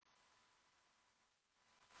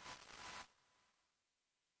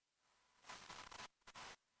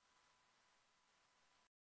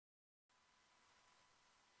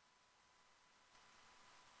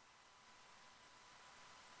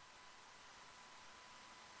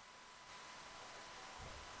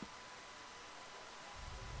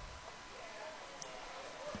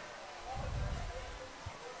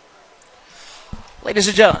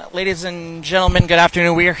Ladies and gentlemen, good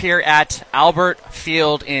afternoon. We are here at Albert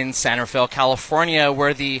Field in San Rafael, California,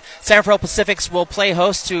 where the San Rafael Pacifics will play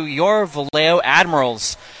host to your Vallejo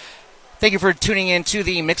Admirals. Thank you for tuning in to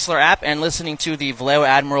the Mixlr app and listening to the Vallejo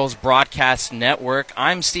Admirals broadcast network.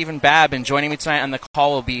 I'm Stephen Babb, and joining me tonight on the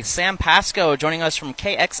call will be Sam Pasco, joining us from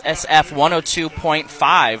KXSF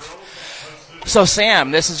 102.5. So,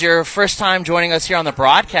 Sam, this is your first time joining us here on the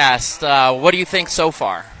broadcast. What do you think so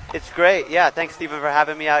far? It's great. Yeah, thanks, Stephen, for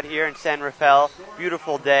having me out here in San Rafael.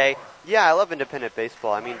 Beautiful day. Yeah, I love independent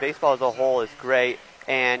baseball. I mean, baseball as a whole is great.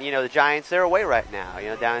 And, the Giants, they're away right now,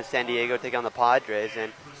 down in San Diego taking on the Padres.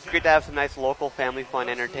 And it's great to have some nice local family fun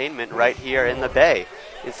entertainment right here in the Bay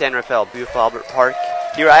in San Rafael, beautiful Albert Park.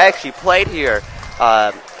 Here, I actually played here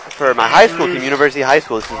for my high school team, University High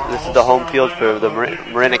School. This is the home field for the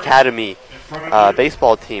Marin Academy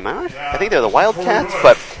baseball team. I think they're the Wildcats,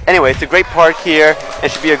 but anyway, it's a great park here.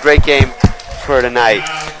 It should be a great game for tonight.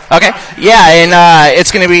 Okay, yeah,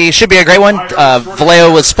 and should be a great one.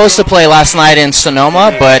 Vallejo was supposed to play last night in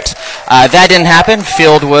Sonoma, but that didn't happen.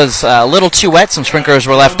 Field was a little too wet. Some sprinklers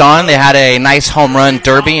were left on. They had a nice home run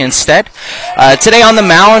derby instead. Today on the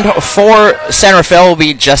mound for San Rafael will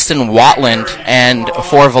be Justin Watland, and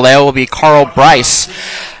for Vallejo will be Carl Bryce.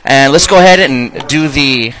 And let's go ahead and do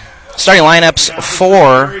the starting lineups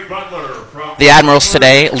for the Admirals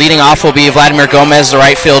today. Leading off will be Vladimir Gomez, the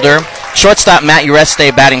right fielder. Shortstop Matt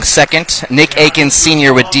Ureste batting second. Nick Aikens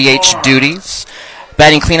Sr. with DH duties.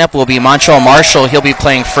 Batting cleanup will be Montreal Marshall. He'll be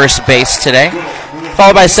playing first base today.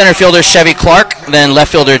 Followed by center fielder Chevy Clark, then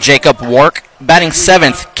left fielder Jacob Wark. Batting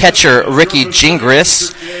seventh, catcher Ricky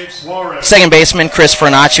Gingras. Second baseman Chris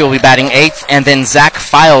Fernacci will be batting eighth, and then Zach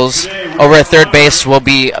Files over at third base will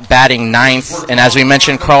be batting ninth. And as we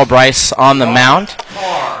mentioned, Carl Bryce on the mound.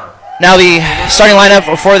 Now the starting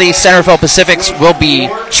lineup for the San Rafael Pacifics will be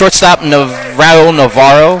shortstop Raul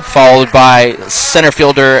Navarro, followed by center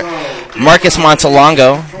fielder Marcus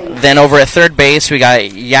Montalongo. Then over at third base, we got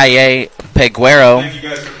Yaye Peguero.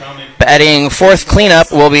 Batting fourth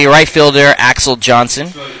cleanup will be right fielder Axel Johnson,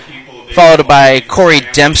 followed by Corey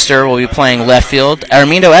Dempster will be playing left field.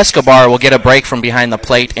 Armindo Escobar will get a break from behind the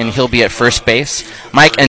plate, and he'll be at first base.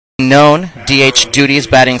 Mike Unknown, DH duties,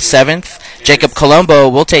 batting seventh. Jacob Colombo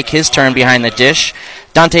will take his turn behind the dish.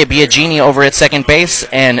 Dante Biagini over at second base,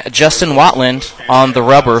 and Justin Watland on the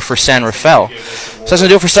rubber for San Rafael. So that's going to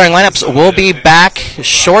do it for starting lineups. We'll be back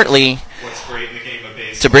shortly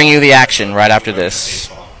to bring you the action right after this.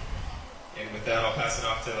 And with that, I'll pass it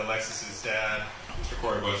off to Alexis's dad, Mr.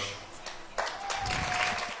 Corey Bush.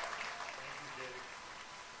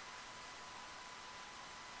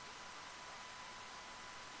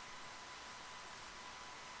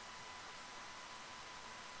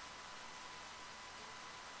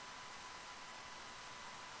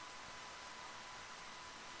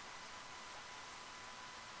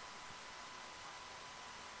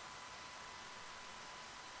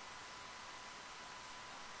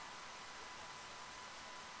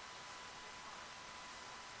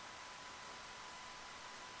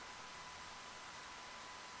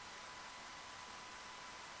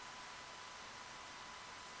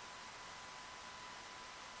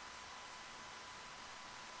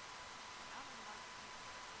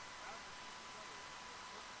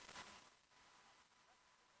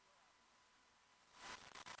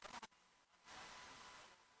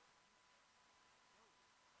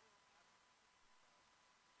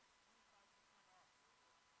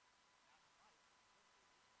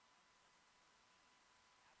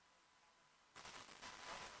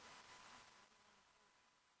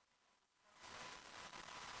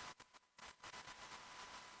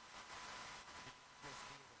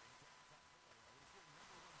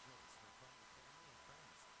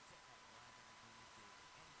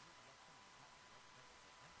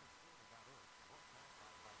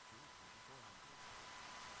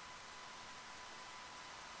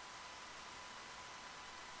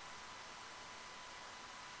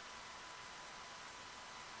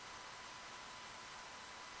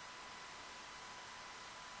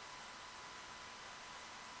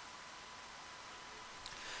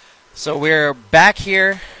 So we're back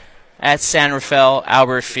here at San Rafael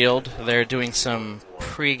Albert Field. They're doing some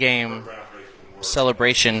pregame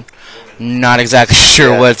celebration. Not exactly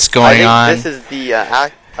sure what's going on. This is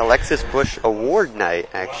the Alexis Bush Award night,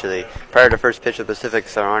 actually. Prior to first pitch of the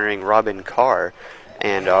Pacifics, they're honoring Robin Carr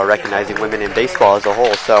and recognizing women in baseball as a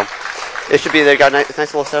whole. So it should be, they got a nice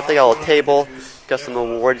little setup. They got a little table, got some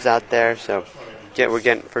awards out there. So we're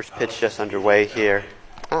getting first pitch just underway here.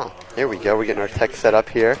 Oh, there we go. We're getting our tech set up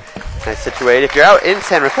here. Nice situated. If you're out in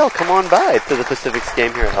San Rafael, come on by to the Pacifics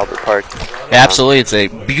game here at Albert Park. Yeah, absolutely. It's a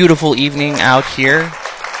beautiful evening out here.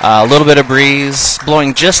 A little bit of breeze,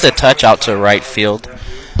 blowing just a touch out to right field.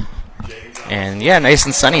 And, yeah, nice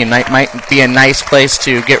and sunny. It might be a nice place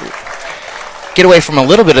to get away from a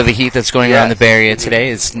little bit of the heat that's going around the Bay Area today.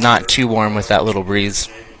 It's not too warm with that little breeze.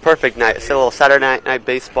 Perfect night. It's a little Saturday night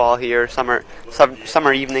baseball here, summer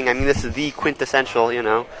evening. I mean, this is the quintessential,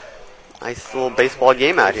 nice little baseball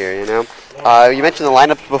game out here, You mentioned the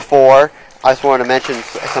lineups before. I just wanted to mention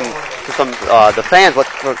the fans what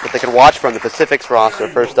they can watch from the Pacifics roster.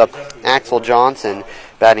 First up, Axel Johnson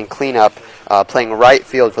batting cleanup, playing right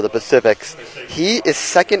field for the Pacifics. He is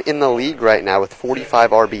second in the league right now with 45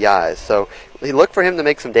 RBIs. So look for him to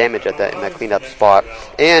make some damage in that cleanup spot.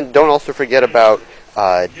 And don't also forget about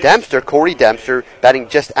Corey Dempster, batting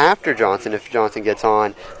just after Johnson. If Johnson gets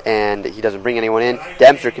on and he doesn't bring anyone in,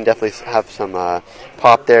 Dempster can definitely have some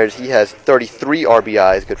pop there. He has 33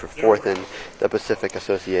 RBIs, good for fourth in the Pacific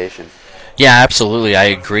Association. Yeah, absolutely. I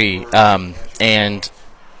agree. And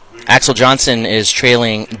Axel Johnson is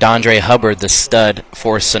trailing Dondre Hubbard, the stud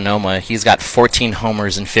for Sonoma. He's got 14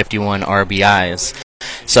 homers and 51 RBIs.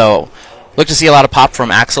 So look to see a lot of pop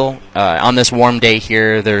from Axel. On this warm day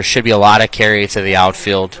here, there should be a lot of carry to the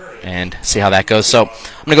outfield and see how that goes. So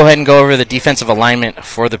I'm going to go ahead and go over the defensive alignment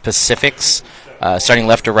for the Pacifics. Starting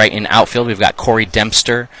left to right in outfield, we've got Corey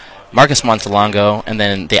Dempster, Marcus Montalongo, and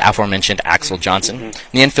then the aforementioned Axel Johnson. In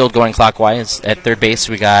the infield, going clockwise, at third base,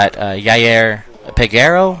 we got Yair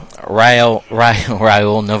Peguero,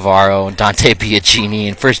 Raul Navarro, Dante Biagini,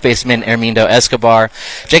 and first baseman Hermindo Escobar,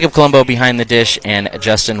 Jacob Colombo behind the dish, and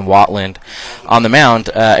Justin Watland on the mound.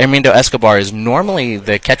 Hermindo Escobar is normally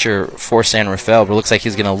the catcher for San Rafael, but it looks like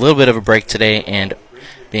he's getting a little bit of a break today and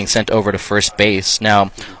being sent over to first base. Now,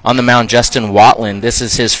 on the mound, Justin Watland. This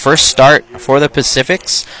is his first start for the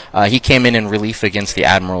Pacifics. He came in relief against the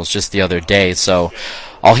Admirals just the other day, so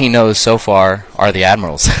all he knows so far are the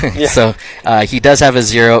Admirals. So he does have a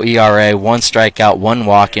 0 ERA, 1 strikeout, 1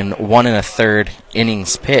 walk, and 1 1/3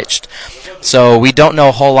 innings pitched. So we don't know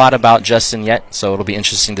a whole lot about Justin yet, so it'll be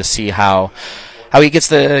interesting to see how he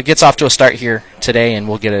gets off to a start here today, and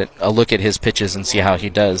we'll get a look at his pitches and see how he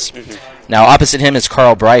does. Now, opposite him is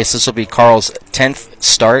Carl Bryce. This will be Carl's 10th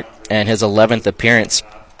start and his 11th appearance.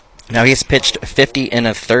 Now, he's pitched 50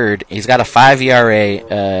 1/3. He's got a 5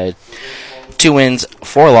 ERA, 2 wins,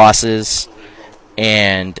 4 losses,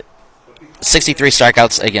 and 63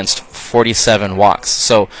 strikeouts against 47 walks.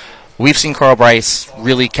 So we've seen Carl Bryce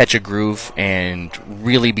really catch a groove and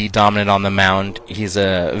really be dominant on the mound. He's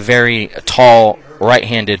a very tall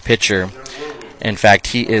right-handed pitcher. In fact,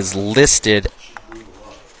 he is listed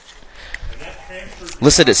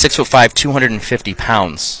at 6'5", 250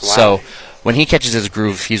 pounds. Wow. So when he catches his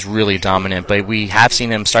groove, he's really dominant. But we have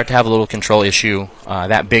seen him start to have a little control issue.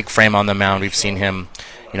 That big frame on the mound, we've seen him,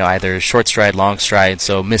 either short stride, long stride,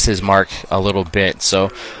 so miss his mark a little bit. So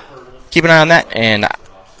keep an eye on that and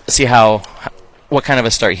see what kind of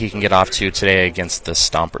a start he can get off to today against the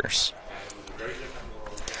Stompers.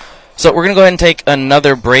 So we're going to go ahead and take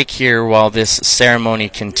another break here while this ceremony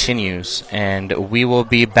continues, and we will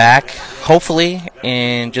be back, hopefully,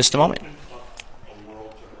 in just a moment.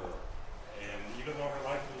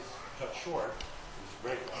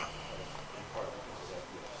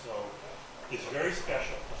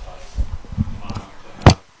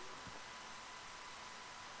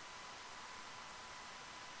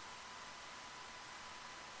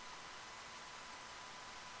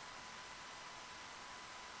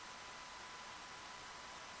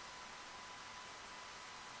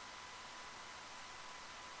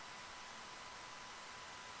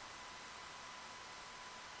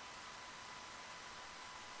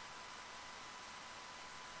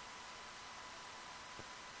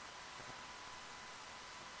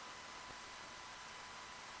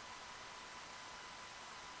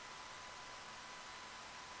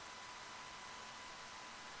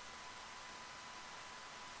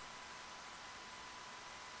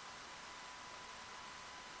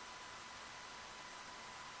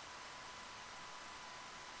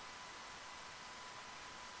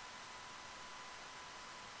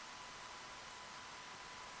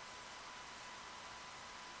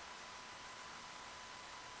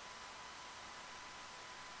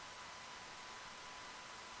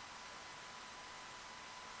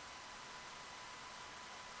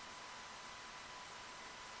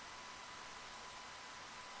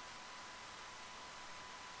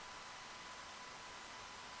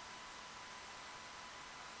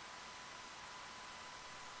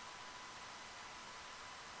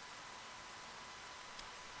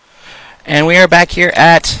 And we are back here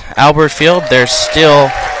at Albert Field. There's still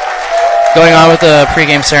going on with the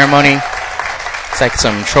pregame ceremony. It's like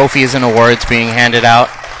some trophies and awards being handed out.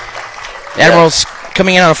 The Admirals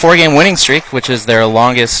coming in on a 4-game winning streak, which is their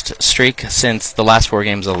longest streak since the last 4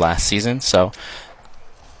 games of last season. So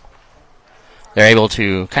they're able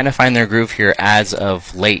to kind of find their groove here as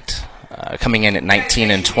of late, coming in at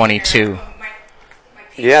 19-22.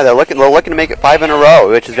 Yeah, they're looking to make it 5 in a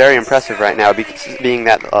row, which is very impressive right now, being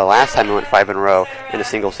that last time we went 5 in a row in a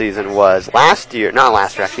single season was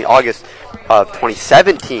actually August of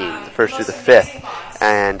 2017, the 1st through the 5th.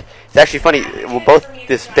 And it's actually funny, both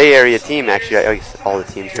this Bay Area team, actually, I guess all the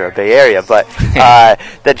teams here are Bay Area, but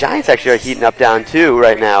the Giants actually are heating up down too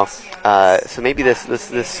right now. So maybe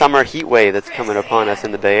this summer heat wave that's coming upon us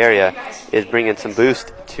in the Bay Area is bringing some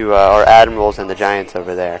boost to our Admirals and the Giants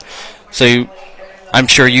over there. So I'm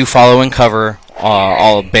sure you follow and cover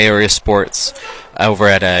all Bay Area sports over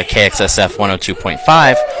at KXSF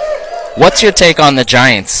 102.5. What's your take on the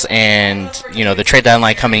Giants and, the trade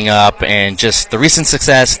deadline coming up and just the recent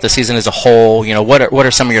success, the season as a whole? What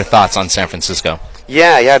are some of your thoughts on San Francisco?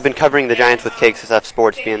 Yeah, I've been covering the Giants with KXSF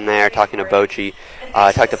Sports, being there, talking to Bochy,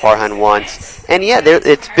 talked to Farhan once. And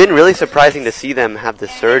it's been really surprising to see them have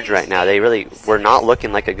this surge right now. They really were not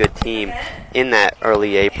looking like a good team in that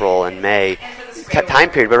early April and May time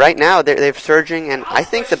period, but right now they're surging, and I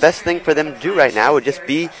think the best thing for them to do right now would just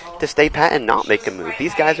be to stay pat and not make a move.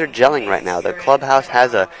 These guys are gelling right now. The clubhouse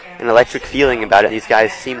has an electric feeling about it. These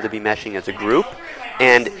guys seem to be meshing as a group,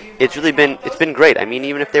 and it's been great. I mean,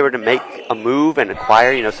 even if they were to make a move and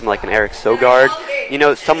acquire, someone like an Eric Sogard,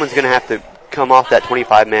 someone's going to have to come off that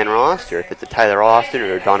 25-man roster. If it's a Tyler Austin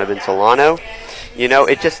or a Donovan Solano,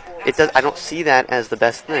 I don't see that as the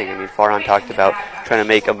best thing. I mean, Farhan talked about trying to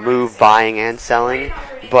make a move, buying and selling,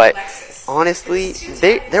 but honestly,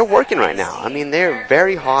 they're working right now. I mean, they're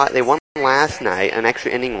very hot. They won last night, an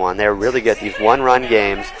extra inning one. They're really good at these one-run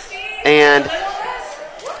games, and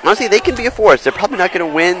honestly, they can be a force. They're probably not going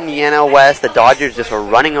to win the NL West. The Dodgers just are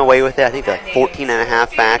running away with it. I think they're like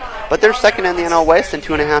 14.5 back, but they're second in the NL West and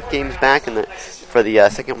 2.5 games back for the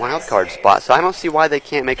second wild card spot. So I don't see why they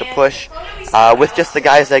can't make a push with just the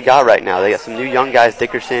guys they got right now. They got some new young guys,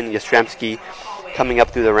 Dickerson, Yastrzemski, coming up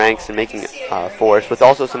through the ranks and making force, with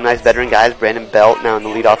also some nice veteran guys, Brandon Belt now in the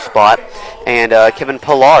leadoff spot, and Kevin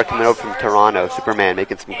Pillar coming over from Toronto, Superman,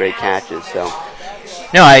 making some great catches. So,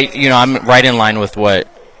 no, I'm right in line with what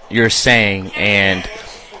you're saying, and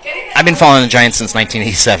I've been following the Giants since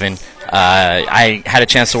 1987. I had a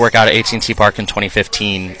chance to work out at AT&T Park in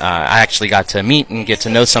 2015. I actually got to meet and get to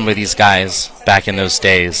know some of these guys back in those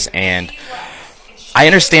days, and I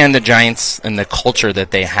understand the Giants and the culture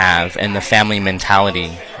that they have and the family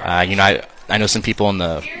mentality. I know some people in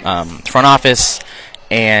the front office,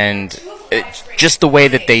 and just the way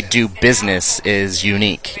that they do business is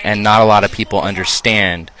unique, and not a lot of people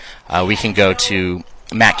understand. We can go to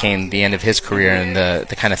Matt Cain, the end of his career, and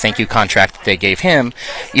the kind of thank you contract that they gave him,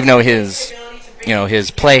 even though his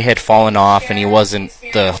play had fallen off and he wasn't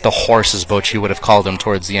the horse, as Bochy would have called him,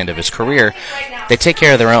 towards the end of his career. They take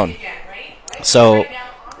care of their own. So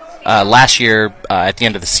last year, at the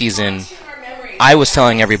end of the season, I was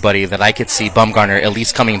telling everybody that I could see Bumgarner at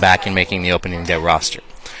least coming back and making the opening day roster,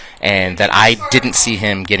 and that I didn't see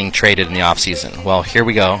him getting traded in the offseason. Well, here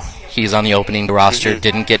we go. He's on the opening roster,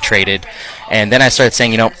 didn't get traded. And then I started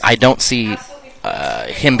saying, I don't see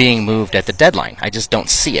him being moved at the deadline. I just don't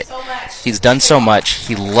see it. He's done so much.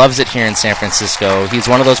 He loves it here in San Francisco. He's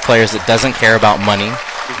one of those players that doesn't care about money.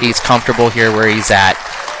 He's comfortable here where he's at.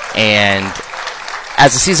 And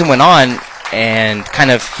as the season went on, and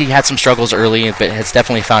he had some struggles early, but has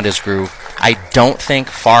definitely found his groove. I don't think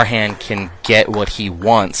Farhan can get what he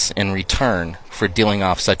wants in return for dealing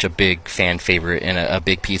off such a big fan favorite and a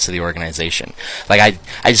big piece of the organization. I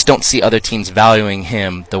just don't see other teams valuing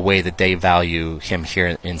him the way that they value him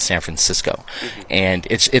here in San Francisco. And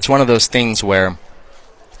it's one of those things where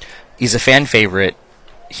he's a fan favorite.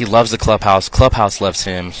 He loves the clubhouse. Clubhouse loves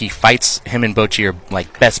him. He fights. Him and Bochy are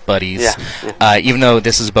like best buddies. Yeah. Even though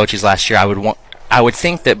this is Bochy's last year, I would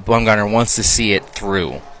think that Bumgarner wants to see it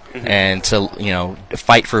through. And to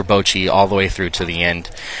fight for Bochy all the way through to the end,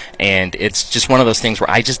 and it's just one of those things where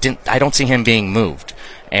I don't see him being moved.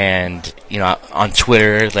 And on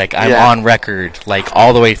Twitter, I'm on record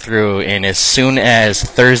all the way through, and as soon as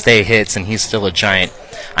Thursday hits and he's still a Giant,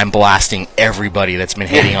 I'm blasting everybody that's been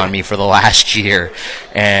hating on me for the last year,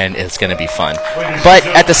 and it's going to be fun. But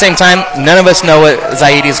at the same time, none of us know what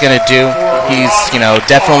Zaidi is going to do. He's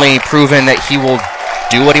definitely proven that he will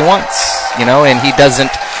do what he wants, and he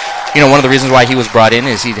doesn't. One of the reasons why he was brought in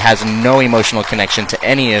is he has no emotional connection to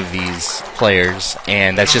any of these players,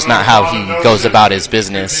 and that's just not how he goes about his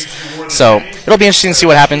business. So it'll be interesting to see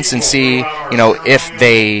what happens and see, if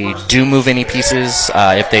they do move any pieces,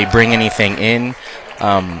 if they bring anything in.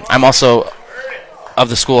 I'm also of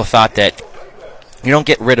the school of thought that you don't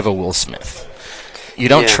get rid of a Will Smith. You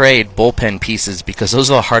don't trade bullpen pieces because those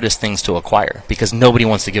are the hardest things to acquire because nobody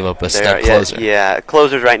wants to give up a stud closer. Yeah,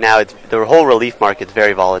 closers right now, the whole relief market's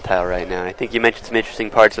very volatile right now. I think you mentioned some interesting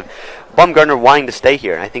parts of Bumgarner wanting to stay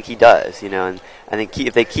here, and I think he does, and I think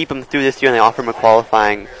if they keep him through this year and they offer him a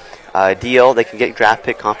qualifying deal, they can get draft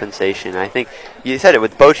pick compensation. And I think you said it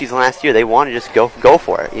with Bochy's last year, they want to just go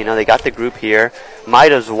for it. They got the group here,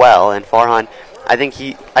 might as well, and Farhan, I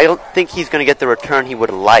don't think he's going to get the return he would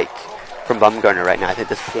like from Bumgarner right now at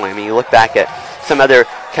this point. I mean, you look back at some other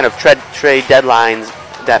kind of trade deadlines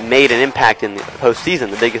that made an impact in the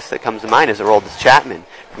postseason. The biggest that comes to mind is Aroldis Chapman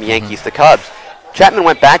from Yankees to Cubs. Chapman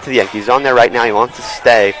went back to the Yankees. He's on there right now. He wants to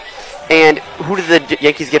stay. And who did the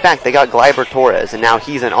Yankees get back? They got Gleyber Torres, and now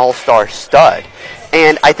he's an all-star stud.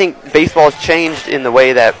 And I think baseball has changed in the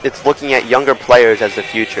way that it's looking at younger players as the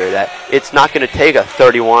future, that it's not going to take a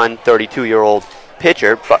 31, 32-year-old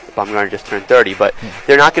pitcher, but Bumgarner just turned 30, but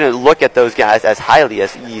they're not going to look at those guys as highly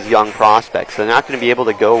as these young prospects. So they're not going to be able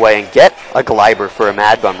to go away and get a Gleyber for a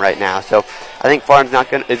Mad Bum right now. So I think Farhan's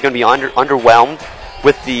is going to be underwhelmed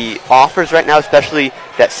with the offers right now, especially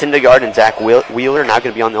that Syndergaard and Zach Wheeler now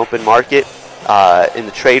going to be on the open market in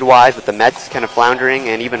the trade-wise, with the Mets kind of floundering,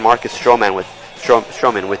 and even Marcus Stroman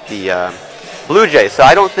with the Blue Jays. So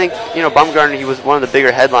I don't think, Bumgarner, he was one of the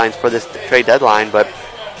bigger headlines for this trade deadline, but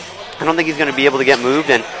I don't think he's going to be able to get moved.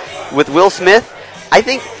 And with Will Smith, I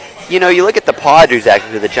think, you look at the Padres,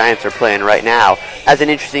 actually, the Giants are playing right now, as an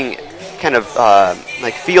interesting kind of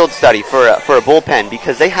field study for a bullpen,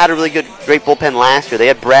 because they had a really great bullpen last year. They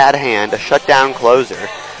had Brad Hand, a shutdown closer,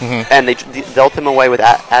 and they dealt him away with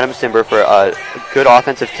Adam Simber for a good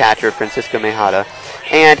offensive catcher, Francisco Mejada.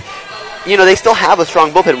 And, they still have a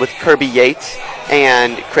strong bullpen with Kirby Yates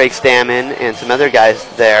and Craig Stammen and some other guys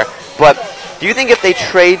there. But do you think if they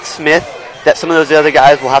trade Smith, that some of those other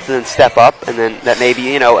guys will have to then step up, and then that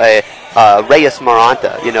maybe, a Reyes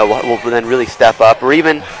Maranta, will then really step up? Or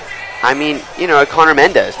even, Connor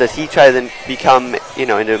Mendez, does he try to then become,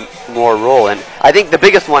 into more role? And I think the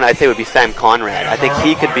biggest one I'd say would be Sam Conrad. I think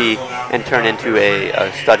he could be and turn into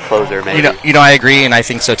a stud closer, maybe. I agree, and I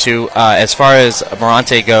think so too. As far as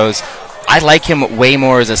Marante goes, I like him way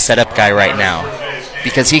more as a setup guy right now,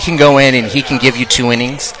 because he can go in and he can give you 2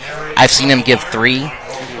 innings. I've seen him give 3,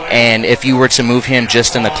 and if you were to move him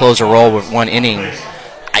just in the closer role with 1 inning,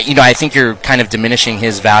 I think you're kind of diminishing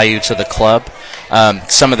his value to the club.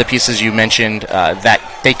 Some of the pieces you mentioned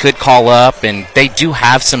that they could call up, and they do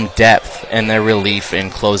have some depth in their relief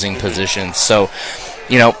and closing positions. So,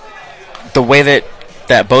 the way that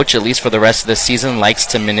Boch, at least for the rest of the season, likes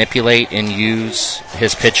to manipulate and use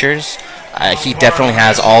his pitchers, he definitely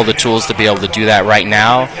has all the tools to be able to do that right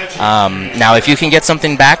now. Now, if you can get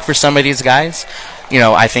something back for some of these guys,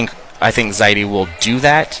 I think Zaidi will do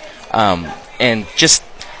that. And just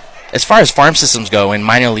as far as farm systems go in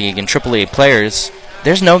minor league and AAA players,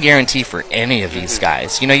 there's no guarantee for any of these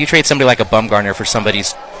guys. You trade somebody like a Bumgarner for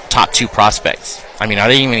somebody's top 2 prospects. Are they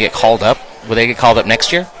even going to get called up? Will they get called up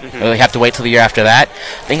next year? Or they have to wait till the year after that?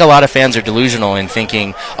 I think a lot of fans are delusional in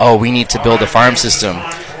thinking, we need to build a farm system.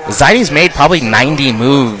 Zaidi's made probably 90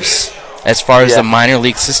 moves as far as the minor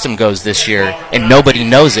league system goes this year, and nobody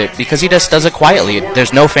knows it because he just does it quietly.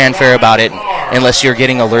 There's no fanfare about it unless you're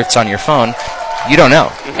getting alerts on your phone. You don't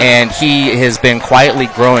know. And he has been quietly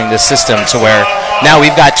growing this system to where now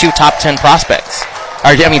we've got 2 top 10 prospects.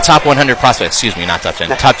 Top 100 prospects. Excuse me, not top 10.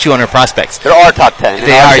 Top 200 prospects. There are top 10.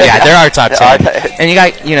 There are top 10. And you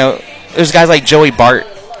got, there's guys like Joey Bart,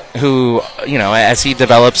 who, as he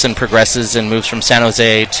develops and progresses and moves from San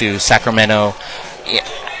Jose to Sacramento,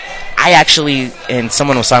 I actually, and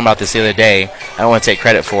someone was talking about this the other day, I don't want to take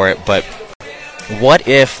credit for it, but what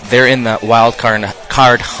if they're in the wild card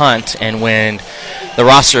hunt, and when the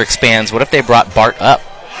roster expands, what if they brought Bart up?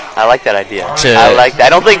 I like that idea. I like that. I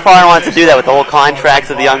don't think Farhan wants to do that with the whole contracts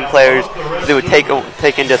of the young players, because it would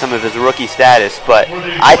take into some of his rookie status. But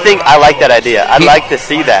I like that idea. I'd like to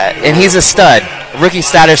see that. And he's a stud, rookie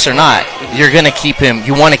status or not. You're gonna keep him.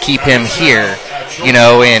 You want to keep him here,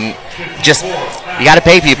 and just you got to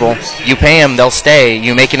pay people. You pay them, they'll stay.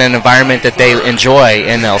 You make it an environment that they enjoy,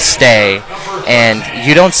 and they'll stay. And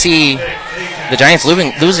you don't see the Giants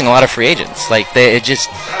losing a lot of free agents. They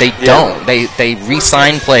don't. They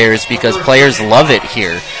re-sign players because players love it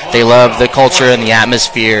here. They love the culture and the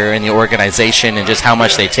atmosphere and the organization and just how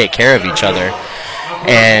much they take care of each other.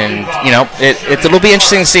 And it'll be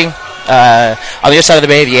interesting to see. On the other side of the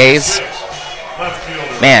bay, the A's.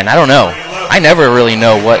 Man, I don't know. I never really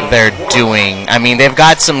know what they're doing. I mean, they've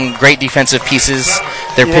got some great defensive pieces.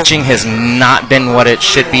 Their pitching has not been what it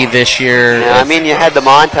should be this year. Yeah, I mean, you had the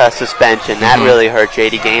Monta suspension. That really hurt you.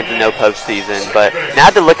 80 games and no postseason. But now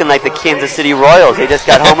they're looking like the Kansas City Royals. They just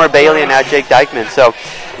got Homer Bailey and now Jake Dykman. So,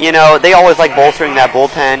 you know, they always like bolstering that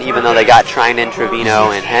bullpen, even though they got Trinan,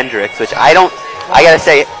 Trevino, and Hendricks, which I got to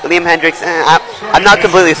say, Liam Hendricks, I'm not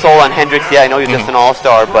completely sold on Hendricks yet. I know he's just an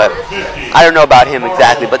all-star, but I don't know about him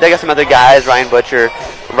exactly. But they got some other guys, Ryan Butcher,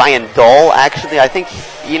 Ryan Dull, actually. I think,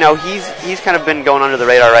 you know, he's kind of been going under the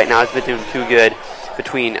radar right now. He's been doing too good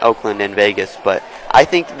between Oakland and Vegas. But I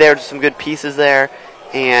think there's some good pieces there,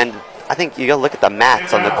 and I think you got to look at the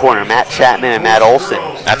Matts on the corner, Matt Chapman and Matt Olson.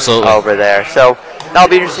 Absolutely. Over there. So that'll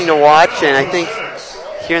be interesting to watch, and I think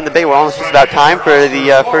here in the Bay, we're almost just about time for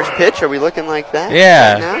the first pitch. Are we looking like that?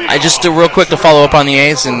 Yeah. Right I just do real quick to follow up on the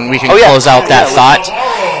A's, and we can close out that thought.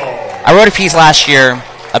 I wrote a piece last year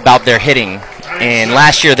about their hitting, and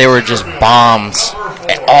last year they were just bombs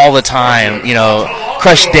all the time. You know,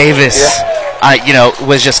 Crush Davis, you know,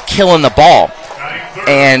 was just killing the ball.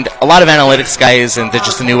 And a lot of analytics guys, and they're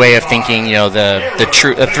just a new way of thinking. You know,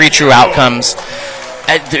 the three true outcomes.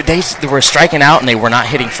 They were striking out and they were not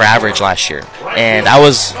hitting for average last year. And I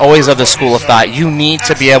was always of the school of thought, you need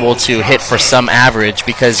to be able to hit for some average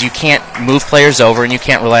because you can't move players over and you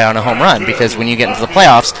can't rely on a home run because when you get into the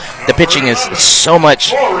playoffs, the pitching is so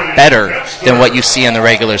much better than what you see in the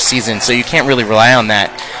regular season. So you can't really rely on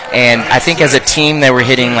that. And I think as a team, they were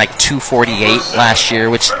hitting like 248 last year,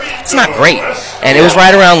 which it's not great. And it was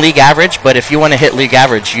right around league average, but if you want to hit league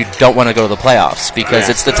average, you don't want to go to the playoffs because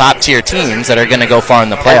it's the top-tier teams that are going to go far in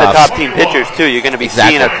the playoffs. And the top-team pitchers, too. You're going to be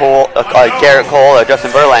seeing a Garrett Cole or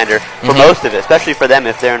Justin Verlander for most of it, especially for them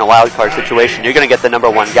if they're in a wild card situation. You're going to get the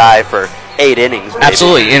number one guy for 8 innings. Maybe.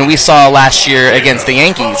 Absolutely, and we saw last year against the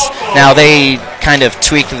Yankees. Now, they kind of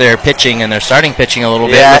tweaked their pitching and their starting pitching a little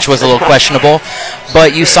bit, which was a little questionable.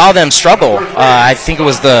 But you saw them struggle. I think it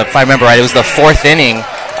was if I remember right, it was the 4th inning.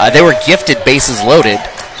 They were gifted bases loaded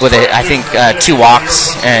with, I think, 2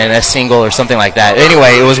 walks and a single or something like that.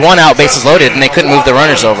 Anyway, it was 1 out, bases loaded, and they couldn't move the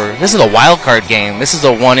runners over. This is a wild card game. This is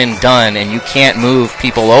a one and done, and you can't move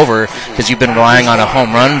people over because you've been relying on a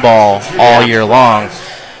home run ball all year long.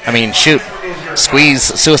 I mean, shoot,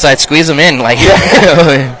 suicide squeeze them in, like.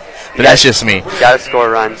 But that's just me. Got to score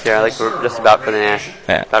runs here. I think we're just about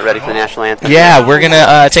about ready for the national anthem. Yeah, we're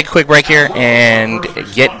gonna take a quick break here and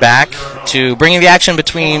get back to bringing the action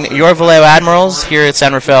between your Vallejo Admirals here at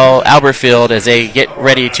San Rafael Albert Field as they get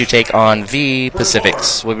ready to take on the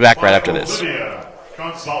Pacifics. We'll be back right after this.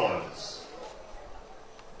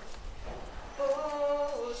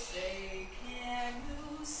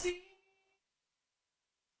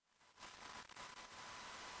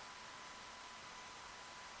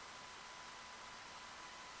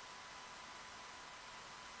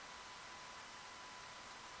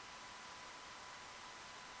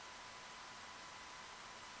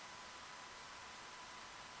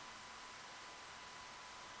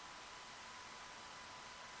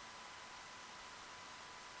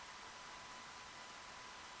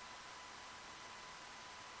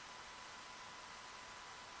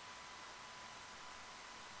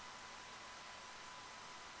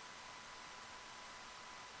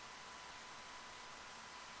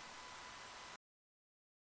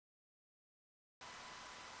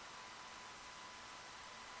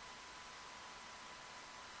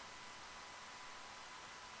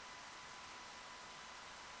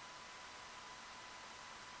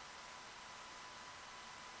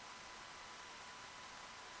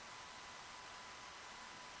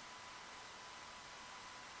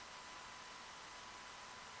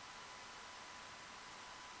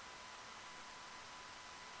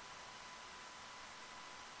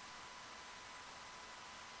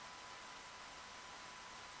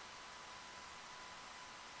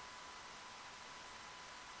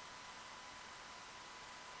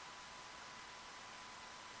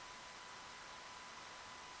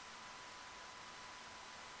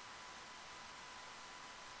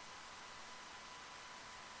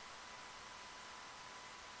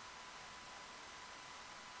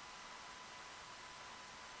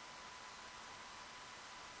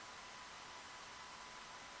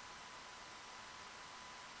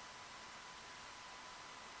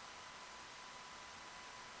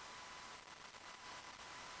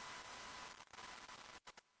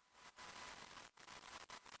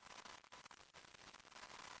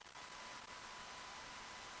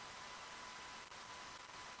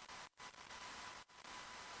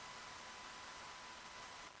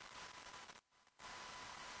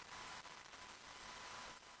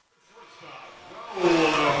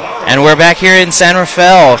 And we're back here in San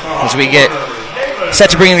Rafael as we get set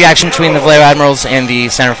to bring the action between the Vallejo Admirals and the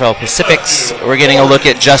San Rafael Pacifics. We're getting a look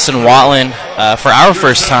at Justin Watland for our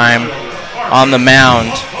first time on the mound.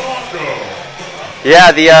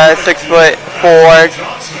 Yeah, the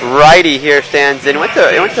 6'4" righty here stands in. He went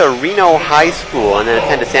to Reno High School and then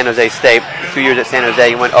attended San Jose State. 2 years at San Jose.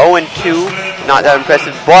 He went 0-2, not that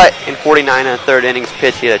impressive, but in 49 and a third innings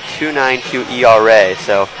pitch, he had a 2.92 ERA.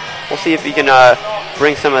 So we'll see if he can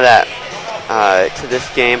bring some of that to this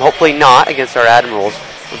game. Hopefully not against our Admirals,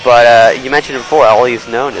 but you mentioned before, all he's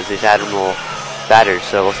known is these Admiral batters,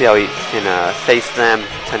 so we'll see how he can face them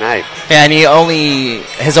tonight. Yeah, and he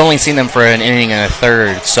has only seen them for an inning and a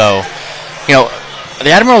third, so, you know, the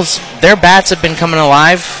Admirals, their bats have been coming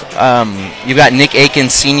alive. You've got Nick Aiken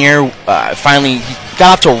Sr. Finally, he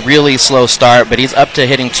got off to a really slow start, but he's up to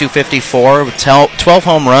hitting .254 with 12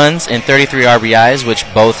 home runs and 33 RBIs,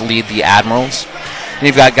 which both lead the Admirals. And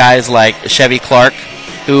you've got guys like Chevy Clark,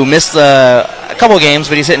 who missed a couple games,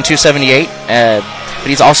 but he's hitting .278. But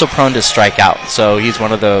he's also prone to strike out, so he's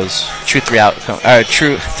one of those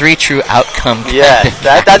three true outcome. Yeah,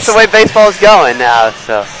 that's the way baseball is going now.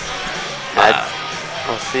 So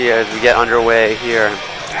we'll see as we get underway here.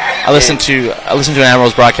 I listened to an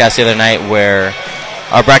Admirals broadcast the other night where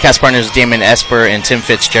our broadcast partners Damon Esper and Tim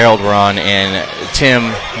Fitzgerald were on, and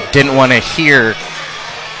Tim didn't want to hear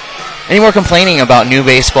any more complaining about new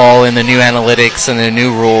baseball and the new analytics and the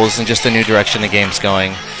new rules and just the new direction the game's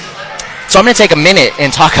going. So I'm going to take a minute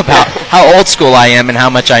and talk about how old school I am and how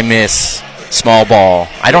much I miss small ball.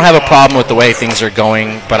 I don't have a problem with the way things are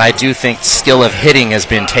going, but I do think skill of hitting has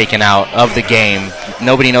been taken out of the game.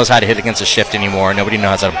 Nobody knows how to hit against a shift anymore. Nobody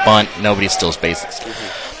knows how to bunt. Nobody steals bases.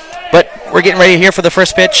 But we're getting ready here for the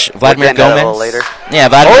first pitch. Vladimir Gomez. A little later. Yeah,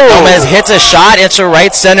 Vladimir Gomez hits a shot. It's a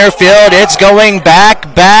right center field. It's going back,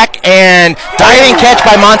 and diving catch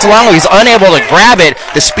by Montalano. He's unable to grab it.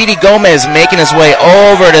 The speedy Gomez making his way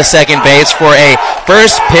over to second base for a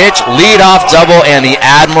first pitch leadoff double, and the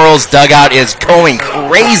Admirals dugout is going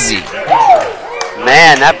crazy.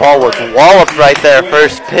 Man, that ball was walloped right there,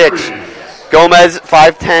 first pitch. Gomez,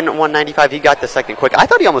 5'10", 195. He got the second quick. I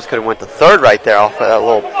thought he almost could have went to third right there off of that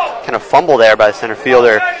little kind of fumble there by the center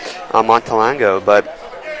fielder, Montalango. But,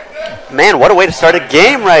 man, what a way to start a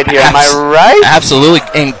game right here. Am I right? Absolutely.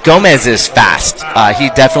 And Gomez is fast. He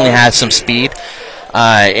definitely has some speed.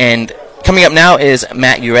 And coming up now is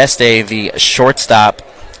Matt Ureste, the shortstop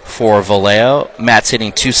for Vallejo. Matt's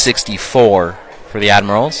hitting .264 for the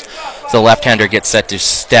Admirals. The left-hander gets set to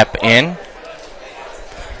step in.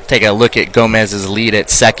 Take a look at Gomez's lead at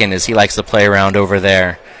second as he likes to play around over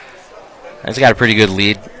there. He's got a pretty good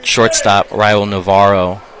lead. Shortstop, Raul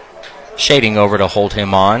Navarro, shading over to hold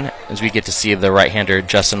him on as we get to see the right-hander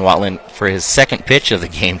Justin Watland for his second pitch of the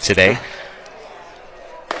game today.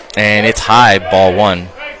 And it's high, ball one.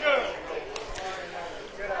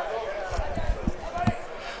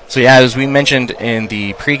 So yeah, as we mentioned in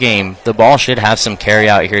the pregame, the ball should have some carry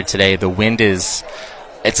out here today. The wind is...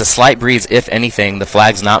 It's a slight breeze, if anything. The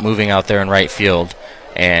flag's not moving out there in right field.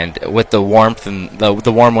 And with the warmth and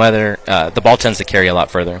the warm weather, the ball tends to carry a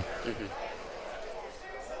lot further. Mm-hmm.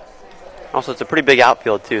 Also, it's a pretty big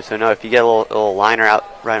outfield, too. So, if you get a little liner out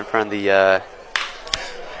right in front of the...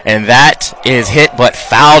 And that is hit but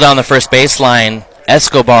fouled on the first baseline.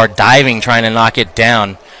 Escobar diving, trying to knock it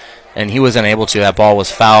down. And he was unable to. That ball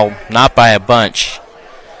was foul, not by a bunch.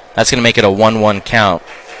 That's going to make it a 1-1 count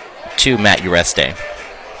to Matt Ureste.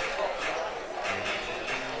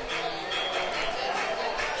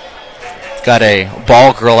 Got a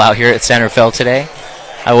ball girl out here at San Rafael today.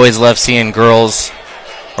 I always love seeing girls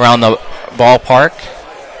around the ballpark.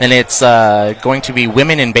 And it's going to be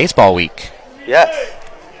Women in Baseball Week. Yes,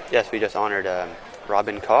 we just honored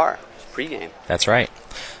Robin Carr pregame. That's right.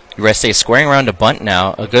 Ureste squaring around to bunt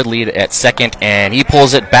now. A good lead at second, and he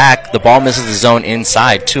pulls it back. The ball misses the zone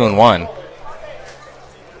inside, 2-1.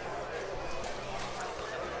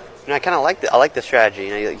 I kind of like the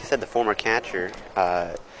strategy. Like you said, the former catcher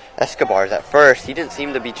Escobar's at first, he didn't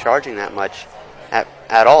seem to be charging that much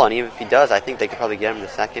at all. And even if he does, I think they could probably get him to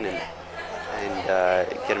second and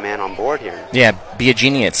get a man on board here. Yeah,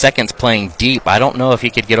 Biagini at second's playing deep. I don't know if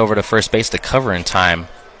he could get over to first base to cover in time.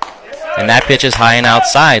 And that pitch is high and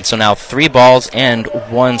outside. So now 3 balls and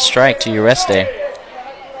 1 strike to Ureste.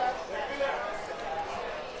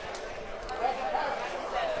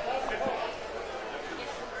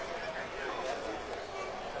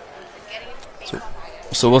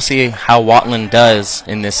 So we'll see how Watland does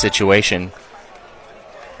in this situation.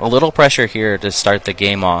 A little pressure here to start the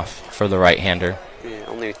game off for the right-hander. Yeah,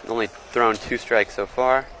 only thrown 2 strikes so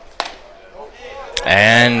far.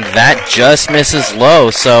 And that just misses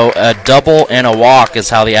low. So a double and a walk is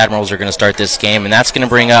how the Admirals are going to start this game. And that's going to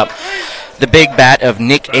bring up the big bat of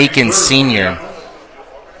Nick Aikens Sr.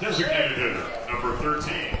 Designated hitter, number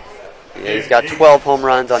 13. Yeah, he's got 12 home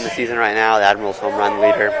runs on the season right now, the Admirals home run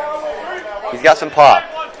leader. He's got some pop.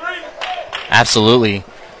 Absolutely.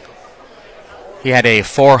 He had a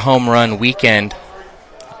 4 home run weekend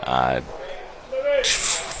 4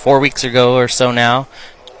 weeks ago or so now.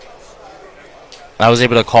 I was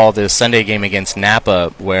able to call the Sunday game against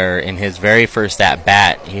Napa where in his very first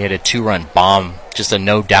at-bat, he hit a 2-run bomb, just a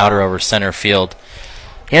no-doubter over center field.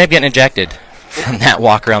 He ended up getting ejected from that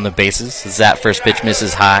walk around the bases as that first pitch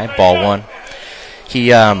misses high, ball 1. He,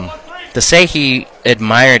 to say he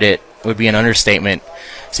admired it would be an understatement.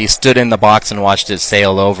 So he stood in the box and watched it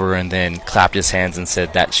sail over and then clapped his hands and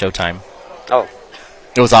said, "That's showtime." Oh.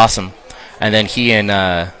 It was awesome. And then he and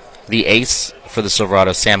the ace for the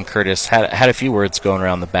Silverado, Sam Curtis, had a few words going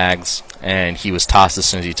around the bags, and he was tossed as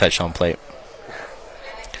soon as he touched home plate.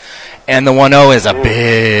 And the 1-0 is a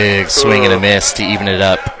big swing and a miss to even it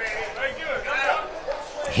up.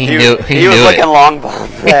 He knew was it. looking long bomb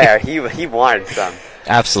there. he wanted some.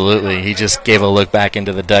 Absolutely. He just gave a look back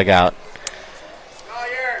into the dugout.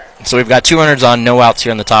 So we've got 2 runners on, no outs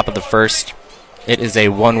here on the top of the first. It is a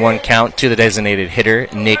 1-1 count to the designated hitter,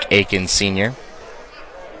 Nick Aikens Sr.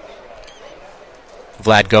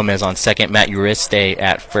 Vlad Gomez on second, Matt Uriste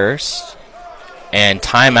at first. And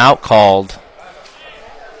timeout called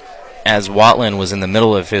as Watland was in the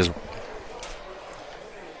middle of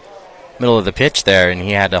the pitch there, and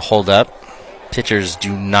he had to hold up. Pitchers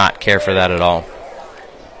do not care for that at all.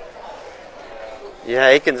 Yeah,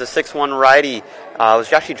 Aikens, a 6'1 righty,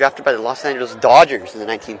 was actually drafted by the Los Angeles Dodgers in the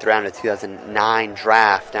 19th round of the 2009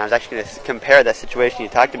 draft. And I was actually going to compare that situation you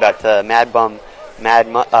talked about to Max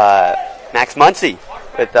Muncy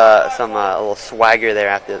with some little swagger there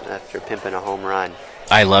after pimping a home run.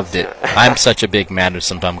 I loved it. I'm such a big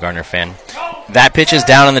Madison Bumgarner fan. That pitch is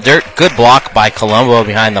down in the dirt. Good block by Colombo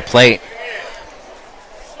behind the plate.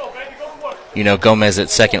 You know, Gomez at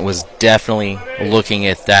second was definitely looking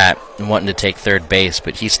at that and wanting to take third base,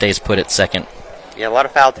 but he stays put at second. Yeah, a lot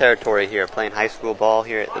of foul territory here, playing high school ball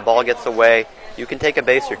here. The ball gets away. You can take a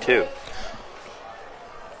base or two.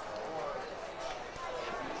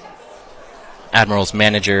 Admirals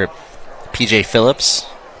manager P.J. Phillips,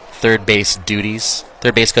 third base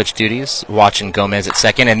coach duties, watching Gomez at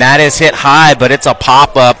second, and that is hit high, but it's a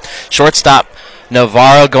pop-up. Shortstop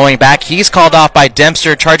Navarro going back. He's called off by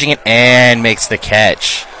Dempster, charging it, and makes the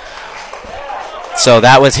catch. So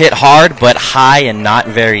that was hit hard, but high and not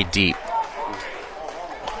very deep.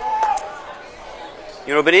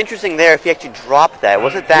 You know, but interesting there, if he actually dropped that, it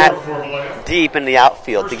wasn't that deep in the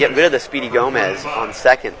outfield to get rid of the Speedy Gomez on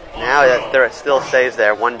second. Now it still stays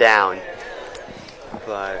there, 1 down.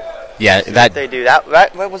 But yeah, that they do that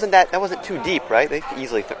wasn't too deep, right? They could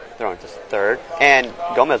easily throw it to third, and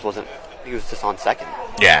Gomez wasn't. He was just on second.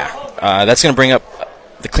 Yeah, that's going to bring up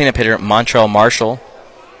the cleanup hitter Montrell Marshall,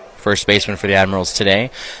 first baseman for the Admirals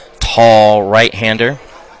today. Tall right-hander.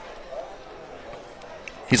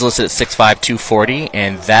 He's listed at 6'5", 240,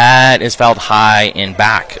 and that is fouled high and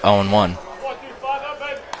back, 0-1.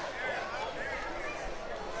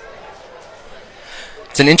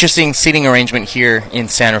 It's an interesting seating arrangement here in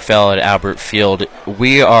San Rafael at Albert Field.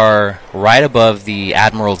 We are right above the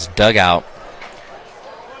Admirals dugout.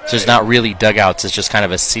 So there's not really dugouts, it's just kind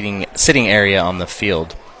of a sitting area on the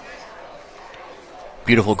field.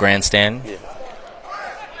 Beautiful grandstand. Yeah.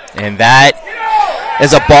 And that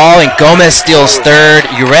is a ball, and Gomez steals third.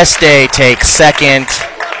 Ureste takes second.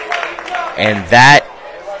 And that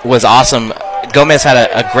was awesome. Gomez had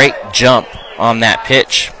a great jump on that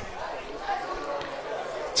pitch.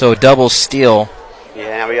 So a double steal.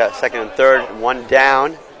 Yeah, now we got second and third, 1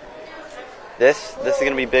 down. This is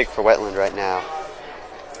going to be big for Wetland right now.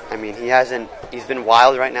 I mean, he's been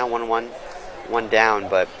wild right now, 1-1, 1 down,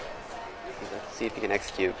 but let's see if he can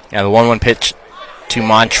execute. Yeah, the 1-1 pitch to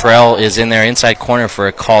Montrell is in their inside corner for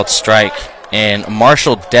a called strike. And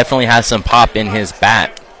Marshall definitely has some pop in his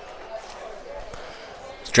bat.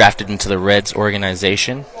 He's drafted into the Reds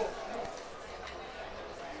organization.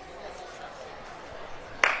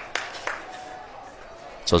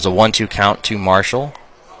 So it's a 1-2 count to Marshall.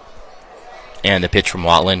 And the pitch from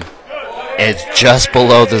Watland. It's just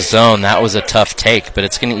below the zone. That was a tough take, but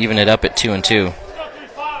it's going to even it up at 2-2.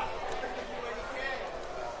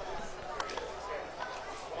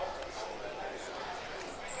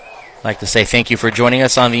 I'd like to say thank you for joining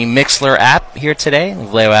us on the Mixler app here today, the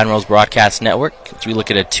Vallejo Admirals Broadcast Network. As we look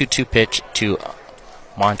at a 2-2 pitch to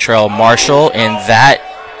Montrell Marshall, and that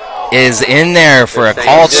is in there for a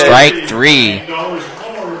called strike 3.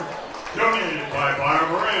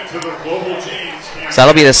 So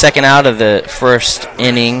that'll be the second out of the first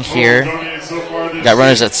inning here. Got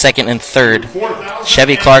runners at second and third.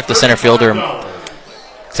 Chevy Clark, the center fielder,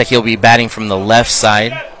 looks like he'll be batting from the left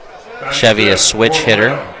side. Chevy, a switch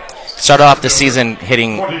hitter. Started off the season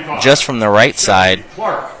hitting just from the right side,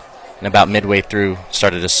 and about midway through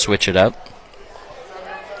started to switch it up.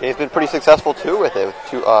 He's been pretty successful, too, with it, with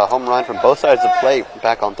 2 home runs from both sides of the plate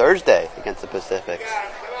back on Thursday against the Pacifics.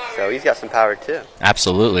 So he's got some power, too.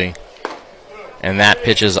 Absolutely. And that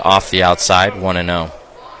pitch is off the outside, 1-0.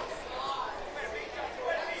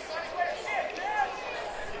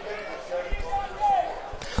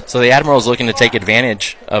 So the Admirals looking to take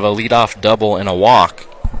advantage of a leadoff double and a walk.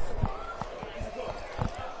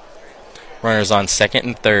 Runners on second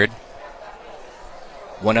and third.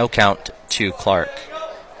 1-0 count to Clark.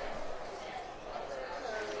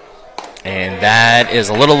 And that is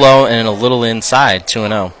a little low and a little inside,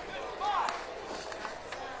 2-0.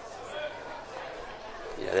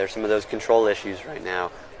 Yeah, there's some of those control issues right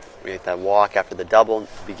now. We get that walk after the double,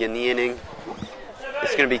 begin the inning.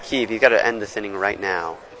 It's going to be key. He's got to end this inning right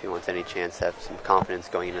now if he wants any chance to have some confidence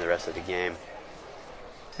going into the rest of the game.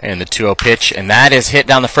 And the 2-0 pitch, and that is hit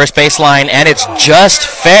down the first baseline, and it's just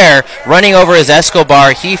fair. Running over is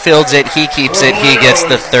Escobar. He fields it, he keeps it, he gets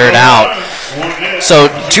the third out. So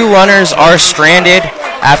 2 runners are stranded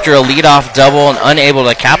after a leadoff double and unable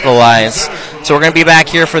to capitalize. So we're going to be back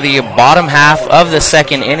here for the bottom half of the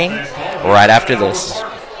second inning right after this.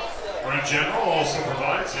 Red General also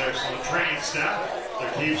provides excellent training staff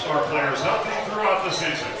that keeps our players healthy throughout the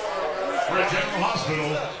season. Red General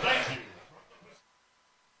Hospital, thank you.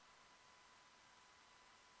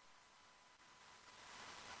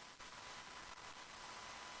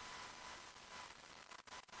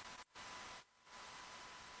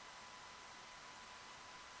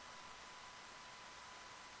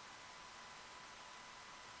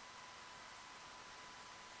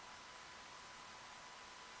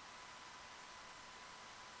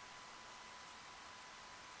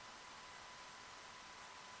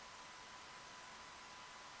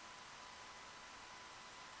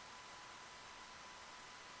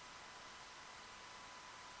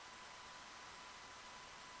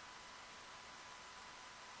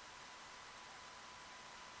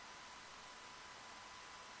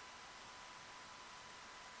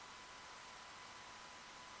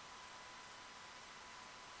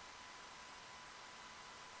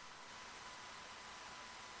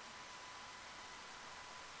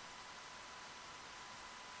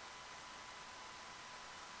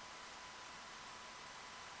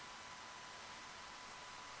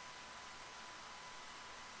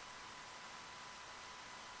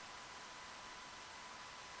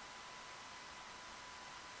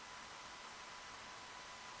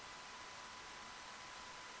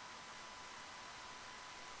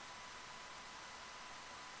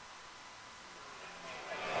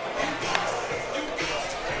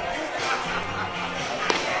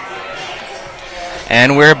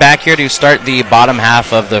 And we're back here to start the bottom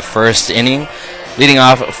half of the first inning. Leading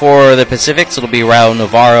off for the Pacifics, it'll be Raul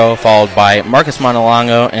Navarro, followed by Marcus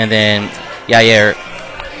Montalongo, and then Yair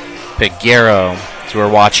Peguero. So we're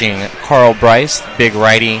watching Carl Bryce, big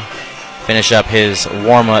righty, finish up his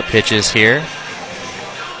warm-up pitches here.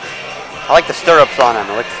 I like the stirrups on him.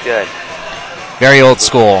 It looks good. Very old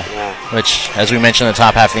school, which, as we mentioned in the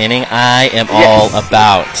top half of the inning, I am all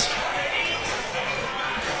about.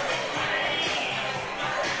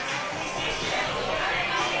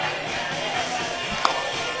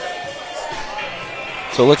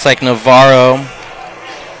 So it looks like Navarro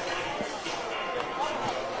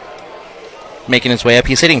making his way up.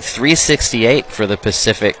 He's hitting .368 for the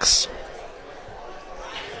Pacifics.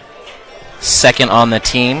 Second on the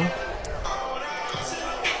team.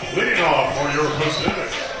 Leading off for your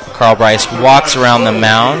Pacific. Carl Bryce walks around the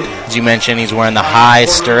mound. As you mentioned, he's wearing the high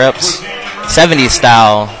stirrups, 70s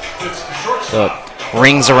style. So it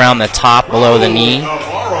rings around the top below the knee.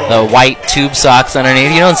 The white tube socks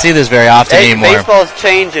underneath. You don't see this very often anymore. Baseball's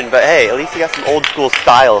changing, but hey, at least you got some old school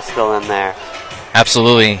style still in there.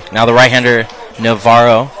 Absolutely. Now the right-hander,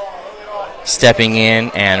 Navarro, stepping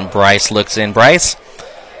in, and Bryce looks in. Bryce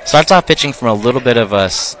starts off pitching from a little bit of a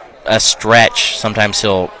stretch. Sometimes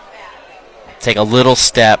he'll take a little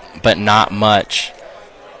step, but not much.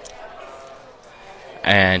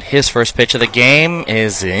 And his first pitch of the game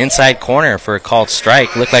is the inside corner for a called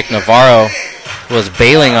strike. Looked like Navarro was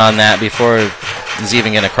bailing on that before it was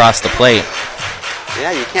even going to cross the plate.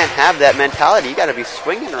 Yeah, you can't have that mentality. You got to be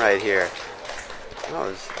swinging right here.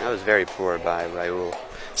 That was very poor by Raul.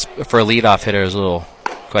 For a leadoff hitter, it was a little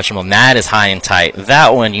Questionable. And that is high and tight.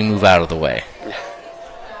 That one, you move out of the way.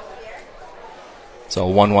 So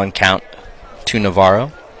a 1-1 count to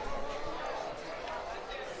Navarro.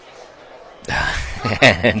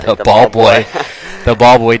 And the ball boy. The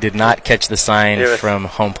ball boy did not catch the sign from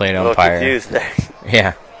home plate umpire. Confused there.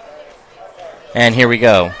 Yeah. And here we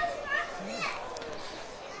go.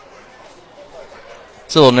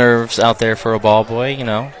 It's a little nerves out there for a ball boy, you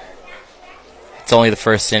know. It's only the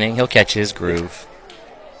first inning. He'll catch his groove.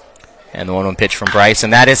 And the 1-1 pitch from Bryce,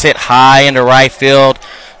 and that is hit high into right field.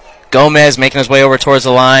 Gomez making his way over towards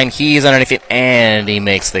the line. He's underneath it, and he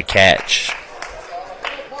makes the catch.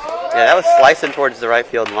 Yeah, that was slicing towards the right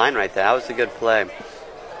field line right there. That was a good play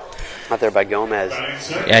out there by Gomez.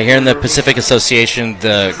 Yeah, here in the Pacific Association,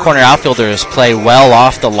 the corner outfielders play well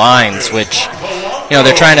off the lines, which, you know,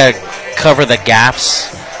 they're trying to cover the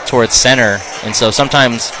gaps towards center, and so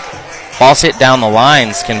sometimes balls hit down the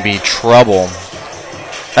lines can be trouble.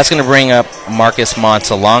 That's going to bring up Marcus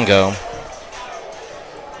Montalongo.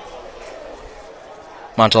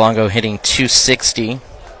 Montalongo hitting .260.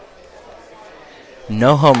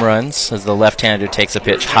 No home runs as the left-hander takes a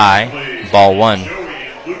pitch high. Ball 1. Joey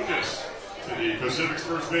and Lucas to the Pacific's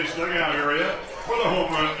first base dugout area for the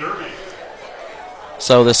home run derby.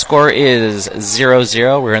 So the score is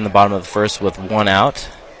 0-0. We're in the bottom of the first with 1 out.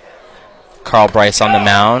 Carl Bryce on the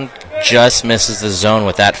mound just misses the zone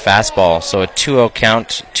with that fastball. So a 2-0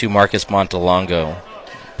 count to Marcus Montalongo,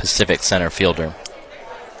 Pacific center fielder.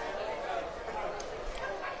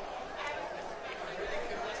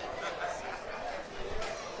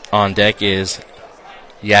 On deck is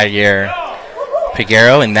Yair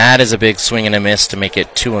Piguero, and that is a big swing and a miss to make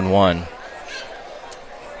it 2-1.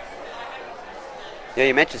 Yeah,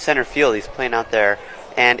 you mentioned center field. He's playing out there,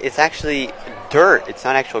 and it's actually dirt. It's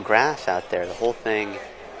not actual grass out there. The whole thing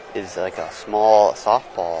is like a small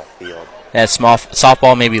softball field. That small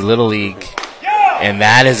softball, maybe Little League, and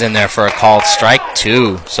that is in there for a called strike,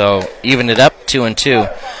 too. So even it up 2-2.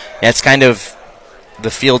 Yeah, it's kind of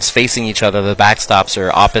the fields facing each other. The backstops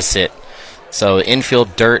are opposite. So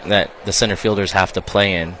infield dirt that the center fielders have to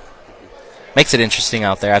play in. Makes it interesting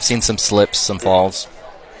out there. I've seen some slips, some falls.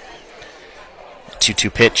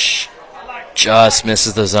 2-2 pitch just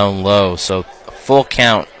misses the zone low. So full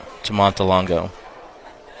count to Montalongo.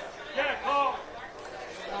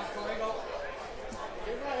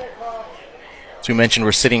 As we mentioned,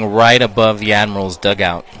 we're sitting right above the Admirals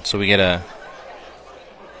dugout. So we get a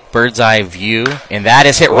bird's eye view, and that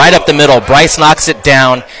is hit right up the middle. Bryce knocks it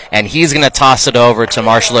down, and he's going to toss it over to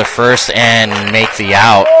Marshall at first and make the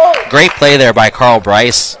out. Great play there by Carl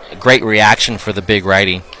Bryce. Great reaction for the big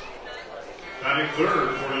righty. Batting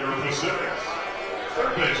third for your Pacific.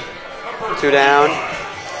 Third baseman, number 2 down.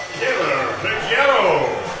 Taylor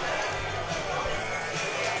Piguero.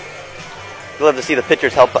 You'll love to see the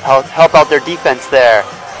pitchers help out their defense there,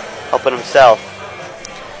 helping himself.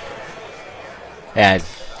 Yeah,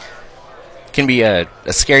 can be a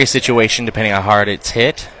scary situation depending on how hard it's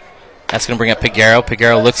hit. That's going to bring up Piguero.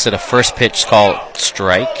 Piguero looks at a first pitch called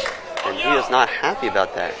strike. And he is not happy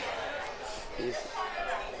about that.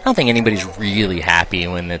 I don't think anybody's really happy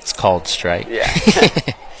when it's called strike. Yeah.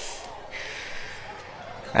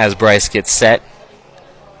 As Bryce gets set,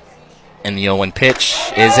 and the 0-1 pitch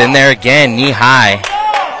is in there again, knee high,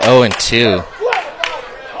 0-2.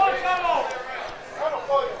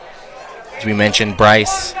 As we mentioned,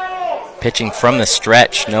 Bryce pitching from the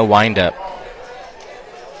stretch, no windup.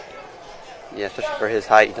 Yeah, especially for his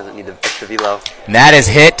height, he doesn't need the extra velo. And that is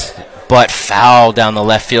hit, but foul down the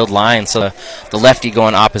left field line. So the lefty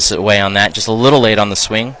going opposite way on that, just a little late on the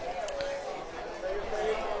swing.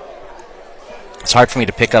 It's hard for me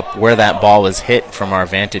to pick up where that ball was hit from our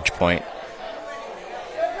vantage point.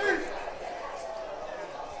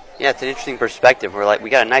 Yeah, it's an interesting perspective.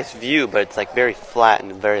 We got a nice view, but it's like very flat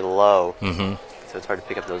and very low. Mm-hmm. So it's hard to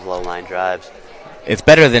pick up those low line drives. It's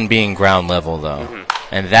better than being ground level, though.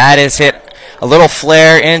 Mm-hmm. And that is hit a little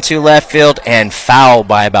flare into left field and foul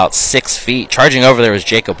by about 6 feet. Charging over there was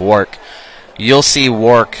Jacob Wark. You'll see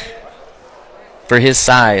Wark, for his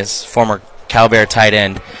size, former Cal Bear tight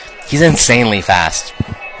end, he's insanely fast.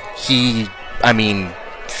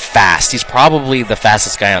 Fast. He's probably the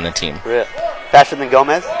fastest guy on the team. Really? Faster than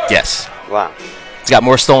Gomez? Yes. Wow. He's got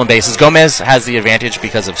more stolen bases. Gomez has the advantage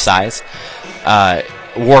because of size.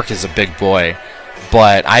 Wark is a big boy,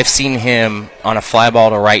 but I've seen him on a fly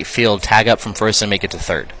ball to right field, tag up from first and make it to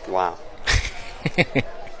third. Wow.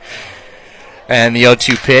 And the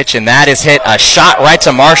 0-2 pitch, and that is hit a shot right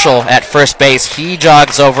to Marshall at first base. He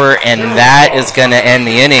jogs over, and that is going to end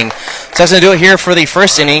the inning. So that's going to do it here for the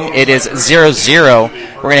first inning. It is 0-0.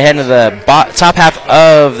 We're going to head into the top half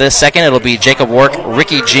of the second. It'll be Jacob Work,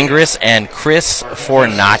 Ricky Gingras, and Chris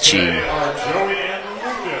Fornacci.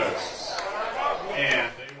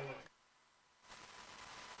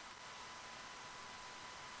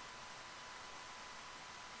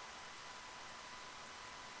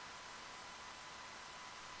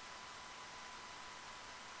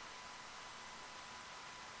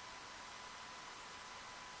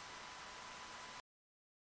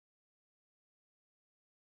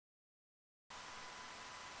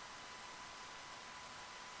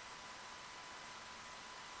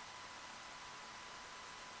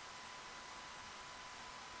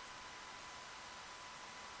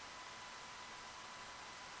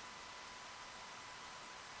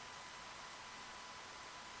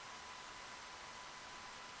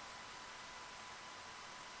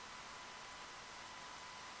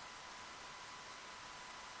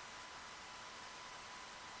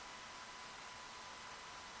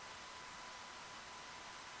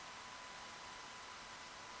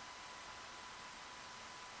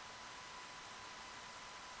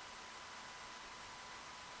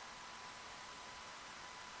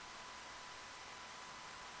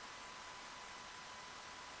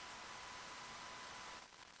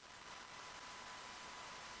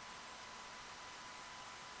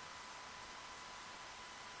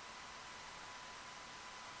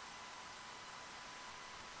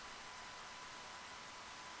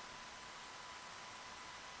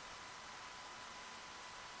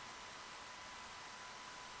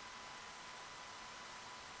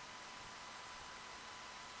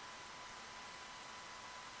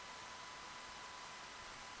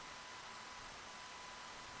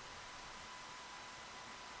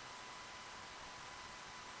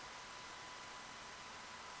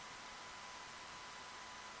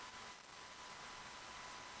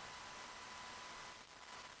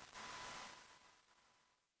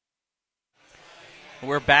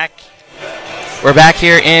 We're back. We're back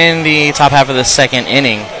here in the top half of the second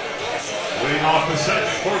inning.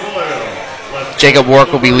 Jacob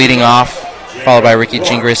Work will be leading off, followed by Ricky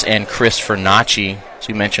Gingras and Chris Fornacci. So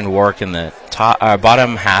we mentioned Work in the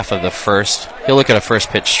bottom half of the first. He'll look at a first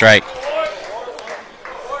pitch strike.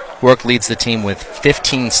 Work leads the team with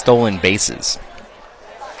 15 stolen bases.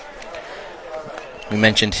 We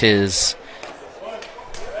mentioned his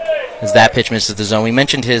as that pitch misses the zone. We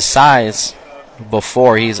mentioned his size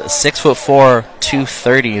before. He's 6'4",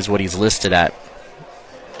 230 is what he's listed at.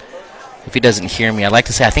 If he doesn't hear me, I'd like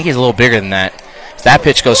to say I think he's a little bigger than that. That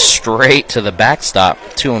pitch goes straight to the backstop,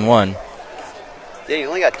 2-1. Yeah, you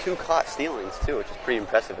only got 2 caught stealings too, which is pretty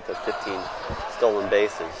impressive with those 15 stolen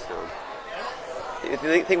bases. Do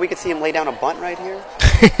you think we could see him lay down a bunt right here?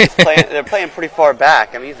 They're playing pretty far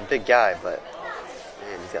back. I mean, he's a big guy, but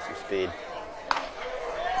man, he's got some speed.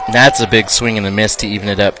 That's a big swing and a miss to even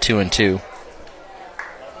it up, 2-2.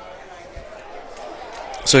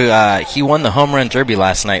 So he won the home run derby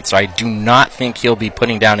last night, so I do not think he'll be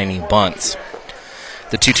putting down any bunts.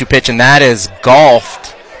 The 2-2 pitch, and that is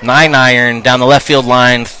golfed. 9-iron down the left field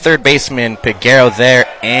line. Third baseman Peguero there,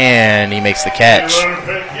 and he makes the catch.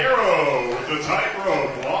 Peguero with the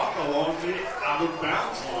tightrope block along the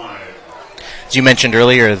out-of-bounds line. As you mentioned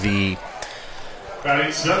earlier, the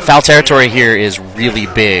foul territory here is really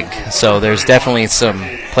big, so there's definitely some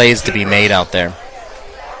plays to be made out there.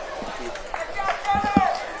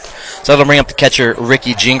 So that'll bring up the catcher,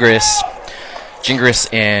 Ricky Gingras.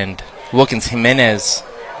 Gingras and Wilkins Jimenez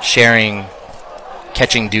sharing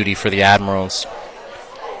catching duty for the Admirals.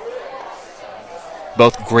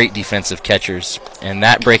 Both great defensive catchers. And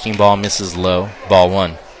that breaking ball misses low. Ball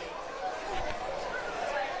 1.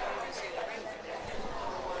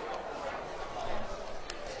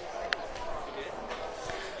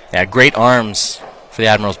 Yeah, great arms for the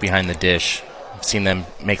Admirals behind the dish. I've seen them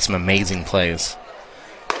make some amazing plays.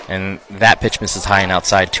 And that pitch misses high and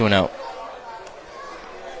outside, 2-0.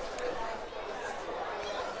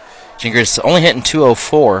 Gingras only hitting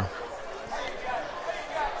 204.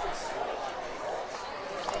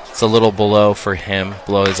 It's a little below for him,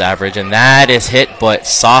 below his average. And that is hit, but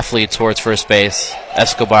softly towards first base.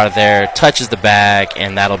 Escobar there touches the bag,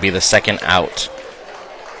 and that'll be the second out.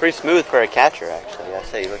 Pretty smooth for a catcher, actually. I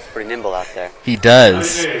say he looks pretty nimble out there. He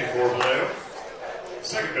does.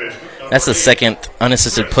 That's the second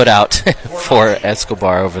unassisted putout for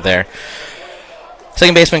Escobar over there.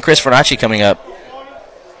 Second baseman Chris Fornacci coming up.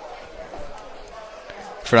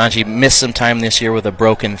 Fornacci missed some time this year with a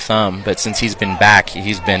broken thumb, but since he's been back,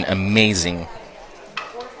 he's been amazing.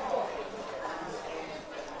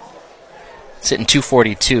 Sitting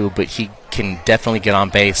 242, but he can definitely get on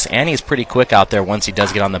base, and he's pretty quick out there once he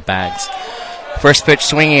does get on the bags. First pitch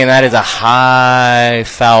swinging, and that is a high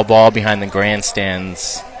foul ball behind the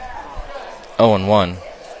grandstands. 0-1.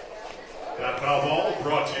 That foul ball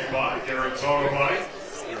brought to you by Garrett's Auto Body.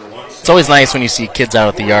 It's always nice when you see kids out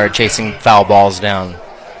at the yard chasing foul balls down.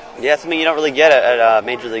 Yeah, something you don't really get at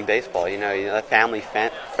Major League Baseball. You know, the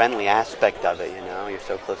family-friendly aspect of it. You know, you're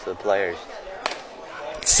so close to the players.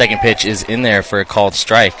 Second pitch is in there for a called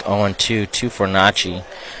strike. 0-2 to Fornacci.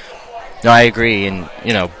 No, I agree. And,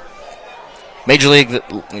 you know, Major League,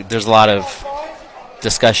 there's a lot of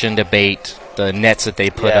discussion, debate, the nets that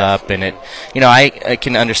they put up. And, it, you know, I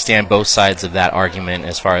can understand both sides of that argument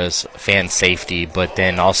as far as fan safety. But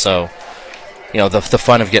then also, you know, the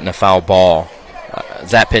fun of getting a foul ball.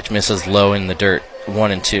 That pitch misses low in the dirt.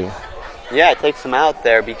 1-2. Yeah, it takes them out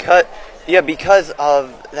there because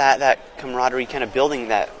of that camaraderie, kind of building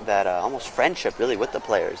that almost friendship really with the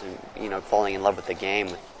players, and you know, falling in love with the game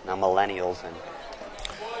with millennials. And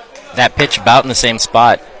that pitch about in the same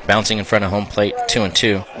spot, bouncing in front of home plate.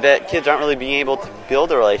 2-2. that kids aren't really being able to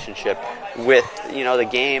build a relationship with, you know, the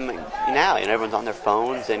game now. You know, everyone's on their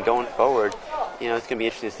phones, and going forward, you know, it's going to be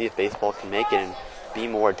interesting to see if baseball can make it and be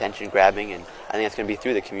more attention grabbing, and I think it's going to be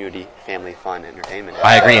through the community, family, fun, entertainment.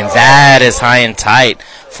 I agree, and that is high and tight.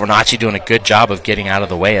 Fornacci doing a good job of getting out of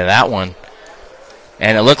the way of that one.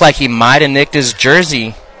 And it looked like he might have nicked his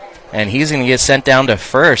jersey, and he's going to get sent down to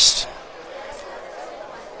first.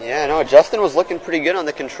 Yeah, no, Justin was looking pretty good on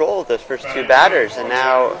the control of those first two batters, and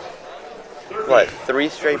now, 3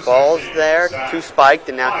 straight balls there, 2 spiked,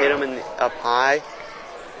 and now hit him up high.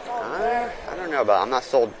 I don't know about. I'm not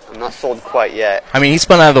sold quite yet. I mean, he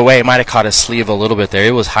spun out of the way. It might have caught his sleeve a little bit there.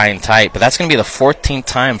 It was high and tight, but that's going to be the 14th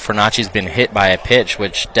time Fornacci's been hit by a pitch,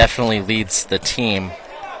 which definitely leads the team.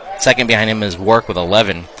 Second behind him is Work with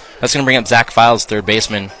 11. That's going to bring up Zach Files, third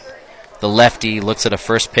baseman. The lefty looks at a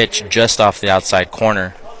first pitch just off the outside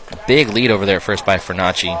corner. A big lead over there at first by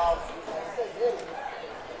Fornacci.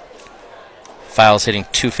 Files hitting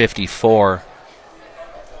 254.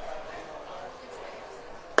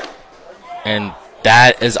 And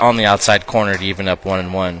that is on the outside corner to even up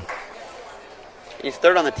 1-1. He's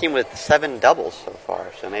third on the team with 7 doubles so far,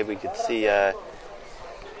 so maybe we could see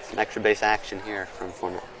some extra base action here from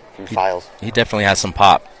Files. He definitely has some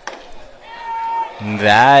pop.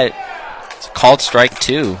 That's a called strike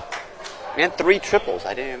 2. And 3 triples.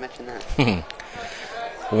 I didn't even mention that.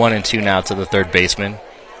 1-2 now to the third baseman.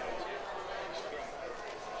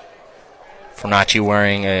 Fornacci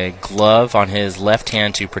wearing a glove on his left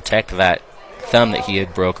hand to protect that thumb that he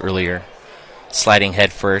had broke earlier. Sliding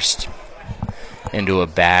head first into a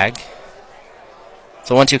bag.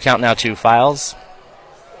 So 1-2 count now to Files.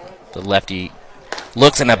 The lefty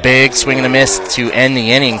looks, and a big swing and a miss to end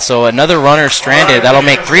the inning. So another runner stranded. That'll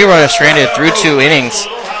make 3 runners stranded through 2 innings.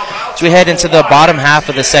 As we head into the bottom half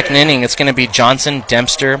of the second inning, it's going to be Johnson,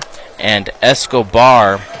 Dempster, and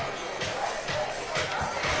Escobar.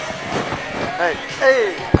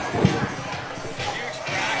 Hey.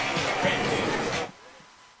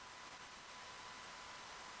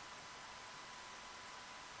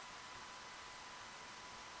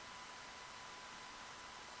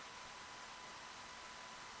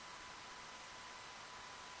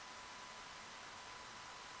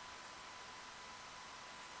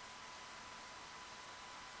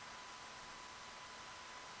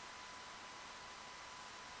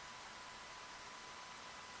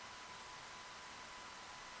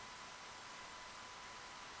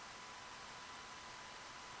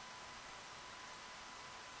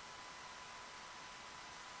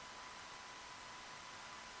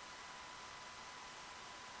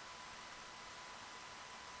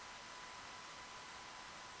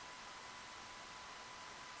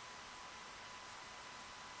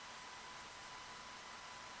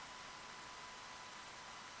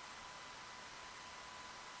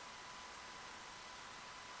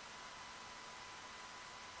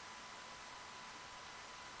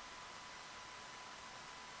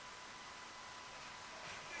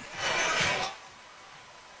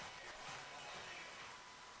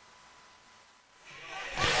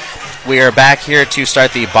 We are back here to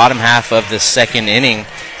start the bottom half of the second inning.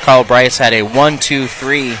 Carl Bryce had a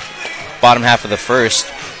 1-2-3 bottom half of the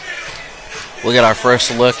first. We'll get our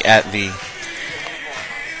first look at the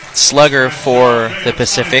slugger for the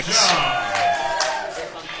Pacifics,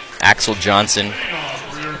 Axel Johnson,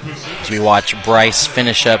 as we watch Bryce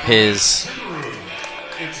finish up his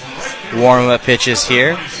warm-up pitches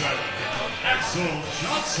here.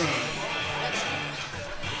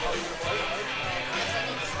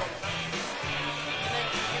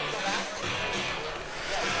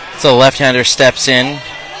 So the left-hander steps in.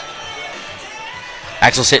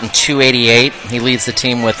 Axel's hitting .288. He leads the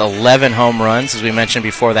team with 11 home runs. As we mentioned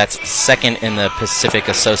before, that's second in the Pacific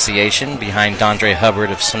Association behind Dondre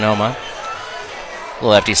Hubbard of Sonoma. The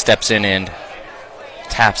lefty steps in and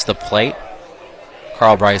taps the plate.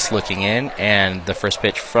 Carl Bryce looking in, and the first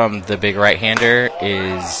pitch from the big right-hander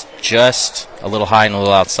is just a little high and a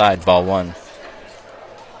little outside, ball one.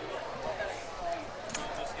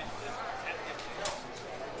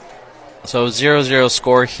 So 0-0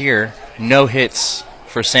 score here. No hits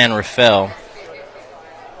for San Rafael.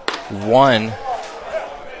 One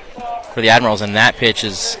for the Admirals, and that pitch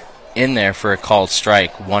is in there for a called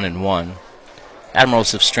strike, 1-1.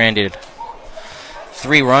 Admirals have stranded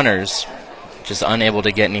 3 runners, just unable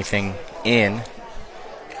to get anything in,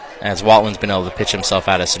 as Waltland's been able to pitch himself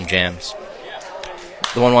out of some jams.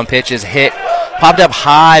 The 1-1 pitch is hit, popped up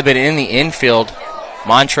high, but in the infield.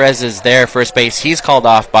 Montrez is there, first base. He's called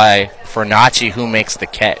off by Fernacci, who makes the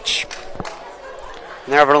catch.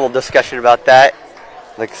 They're having a little discussion about that.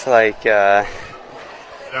 Looks like they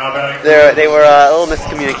were a little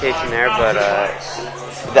miscommunication there, but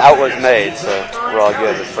the out was made, so we're all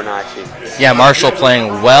good with Fernacci. Yeah, Marshall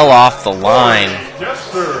playing well off the line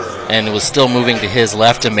and was still moving to his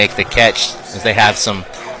left to make the catch, as they have some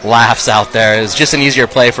laughs out there. It was just an easier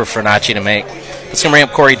play for Fernacci to make. It's going to bring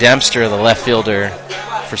up Corey Dempster, the left fielder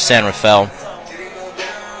for San Rafael.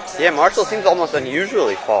 Yeah, Marshall seems almost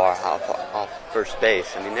unusually far off first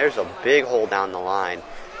base. I mean, there's a big hole down the line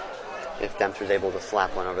if Dempster's able to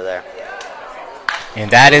slap one over there.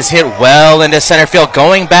 And that is hit well into center field.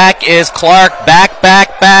 Going back is Clark. Back,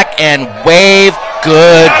 and wave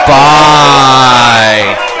goodbye.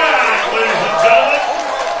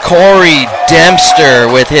 Corey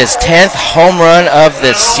Dempster with his 10th home run of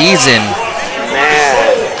the season. Man,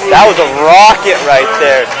 that was a rocket right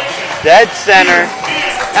there. Dead center.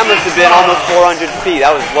 That must have been almost 400 feet.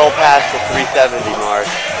 That was well past the 370 mark.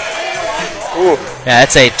 Ooh. Yeah,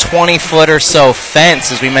 that's a 20-foot or so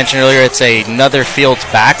fence. As we mentioned earlier, it's another field's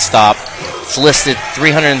backstop. It's listed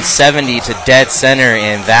 370 to dead center,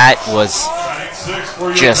 and that was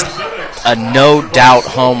just a no-doubt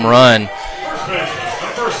home run.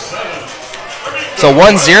 So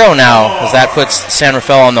 1-0 now, as that puts San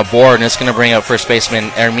Rafael on the board, and it's going to bring up first baseman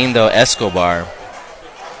Hermindo Escobar.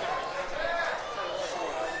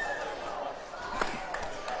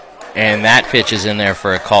 And that pitch is in there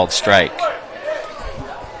for a called strike.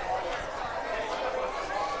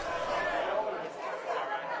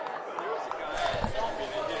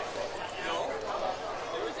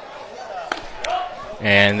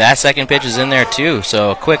 And that second pitch is in there too.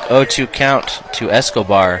 So a quick 0-2 count to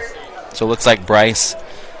Escobar. So it looks like Bryce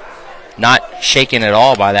not shaken at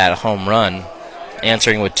all by that home run,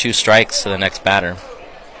 answering with 2 strikes to the next batter.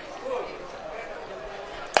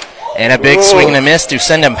 And a big swing and a miss to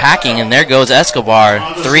send him packing, and there goes Escobar.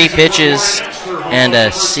 3 pitches and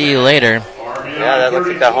a see you later. Yeah, that looks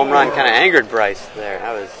like that home run kind of angered Bryce there.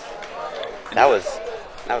 That was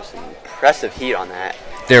some impressive heat on that.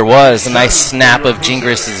 There was a nice snap of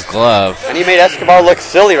Gingras' glove. And he made Escobar look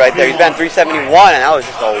silly right there. He's been 371, and that was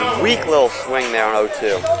just a weak little swing there on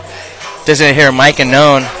 0-2. Doesn't hear Mike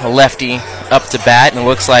Anone, a lefty, up to bat, and it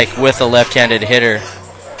looks like with a left-handed hitter,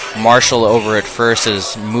 Marshall over at first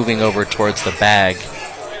is moving over towards the bag.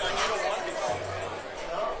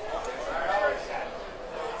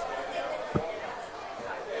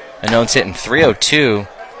 Anone's hitting .302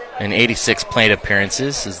 in 86 plate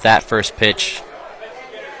appearances, as that first pitch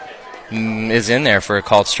is in there for a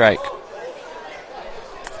called strike.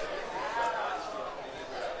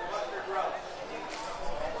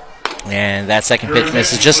 And that second pitch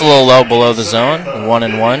misses just a little low below the zone,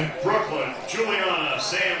 1-1. Brooklyn, Juliana,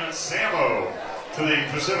 Sam, and Sammo to the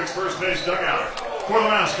Pacific's first base dugout for the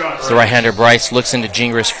mascot. So the right-hander Bryce looks into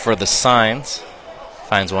Gingras for the signs,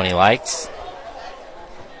 finds one he likes.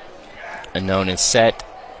 Anone is set.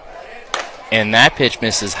 And that pitch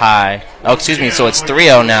misses high. Oh, excuse me, so it's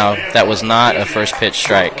 3-0 now. That was not a first pitch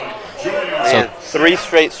strike. Man, 3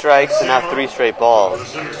 straight strikes and now 3 straight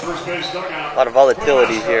balls. A lot of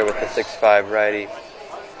volatility here with the 6'5 righty.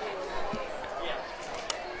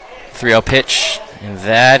 3-0 pitch, and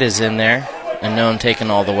that is in there. Anone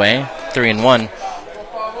taken all the way. 3-1.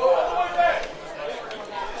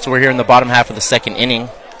 So we're here in the bottom half of the second inning.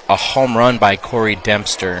 A home run by Corey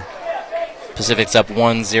Dempster. Pacific's up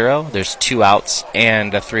 1-0. There's 2 outs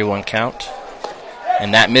and a 3-1 count.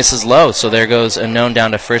 And that misses low, so there goes Anone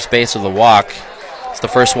down to first base with a walk. It's the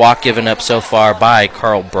first walk given up so far by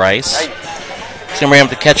Carl Bryce. It's going to bring up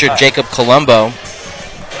the catcher, Jacob Colombo.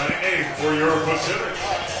 Batting 8 for your Pacific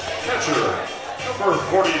catcher, number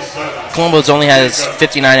 47. Colombo's only has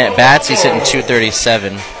 59 at bats. He's hitting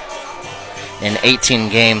 237 in 18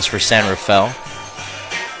 games for San Rafael.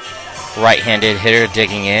 Right-handed hitter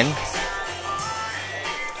digging in.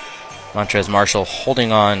 Montrez Marshall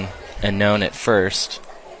holding on and known at first.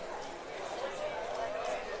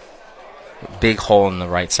 Big hole in the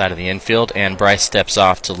right side of the infield, and Bryce steps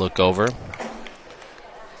off to look over.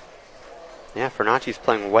 Yeah, Fernacci's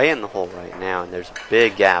playing way in the hole right now, and there's a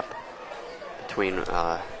big gap between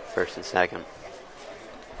first and second.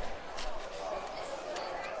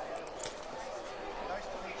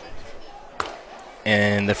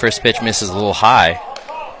 And the first pitch misses a little high.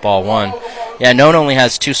 Ball one. Yeah, None only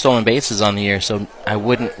has 2 stolen bases on the year, so I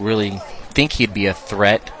wouldn't really think he'd be a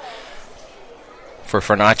threat for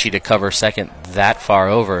Fernacci to cover second that far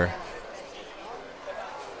over.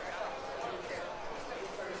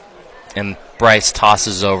 And Bryce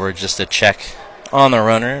tosses over just to check on the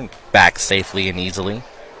runner, back safely and easily.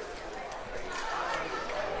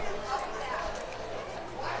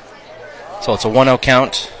 So it's a 1-0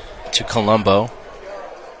 count to Colombo.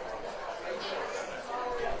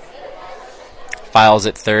 Files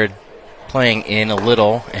at third, playing in a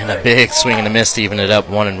little, and a big swing and a miss to even it up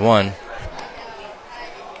 1-1.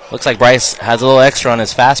 Looks like Bryce has a little extra on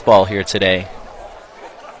his fastball here today.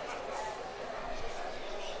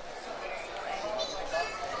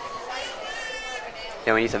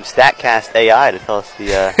 Yeah, we need some StatCast AI to tell us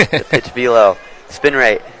the pitch velo spin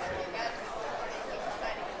rate.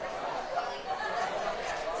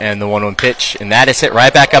 And the 1-1 pitch, and that is hit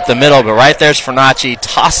right back up the middle, but right there's Fernacci,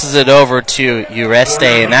 tosses it over to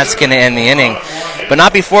Ureste, and that's going to end the inning. But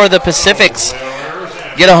not before the Pacifics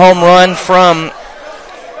get a home run from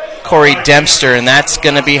Corey Dempster, and that's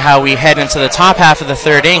going to be how we head into the top half of the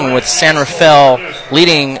third inning with San Rafael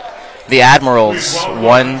leading the Admirals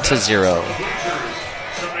 1-0.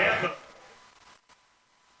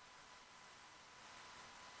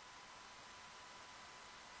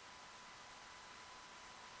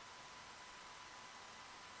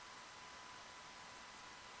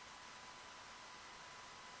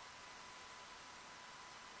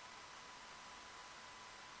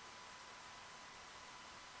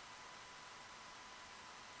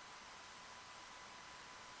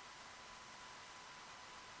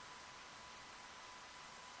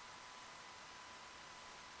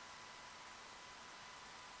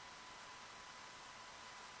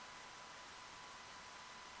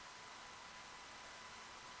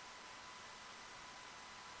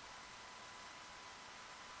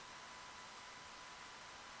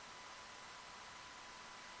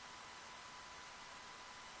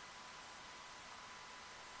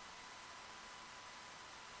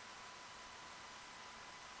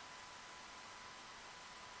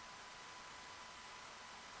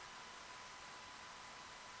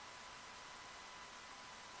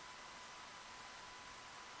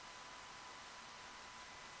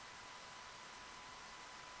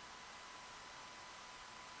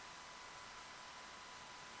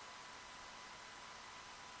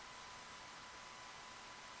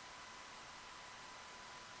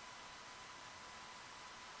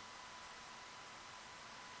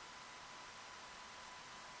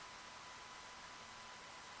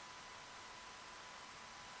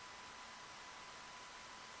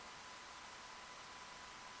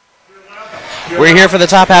 We're here for the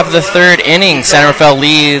top half of the third inning. San Rafael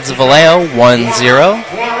leads Vallejo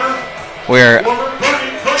 1-0. We're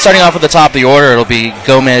starting off at the top of the order. It'll be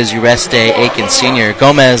Gomez, Ureste, Aiken Sr.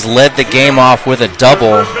 Gomez led the game off with a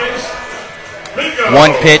double.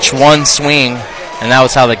 1 pitch, 1 swing, and that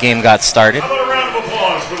was how the game got started.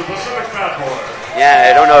 Yeah,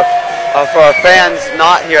 I don't know if, for our fans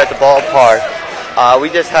not here at the ballpark, we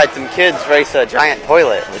just had some kids race a giant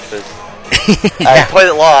toilet, which was a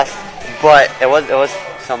toilet lost. But it was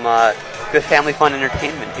some good family fun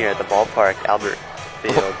entertainment here at the ballpark, Albert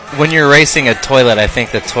Field. When you're racing a toilet, I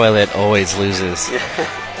think the toilet always loses.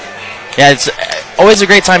 Yeah, it's always a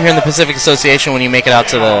great time here in the Pacific Association when you make it out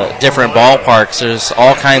to the different ballparks. There's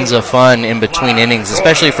all kinds of fun in between innings,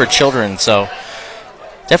 especially for children. So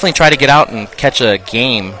definitely try to get out and catch a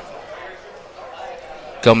game.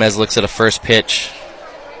 Gomez looks at a first pitch,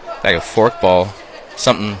 like a forkball,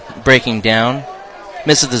 something breaking down.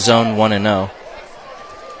 Misses the zone 1-0.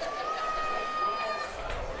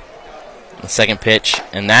 The second pitch,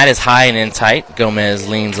 and that is high and in tight. Gomez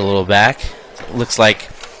leans a little back. Looks like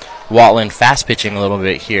Watland fast pitching a little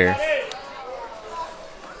bit here.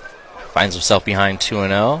 Finds himself behind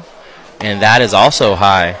 2-0, and that is also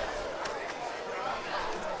high.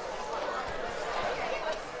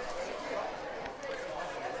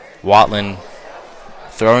 Watland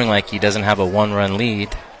throwing like he doesn't have a 1-run lead.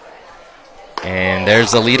 And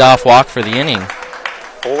there's the leadoff walk for the inning.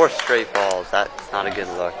 4 straight balls. That's not a good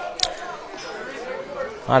look.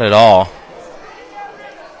 Not at all.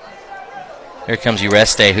 Here comes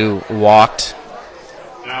Ureste, who walked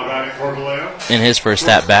Now batting for Vallejo. in his first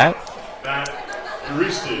at-bat. Bat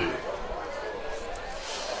Ureste.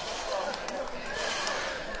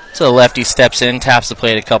 So the lefty steps in, taps the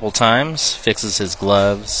plate a couple times, fixes his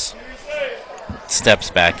gloves,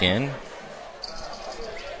 steps back in.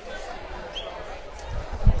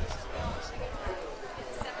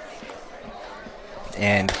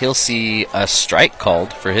 And he'll see a strike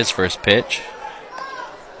called for his first pitch.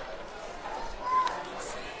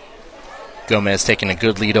 Gomez taking a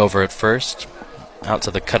good lead over at first, out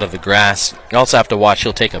to the cut of the grass. You also have to watch,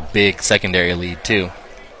 he'll take a big secondary lead too.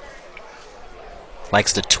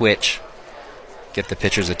 Likes to twitch, get the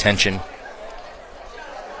pitcher's attention.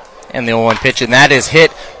 And the 0-1 pitch, and that is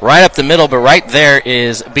hit right up the middle, but right there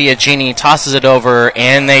is Biagini, tosses it over,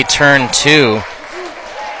 and they turn 2.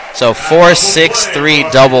 So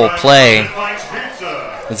 4-6-3 double play.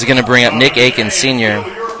 This is going to bring up Nick Aikens Sr.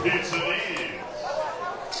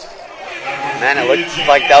 Man, it looked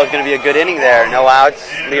like that was going to be a good inning there. No outs,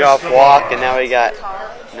 leadoff walk, and now we got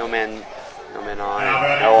no man on,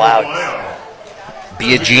 no outs.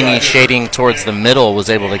 Biagini shading towards the middle was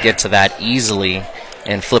able to get to that easily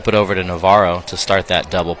and flip it over to Navarro to start that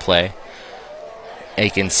double play.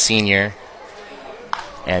 Aikens Sr.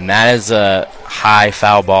 And that is a high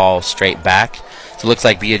foul ball straight back. So it looks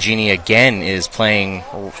like Biagini again is playing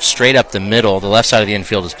straight up the middle. The left side of the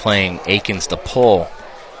infield is playing Aikens to pull.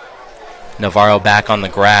 Navarro back on the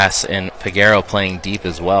grass and Peguero playing deep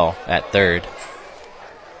as well at third.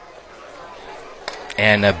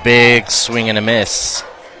 And a big swing and a miss.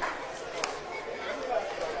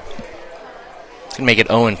 It's going to make it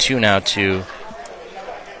 0-2 now to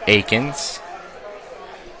Aikens.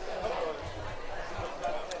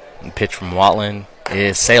 And pitch from Watland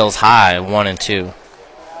is sails high, 1-2.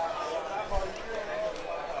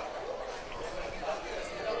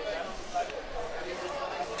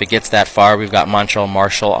 If it gets that far, we've got Montreal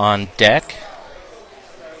Marshall on deck.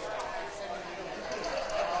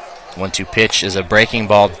 1-2 pitch is a breaking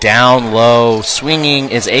ball down low. Swinging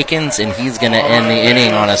is Aikens, and he's going to end the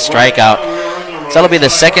inning on a strikeout. So that'll be the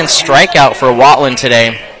second strikeout for Watland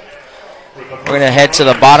today. We're going to head to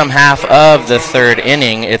the bottom half of the third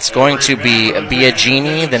inning. It's going to be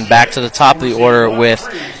Biagini, then back to the top of the order with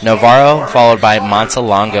Navarro, followed by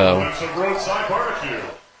Montalongo.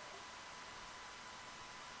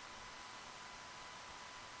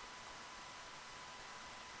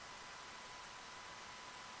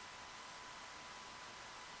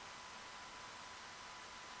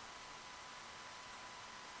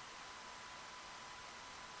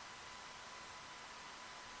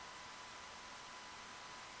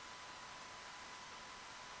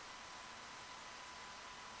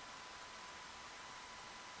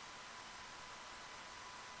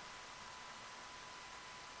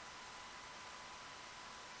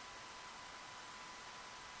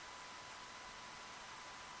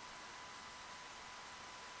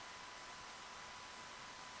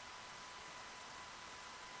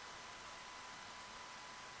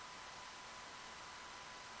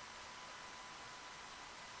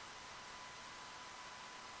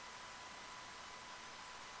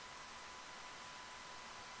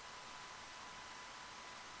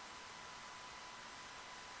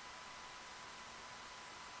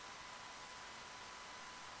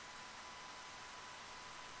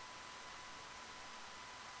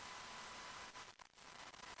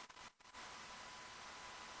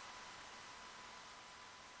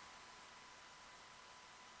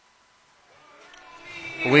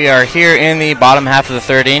 We are here in the bottom half of the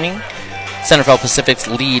third inning. Centerville Pacific's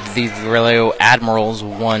lead the Vallejo Admirals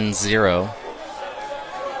 1-0.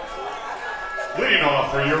 Leading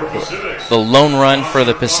off for your Pacifics. The lone run for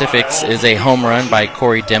the Pacifics is a home run by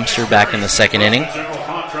Corey Dempster back in the second inning.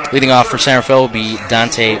 Leading off for Centerville will be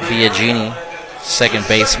Dante Biagini, second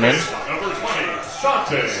baseman. Number 20,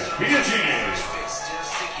 Dante Biagini.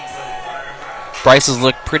 Bryce has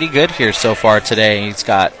looked pretty good here so far today. He's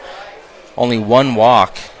got only one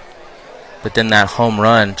walk, but then that home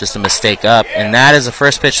run, just a mistake up. And that is the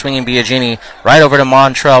first pitch swinging Biagini right over to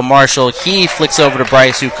Montreal Marshall. He flicks over to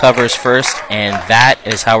Bryce, who covers first, and that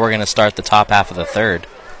is how we're going to start the top half of the third.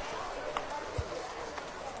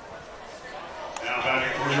 Now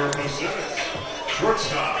batting for your Pacifics,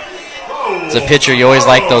 shortstop. As a pitcher, you always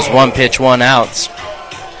like those one-pitch, one-outs.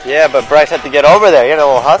 Yeah, but Bryce had to get over there. He had a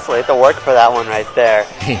little hustle. He had to work for that one right there.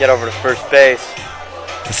 Get over to first base.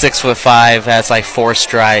 6'5", that's like 4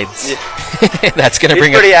 strides. Yeah. That's going to He's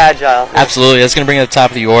bring pretty agile. Absolutely. That's going to bring it to the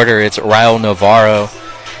top of the order. It's Raul Navarro.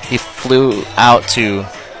 He flew out to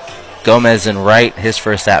Gomez and right his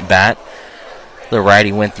first at-bat. The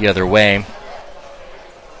righty went the other way.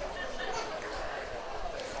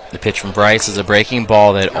 The pitch from Bryce is a breaking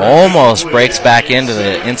ball that almost breaks back into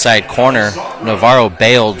the inside corner. Navarro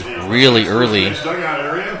bailed really early.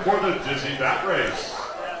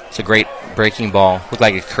 It's a great breaking ball. Looked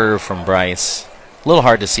like a curve from Bryce. A little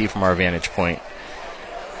hard to see from our vantage point.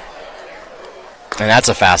 And that's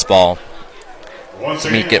a fastball.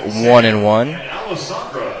 Make it 1-1.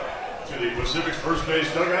 Alessandra to the Pacific's first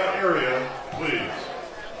base dugout area, please.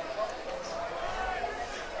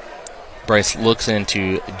 Bryce looks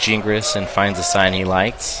into Gingras and finds a sign he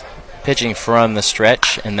likes. Pitching from the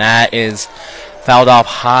stretch, and that is fouled off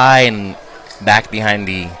high and back behind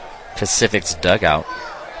the Pacific's dugout.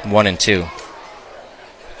 1-2.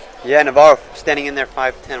 Yeah, Navarro standing in there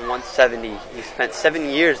 5'10", 170. He spent 7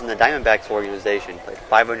 years in the Diamondbacks organization, played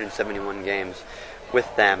 571 games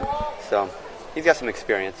with them. So he's got some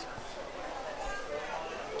experience.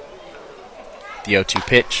 The 0-2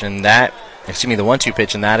 pitch, and that, the 1-2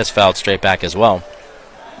 pitch, and that is fouled straight back as well.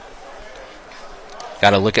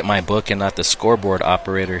 Got to look at my book and not the scoreboard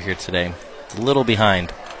operator here today. A little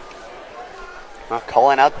behind.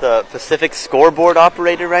 Calling out the Pacific scoreboard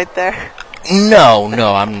operator right there. No,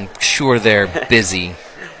 I'm sure they're busy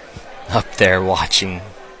up there watching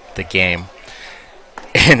the game.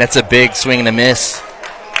 And that's a big swing and a miss.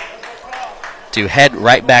 To head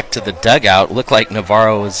right back to the dugout, looked like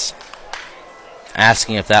Navarro was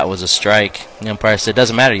asking if that was a strike. The umpire said,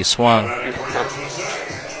 doesn't matter, you swung.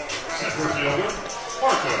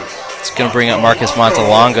 It's going to bring up Marcus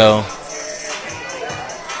Montalongo,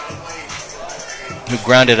 who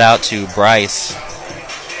grounded out to Bryce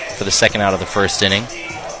for the second out of the first inning.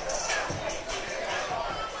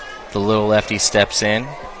 The little lefty steps in.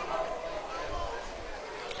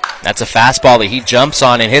 That's a fastball that he jumps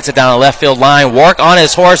on and hits it down the left field line. Wark on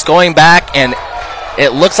his horse going back, and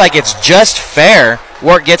it looks like it's just fair.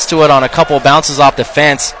 Wark gets to it on a couple bounces off the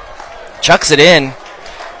fence, chucks it in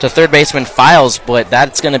to third baseman Files, but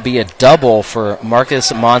that's going to be a double for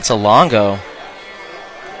Marcus Montalongo.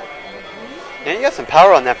 And you got some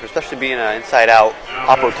power on that, for especially being an inside-out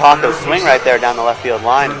Oppo Taco swing right there down the left field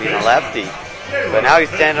line, being a lefty. But now he's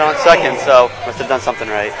standing on second, so must have done something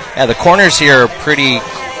right. Yeah, the corners here are pretty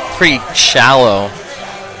shallow.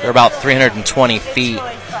 They're about 320 feet.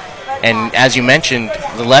 And as you mentioned,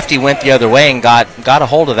 the lefty went the other way and got a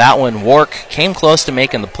hold of that one. Wark came close to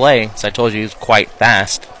making the play, so I told you he was quite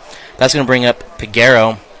fast. That's going to bring up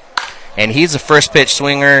Piguero, and he's a first pitch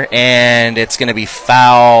swinger, and it's going to be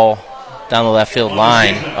foul down the left field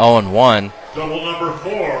line, 0-1. Double number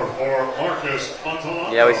 4 for Marcus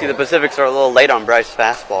Montalongo. Yeah, we see the Pacifics are a little late on Bryce's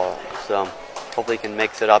fastball, so hopefully he can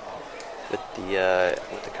mix it up with the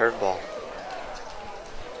curveball.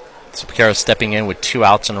 So Picaro stepping in with 2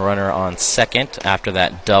 outs and a runner on second after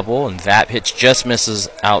that double, and that pitch just misses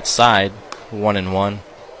outside, 1-1.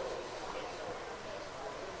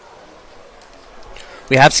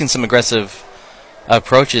 We have seen some aggressive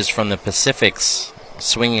approaches from the Pacifics,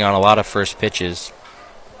 swinging on a lot of first pitches.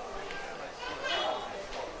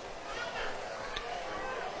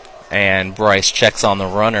 And Bryce checks on the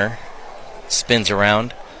runner, spins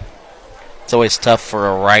around. It's always tough for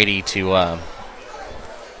a righty to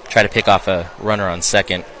try to pick off a runner on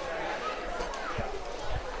second.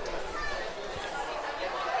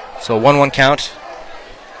 So a 1-1 count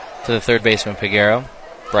to the third baseman Piguero.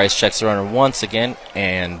 Bryce checks the runner once again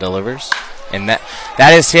and delivers. And that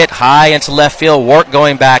is hit high into left field. Wark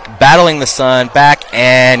going back, battling the sun, back,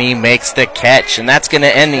 and he makes the catch. And that's going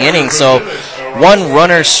to end the inning. So one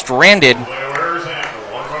runner stranded.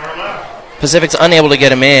 Pacific's unable to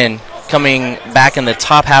get him in. Coming back in the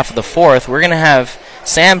top half of the fourth, we're going to have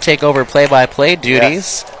Sam take over play-by-play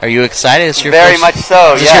duties. Yes. Are you excited? Is your Very much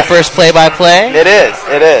so, Is this your first play-by-play? It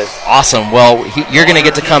is. Awesome. Well, you're going to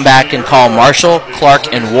get to come back and call Marshall,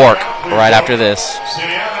 Clark, and Wark right after this.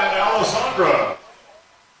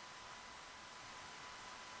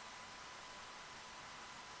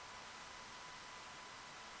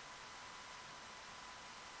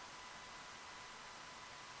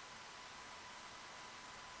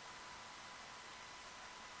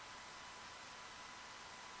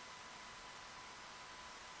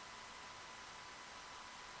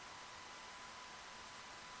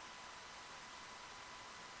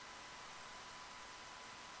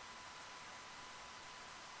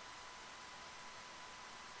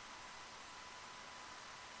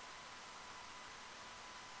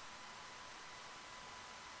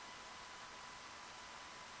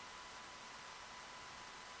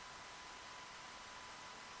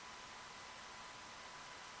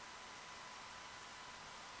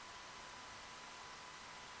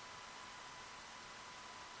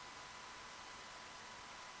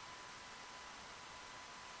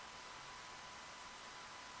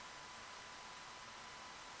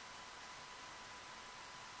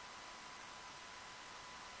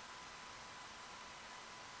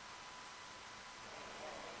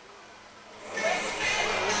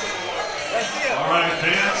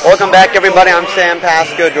 Welcome back, everybody. I'm Sam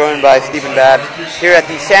Pasco, joined by Stephen Babb here at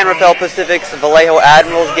the San Rafael Pacific's Vallejo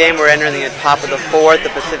Admirals game. We're entering the top of the fourth. The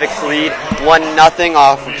Pacific's lead 1-0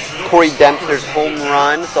 off Corey Dempster's home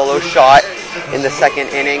run, solo shot in the second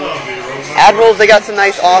inning. Admirals, they got some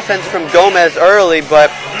nice offense from Gomez early, but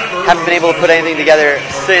haven't been able to put anything together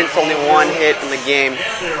since. Only one hit in the game.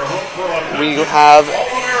 We have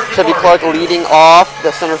Chevy Clark leading off,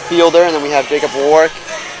 the center fielder, and then we have Jacob Warwick,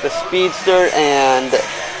 the speedster, and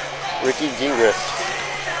Ricky Gingras.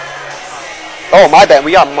 Oh, my bad.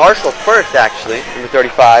 We got Marshall first, actually, number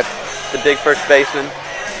 35, the big first baseman.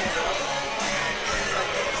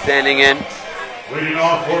 Standing in. Leading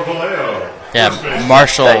off for Vallejo. Yeah,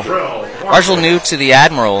 Marshall new to the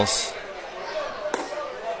Admirals.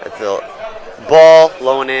 That's a ball,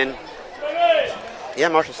 low and in. Yeah,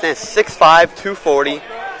 Marshall stands 6'5", 240,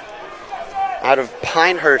 out of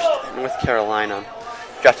Pinehurst, North Carolina.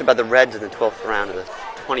 Drafted by the Reds in the 12th round of the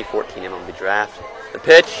 2014 MLB draft. The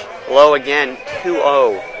pitch, low again,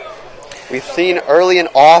 2-0. We've seen early and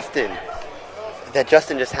often that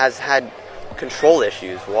Justin just has had control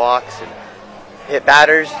issues, walks and hit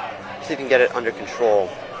batters. See if he can get it under control.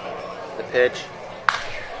 The pitch.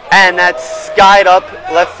 And that's skied up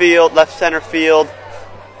left field, left center field.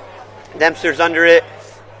 Dempster's under it,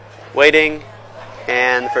 waiting,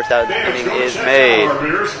 and the first out of the inning is made.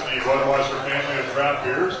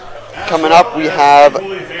 Coming up, we have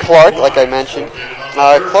Clark, like I mentioned.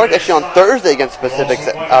 Clark, actually, on Thursday against Pacifics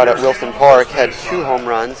out at Wilson Park, had 2 home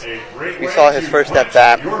runs. We saw his first at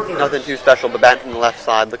bat. Nothing too special, but batting from the left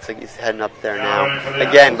side. Looks like he's heading up there now.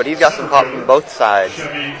 Again, but he's got some pop from both sides.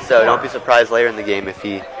 So don't be surprised later in the game if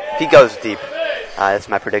he goes deep. That's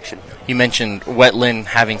my prediction. You mentioned Watlin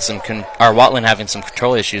having some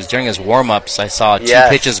control issues. During his warm-ups, I saw 2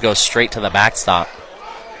 pitches go straight to the backstop.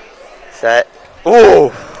 Set.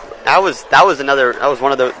 Ooh! That was going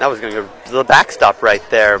to go to the backstop right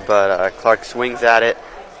there, but Clark swings at it.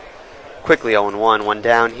 Quickly 0-1, one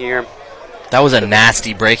down here. That was a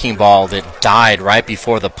nasty breaking ball that died right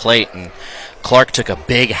before the plate, and Clark took a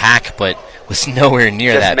big hack, but was nowhere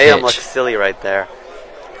near that pitch. Just made him look silly right there.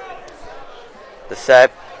 The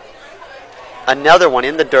set. Another one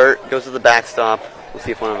in the dirt, goes to the backstop. We'll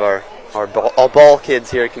see if one of our ball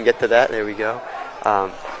kids here can get to that. There we go.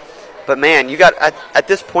 But man, you got at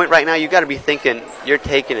this point right now, you got to be thinking you're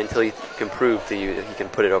taking until you can prove to you that you can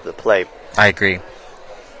put it over the plate. I agree.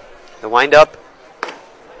 The windup,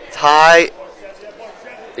 it's high.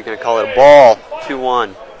 They're going to call it a ball.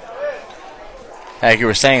 2-1. Like you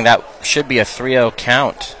were saying, that should be a 3-0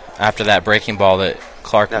 count after that breaking ball that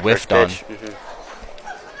Clark whiffed on. Mm-hmm.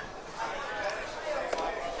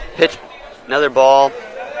 Pitch, another ball.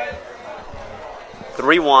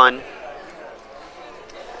 3-1.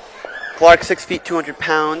 Clark, 6 feet, 200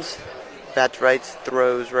 pounds. Bats right,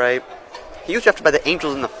 throws right. He was drafted by the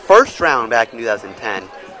Angels in the first round back in 2010.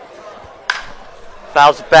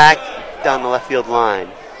 Fouls back down the left field line.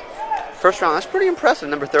 First round, that's pretty impressive.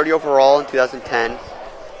 Number 30 overall in 2010.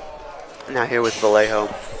 Now here with Vallejo.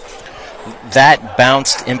 That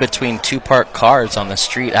bounced in between 2 parked cars on the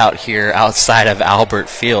street out here outside of Albert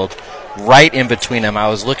Field. Right in between them. I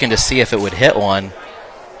was looking to see if it would hit one.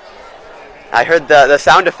 I heard the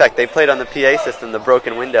sound effect they played on the PA system, the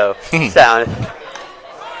broken window sound.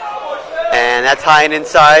 And that's high and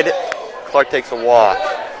inside. Clark takes a walk.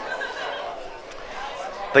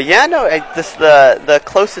 But yeah, no, this the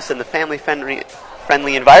closest in the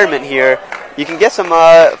family-friendly environment here. You can get some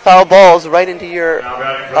foul balls right into your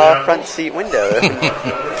front seat window.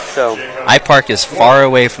 So I park as far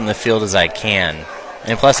away from the field as I can.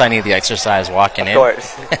 And plus I need the exercise walking in. Of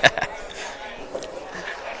course.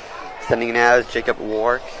 Standing now is Jacob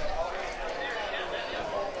Warwick.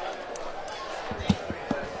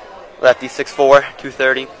 Lefty 6'4",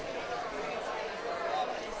 230.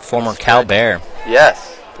 Former Cal Bear.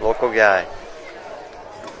 Yes, local guy.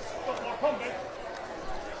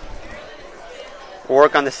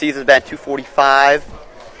 Warwick on the season bat 245.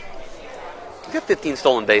 He's got 15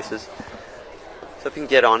 stolen bases. So if he can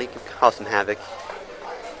get on, he can cause some havoc.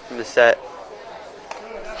 From the set.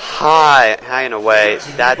 High and away.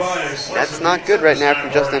 That's not good right now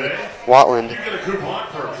from Justin Watland.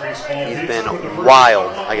 He's been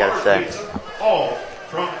wild, I gotta say. All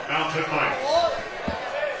from Mountain Mines.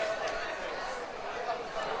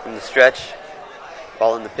 From the stretch,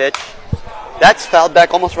 ball in the pitch. That's fouled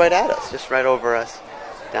back almost right at us, just right over us,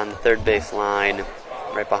 down the third base line,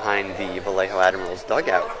 right behind the Vallejo Admirals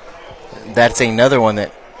dugout. That's another one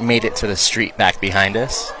that made it to the street back behind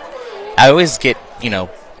us. I always get, I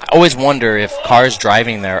always wonder if cars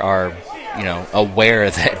driving there are, aware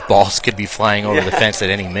that balls could be flying over the fence at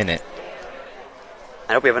any minute.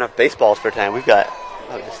 I hope we have enough baseballs for time. We've got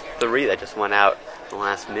just 3 that just went out in the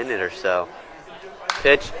last minute or so.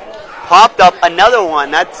 Pitch popped up, another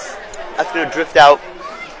one. That's going to drift out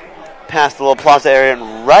past the little plaza area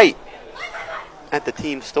and right at the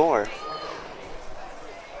team store.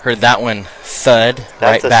 Heard that one thud. That's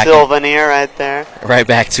right a back souvenir right there. Right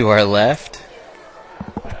back to our left.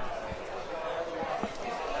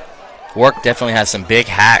 Work definitely has some big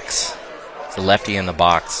hacks. It's a lefty in the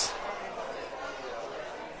box.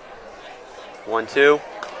 1-2.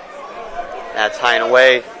 That's high and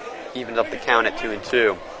away. Evens up the count at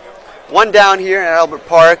 2-2. 1 down here at Albert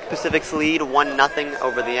Park. Pacific's lead 1-0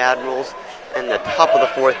 over the Admirals. And the top of the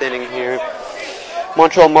 4th inning here.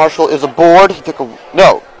 Montreal Marshall is aboard. He took a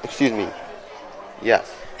no. Excuse me.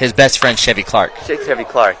 Yes. His best friend Chevy Clark. Chevy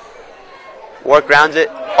Clark. Work grounds it.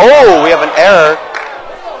 Oh, we have an error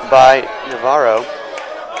by Navarro.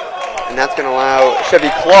 And that's going to allow Chevy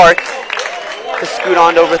Clark to scoot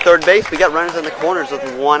on to over third base. We got runners in the corners with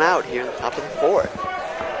 1 out here at the top of the 4th.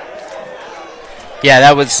 Yeah,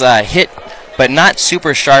 that was hit, but not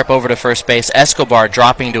super sharp over to first base. Escobar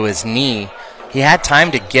dropping to his knee. He had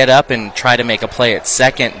time to get up and try to make a play at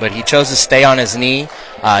second, but he chose to stay on his knee.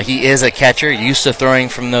 He is a catcher, used to throwing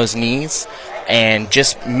from those knees, and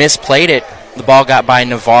just misplayed it. The ball got by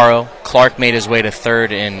Navarro. Clark made his way to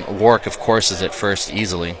third, and Wark, of course, is at first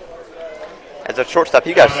easily. As a shortstop,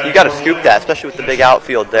 you got to scoop that, especially with the big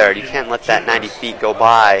outfield there. You can't let that 90 feet go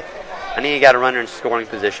by. I think you got a runner in scoring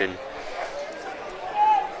position.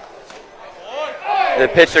 The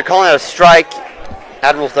pitch, they're calling it a strike.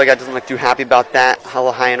 Admirals dugout doesn't look too happy about that.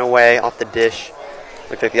 Hello, high and away off the dish.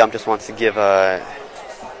 Looks like the ump just wants to give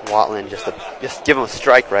Watland just give him a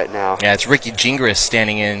strike right now. Yeah, it's Ricky Gingras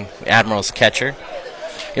standing in, Admirals catcher.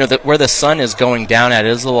 You know, where the sun is going down at,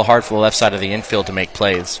 it is a little hard for the left side of the infield to make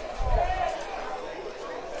plays.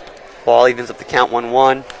 Ball evens up the count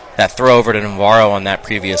 1-1. That throw over to Navarro on that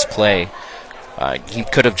previous play, he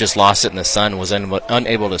could have just lost it in the sun, was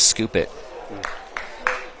unable to scoop it.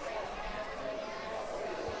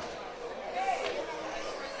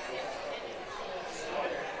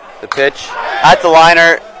 The pitch at the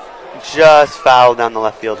liner, just fouled down the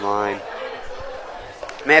left field line.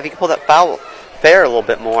 Man, if you could pull that foul fair a little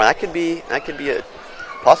bit more, that could be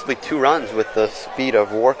possibly 2 runs with the speed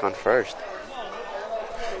of Wark on first.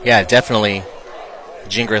 Yeah, definitely.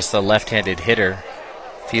 Gingras, the left-handed hitter,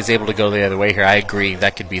 if he's able to go the other way here, I agree.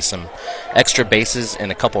 That could be some extra bases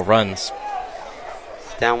and a couple runs.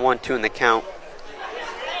 Down 1-2 in the count.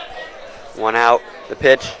 1 out. The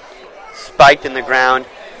pitch spiked in the ground.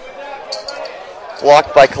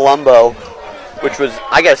 Blocked by Colombo, which was,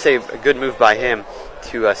 I gotta say, a good move by him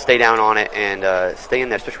to stay down on it and stay in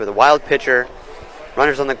there, especially with a wild pitcher.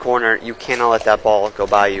 Runners on the corner, you cannot let that ball go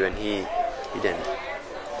by you, and he didn't.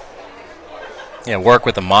 Yeah, Work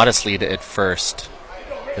with a modest lead at first,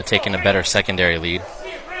 but taking a better secondary lead.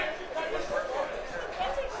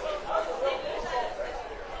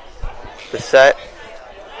 The set.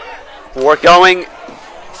 Work going,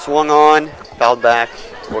 swung on, fouled back.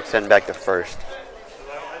 Work's heading back to first.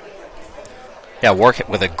 Yeah, Work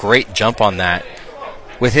with a great jump on that.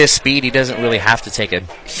 With his speed, he doesn't really have to take a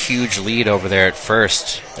huge lead over there at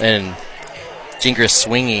first. And Gingras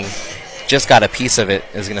swinging, just got a piece of it,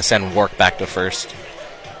 is going to send Work back to first.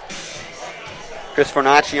 Chris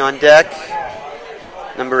Fornacci on deck.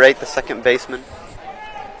 Number 8, the second baseman.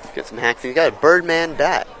 Get some hacks. He's got a Birdman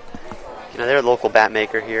bat. You know, they're a local bat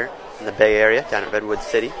maker here in the Bay Area, down at Redwood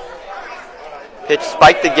City. Pitch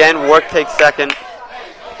spiked again. Work takes second.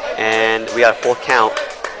 And we got a full count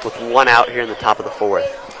with 1 out here in the top of the 4th.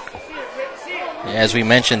 As we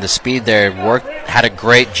mentioned, the speed there, Work had a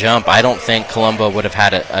great jump. I don't think Colombo would have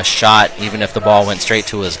had a shot even if the ball went straight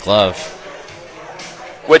to his glove.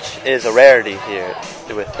 Which is a rarity here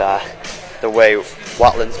with the way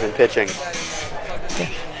Watland's been pitching.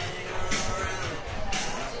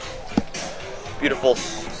 Beautiful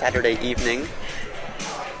Saturday evening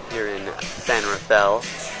here in San Rafael.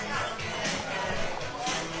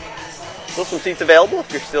 Still some seats available if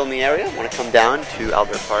you're still in the area. Want to come down to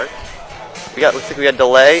Albert Park. Looks like we got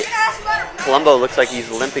delay. Colombo looks like he's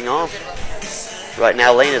limping off right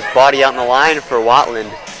now, laying his body out in the line for Watland,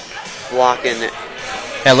 blocking.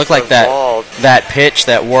 Yeah, it looked like that pitch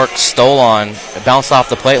that Work stole on, it bounced off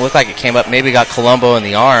the plate. It looked like it came up, maybe got Colombo in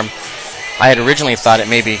the arm. I had originally thought it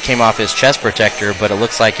maybe came off his chest protector, but it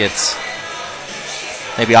looks like it's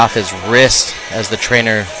maybe off his wrist as the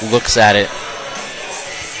trainer looks at it.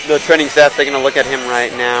 The training staff's taking a look at him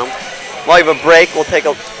right now. While we have a break, we'll take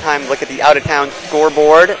a time to look at the out-of-town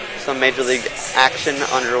scoreboard. Some Major League action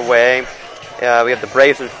underway. We have the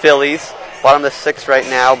Braves and Phillies. Bottom of the 6th right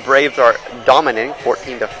now. Braves are dominating,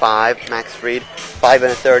 14-5. Max Fried, 5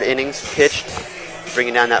 1/3 innings pitched,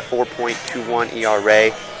 bringing down that 4.21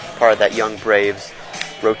 ERA. Part of that young Braves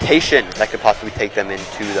rotation that could possibly take them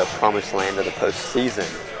into the promised land of the postseason.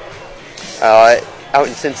 Out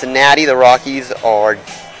in Cincinnati, the Rockies are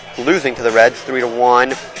losing to the Reds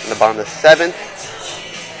 3-1 in the bottom of the 7th.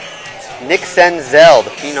 Nick Senzel,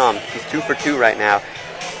 the phenom, he's 2 for 2 right now.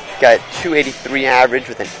 Got 283 average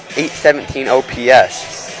with an 817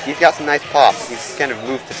 OPS. He's got some nice pop. He's kind of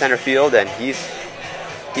moved to center field, and he's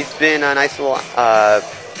been a nice little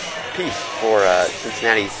piece for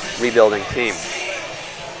Cincinnati's rebuilding team.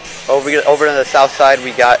 Over to the south side,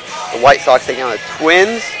 we got the White Sox taking on the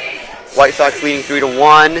Twins. White Sox leading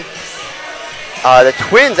 3-1. The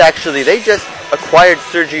Twins, actually, they just acquired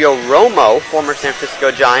Sergio Romo, former San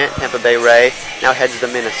Francisco Giant, Tampa Bay Ray, now heads to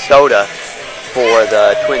Minnesota for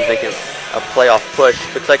the Twins, making a playoff push.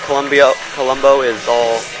 Looks like Colombo is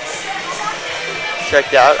all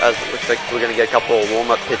checked out. Looks like we're going to get a couple of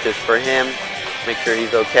warm-up pitches for him. Make sure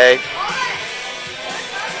he's okay.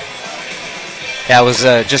 Yeah, it was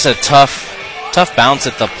just a tough bounce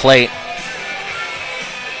at the plate.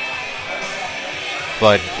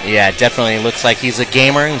 But, yeah, it definitely looks like he's a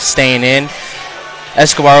gamer. He's staying in.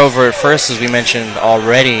 Escobar over at first, as we mentioned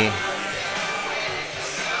already.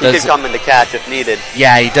 He could come in to catch if needed.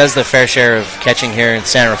 Yeah, he does the fair share of catching here in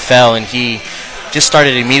San Rafael, and he just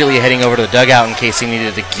started immediately heading over to the dugout in case he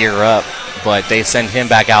needed to gear up. But they send him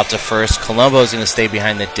back out to first. Colombo's going to stay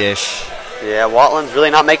behind the dish. Yeah, Watlin's really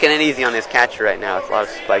not making it easy on his catcher right now. It's a lot of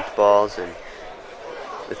spiked balls, and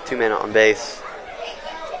with 2 men on base.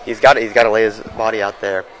 He's got to lay his body out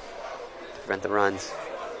there to prevent the runs.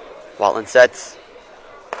 Watlin sets.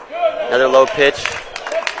 Another low pitch.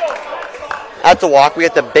 That's a walk. We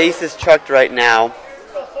got the bases chucked right now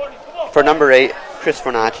for number 8, Chris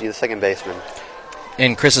Fornacci, the second baseman.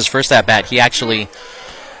 In Chris's first at-bat, he actually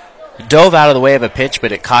dove out of the way of a pitch,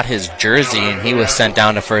 but it caught his jersey, and he was sent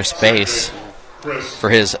down to first base for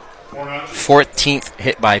his 14th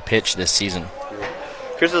hit by pitch this season.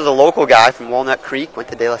 Chris is a local guy from Walnut Creek, went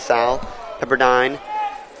to De La Salle, Pepperdine,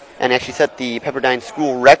 and actually set the Pepperdine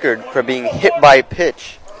school record for being hit by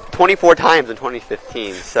pitch 24 times in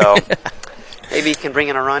 2015. So maybe he can bring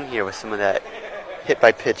in a run here with some of that hit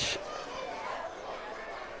by pitch.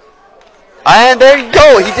 And there you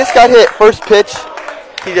go. He just got hit. First pitch.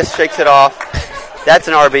 He just shakes it off. That's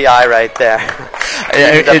an RBI right there.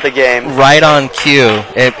 It up the game. Right on cue.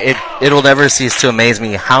 It'll never cease to amaze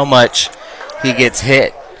me how much he gets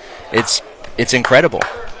hit. It's incredible.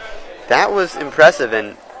 That was impressive,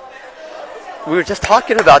 and we were just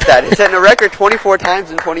talking about that. He's setting a record 24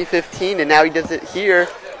 times in 2015, and now he does it here.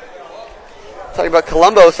 Talking about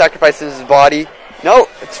Colombo sacrificing his body. No,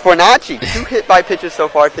 it's Fornacci. 2 hit by pitches so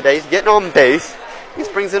far today. He's getting on base. He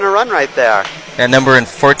just brings in a run right there. That number in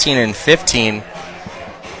 14 and 15.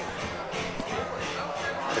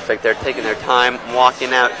 Looks like they're taking their time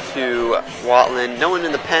walking out to Watlin. No one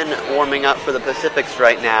in the pen warming up for the Pacifics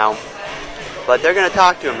right now. But they're going to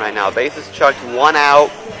talk to him right now. Bases chucked, 1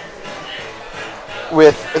 out.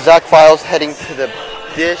 With Zach Files heading to the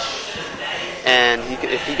dish. And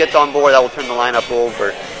if he gets on board, that will turn the lineup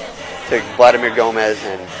over to Vladimir Gomez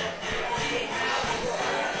and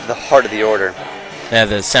the heart of the order. Yeah,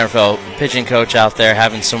 the San Rafael pitching coach out there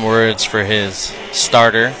having some words for his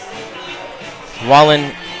starter.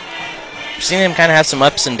 Wallen, seen him kind of have some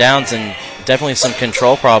ups and downs and definitely some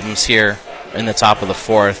control problems here in the top of the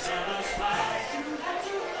 4th.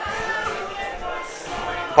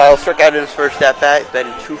 Files struck out in his first at-bat. He's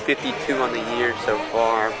batting .252 on the year so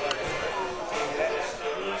far.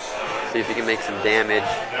 See if he can make some damage.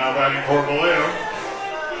 Now batting for Vallejo,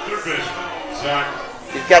 third baseman, Zach.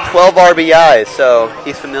 He's got 12 RBIs, so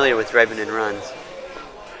he's familiar with driving in runs.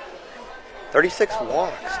 36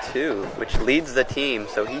 walks, too, which leads the team.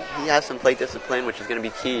 So he has some plate discipline, which is going to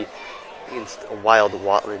be key against a wild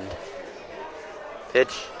Watland.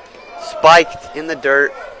 Pitch spiked in the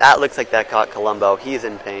dirt. That looks like that caught Colombo. He's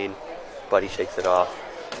in pain, but he shakes it off.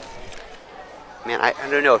 Man, I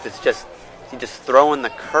don't know if it's just he just throwing the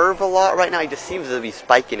curve a lot right now. He just seems to be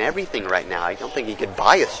spiking everything right now. I don't think he could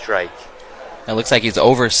buy a strike. It looks like he's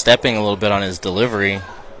overstepping a little bit on his delivery.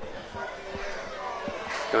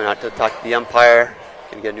 Going out to talk to the umpire.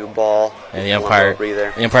 Gonna get a new ball. And the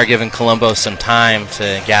umpire giving Colombo some time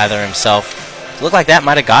to gather himself. It looked like that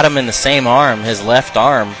might have got him in the same arm, his left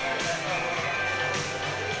arm.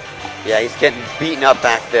 Yeah, he's getting beaten up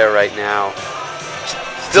back there right now.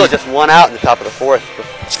 Still just 1 out in the top of the 4th.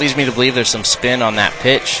 Which leads me to believe there's some spin on that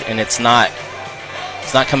pitch, and it's not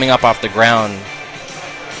coming up off the ground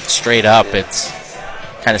straight up. Yeah.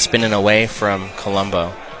 kind of spinning away from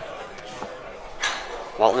Colombo.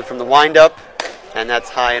 Waltland from the windup, and that's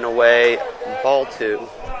high and away, ball 2.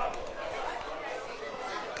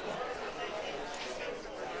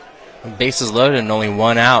 Bases loaded and only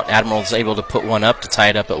 1 out. Admirals able to put 1 up to tie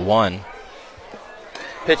it up at 1.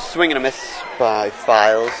 Pitch swing and a miss by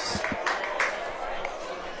Files.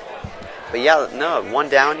 But yeah, no, 1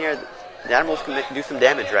 down here. The Admirals can do some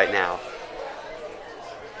damage right now.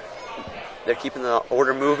 They're keeping the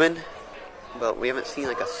order moving, but we haven't seen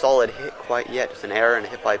like a solid hit quite yet. Just an error and a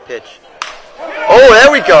hit by pitch. Oh,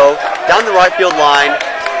 there we go. Down the right field line.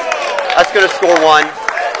 That's going to score 1,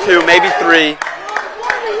 2, maybe 3.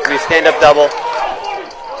 We stand-up double.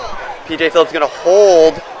 P.J. Phillips going to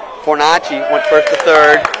hold. Fornacci went first to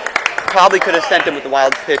third. Probably could have sent him with the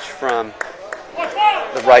wild pitch from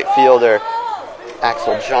the right fielder,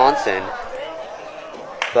 Axel Johnson.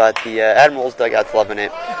 But the Admirals dugout's loving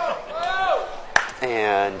it.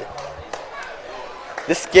 And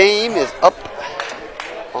this game is up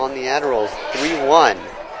on the Admirals 3-1.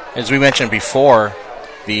 As we mentioned before,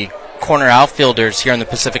 the corner outfielders here in the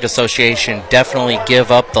Pacific Association definitely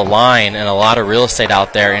give up the line and a lot of real estate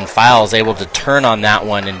out there, and Files able to turn on that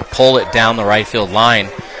one and pull it down the right field line.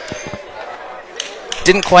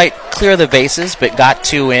 Didn't quite clear the bases, but got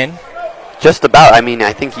 2 in. Just about. I mean,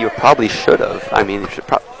 I think you probably should have. I mean,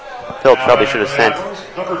 Phillips probably should have sent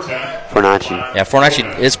Fornacci. Yeah,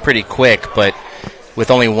 Fornacci is pretty quick, but with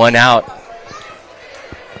only 1 out,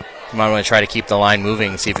 you might want to try to keep the line moving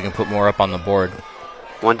and see if you can put more up on the board.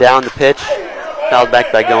 1 down, the pitch. Fouled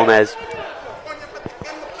back by Gomez.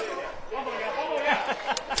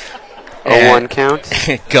 0-1 count.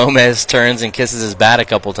 Gomez turns and kisses his bat a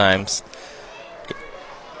couple times,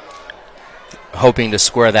 hoping to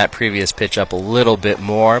square that previous pitch up a little bit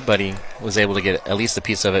more, but he was able to get at least a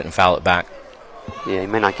piece of it and foul it back. Yeah, he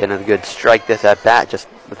may not get another good strike this at bat just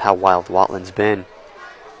with how wild Watland's been.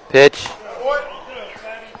 Pitch.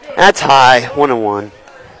 That's high. 1-1.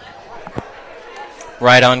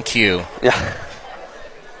 Right on cue. Yeah.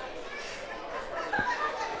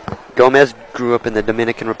 Gomez grew up in the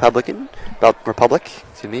Dominican Republic,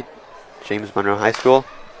 James Monroe High School.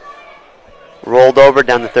 Rolled over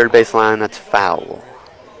down the third base line. That's foul.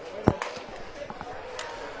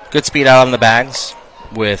 Good speed out on the bags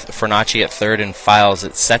with Fornacci at third and Files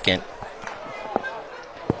at second.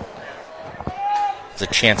 There's a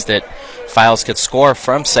chance that Files could score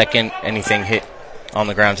from second. Anything hit on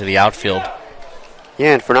the ground to the outfield.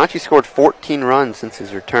 Yeah, and Fornacci scored 14 runs since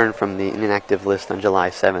his return from the inactive list on July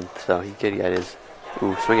 7th. So he could get his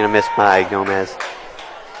swing and a miss by Gomez.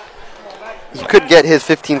 He could get his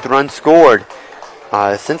 15th run scored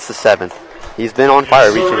since the 7th. He's been on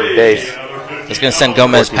fire reaching the base. It's going to send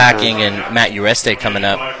Gomez packing and Matt Ureste coming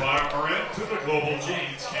up. Now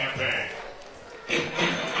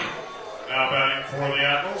batting for the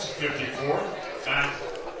Admirals, 54, Matt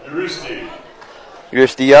Ureste.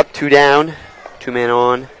 Ureste up, 2 down, 2 men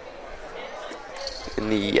on in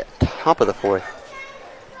the top of the 4th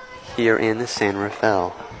here in San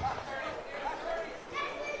Rafael.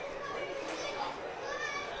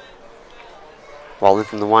 Walden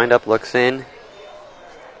from the windup looks in.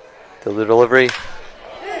 The delivery.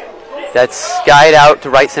 That's skied out to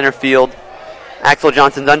right center field. Axel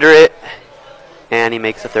Johnson's under it. And he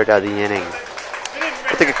makes the third out of the inning.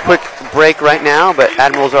 We'll take a quick break right now, but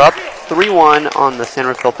Admirals are up 3-1 on the San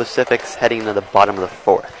Rafael Pacifics heading into the bottom of the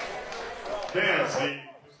 4th.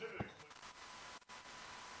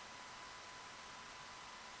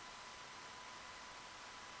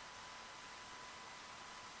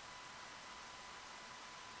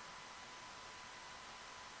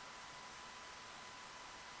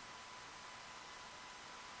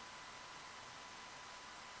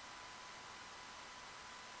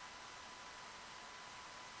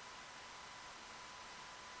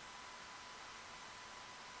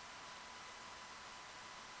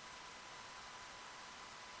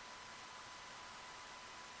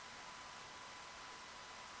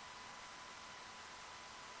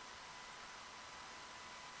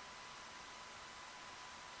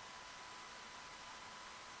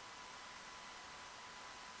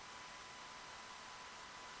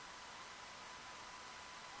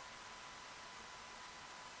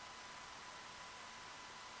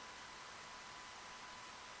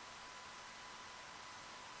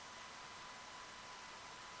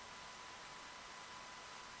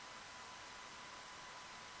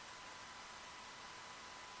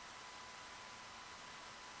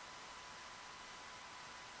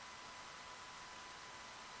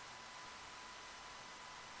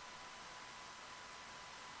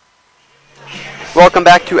 Welcome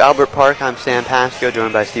back to Albert Park. I'm Sam Pasco,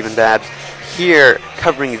 joined by Stephen Babbs here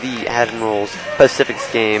covering the Admirals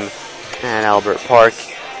Pacifics game at Albert Park.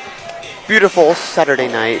 Beautiful Saturday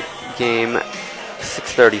night game,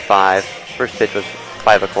 6:35. First pitch was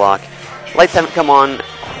 5 o'clock. Lights haven't come on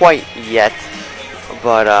quite yet,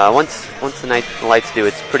 but once the lights do,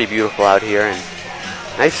 it's pretty beautiful out here, and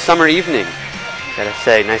nice summer evening. Gotta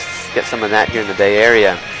say, nice to get some of that here in the Bay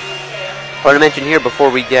Area. I want to mention here before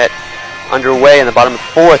we get underway in the bottom of the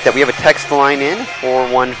fourth that we have a text line in,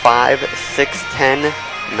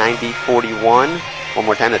 415-610-9041. One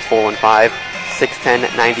more time, that's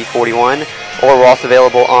 415-610-9041. Or we're also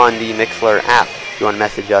available on the Mixlr app if you want to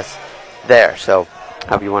message us there. So,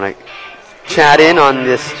 however you want to chat in on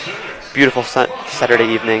this beautiful Saturday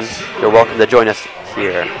evening, you're welcome to join us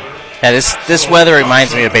here. Yeah, this weather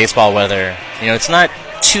reminds me of baseball weather. You know, it's not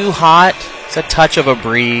too hot. It's a touch of a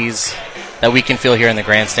breeze that we can feel here in the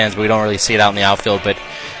grandstands, but we don't really see it out in the outfield. But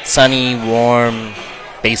sunny, warm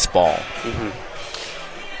baseball.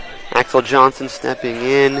 Axel Johnson stepping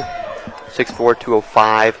in, 6'4",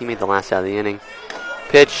 205. He made the last out of the inning.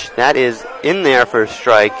 Pitch, that is in there for a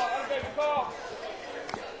strike.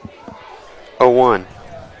 0-1.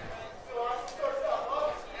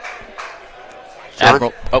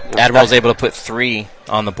 Admiral's able to put 3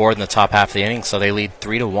 on the board in the top half of the inning, so they lead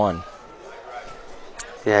 3-1.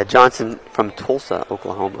 Yeah, Johnson from Tulsa,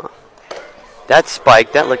 Oklahoma. That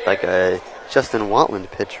spike, that looked like a Justin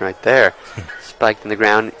Watland pitch right there. Spiked in the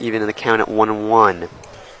ground, even in the count at 1-1.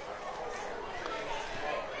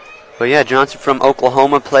 But yeah, Johnson from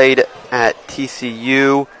Oklahoma played at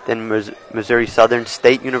TCU, then Missouri Southern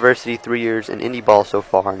State University, 3 years in indie ball so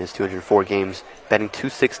far in his 204 games, batting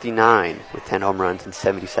 .269 with 10 home runs and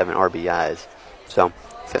 77 RBIs. So,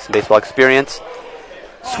 he's got some baseball experience.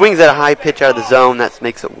 Swings at a high pitch out of the zone. That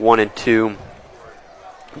makes it 1-2.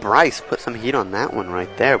 Bryce put some heat on that one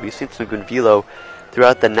right there. We've seen some good velo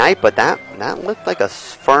throughout the night, but that looked like a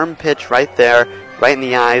firm pitch right there, right in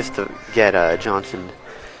the eyes to get Johnson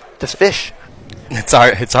to fish. It's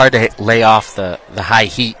hard to lay off the high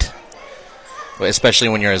heat, especially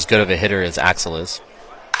when you're as good of a hitter as Axel is.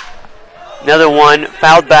 Another one,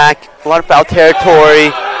 fouled back, a lot of foul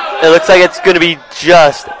territory. It looks like it's going to be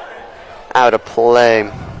just out of play.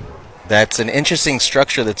 That's an interesting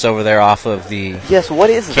structure that's over there off of the what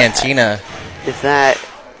is cantina. That? Is that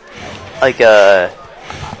like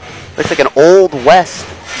looks like an old West?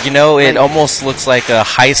 You know, it almost looks like a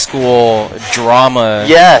high school drama.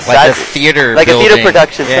 Yes, like a theater like building. A theater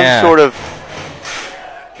production, yeah. Some sort of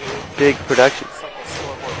big production.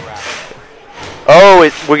 Oh,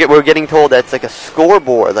 we're getting told that's like a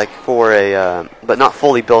scoreboard, like for a, but not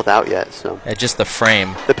fully built out yet. So just the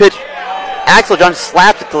frame. The pitch, Axel Johnson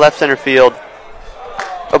slapped it to left center field,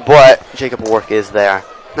 but Jacob Wark is there.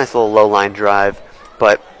 Nice little low line drive,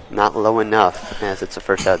 but not low enough as it's the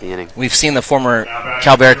first out of the inning. We've seen the former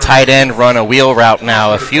Calbert tight end run a wheel route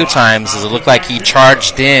now a few times, as it looked like he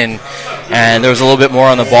charged in, and there was a little bit more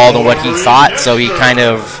on the ball than what he thought, so he kind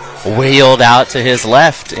of wheeled out to his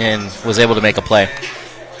left and was able to make a play.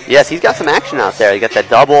 Yes, he's got some action out there. He got that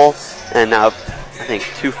double, and now I think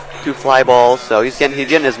two fly balls, so he's getting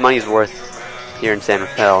his money's worth here in San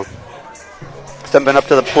Rafael. Stepping up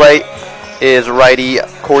to the plate is righty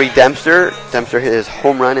Corey Dempster. Dempster hit his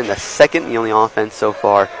home run in the second, the only offense so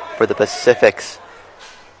far for the Pacifics.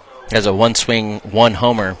 Has a one swing, one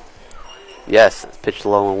homer. Yes, it's pitched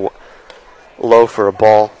low for a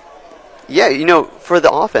ball. Yeah, you know, for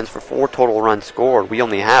the offense, for 4 total runs scored, we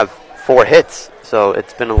only have 4 hits. So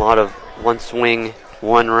it's been a lot of one swing,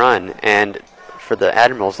 one run. And for the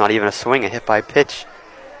Admirals, not even a swing, a hit by pitch.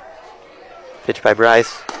 Pitch by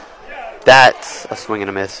Bryce. That's a swing and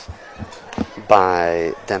a miss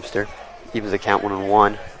by Dempster. Evens the count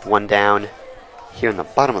 1-1. 1 down here in the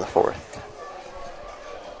bottom of the fourth.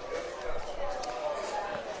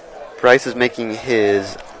 Bryce is making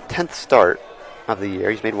his 10th start of the year.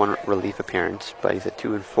 He's made 1 relief appearance, but he's at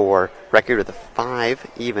 2-4 record with a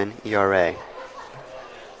 5 even ERA.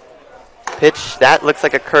 Pitch, that looks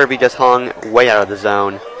like a curve he just hung way out of the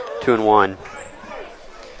zone. 2-1.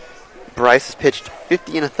 Bryce has pitched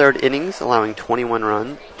 50 1/3 innings, allowing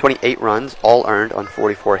 28 runs, all earned on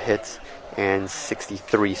 44 hits, and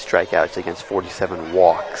 63 strikeouts against 47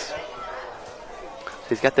 walks. So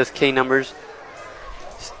he's got those K numbers.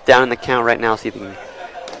 He's down in the count right now. See if he can.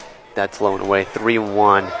 That's low and away.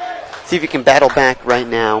 3-1. See if he can battle back right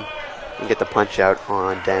now and get the punch out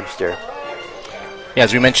on Dempster. Yeah,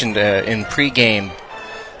 as we mentioned in pregame,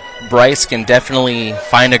 Bryce can definitely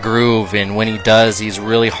find a groove, and when he does, he's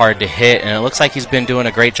really hard to hit, and it looks like he's been doing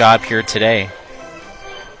a great job here today.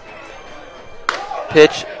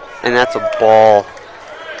 Pitch, and that's a ball.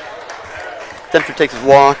 Dempster takes his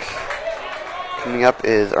walk. Coming up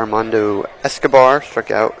is Armando Escobar, struck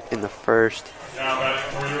out in the first.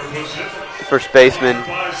 The first baseman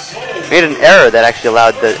made an error that actually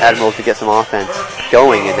allowed the Admirals to get some offense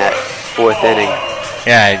going in that fourth inning.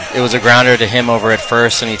 Yeah, it was a grounder to him over at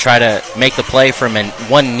first, and he tried to make the play from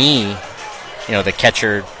one knee. You know, the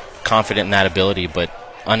catcher confident in that ability, but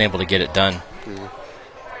unable to get it done.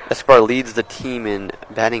 Escobar leads the team in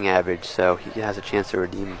batting average, so he has a chance to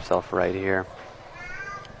redeem himself right here.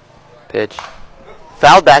 Pitch.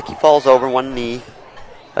 Fouled back, he falls over one knee.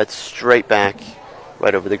 That's straight back,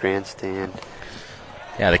 right over the grandstand.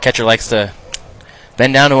 Yeah, the catcher likes to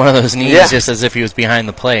bend down to one of those knees just as if he was behind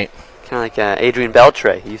the plate. Kind of like Adrian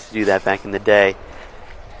Beltre. He used to do that back in the day.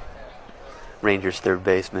 Rangers third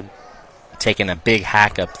baseman. Taking a big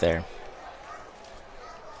hack up there.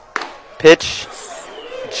 Pitch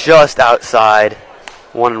just outside,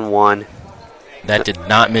 1-1. That did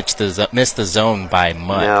not miss the zone by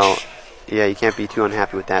much. No. Yeah, you can't be too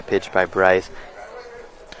unhappy with that pitch by Bryce.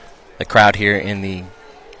 The crowd here in the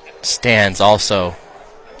stands also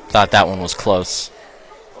thought that one was close.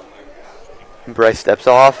 Bryce steps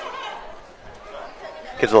off.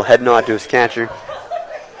 Gives a little head nod to his catcher.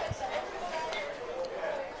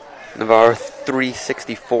 Navarro,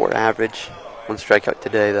 364 average. One strikeout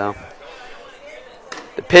today, though.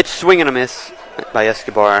 The pitch, swing and a miss by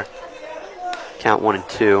Escobar. Count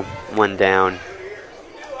 1-2, one down.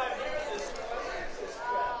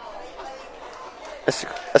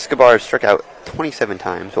 Escobar struck out 27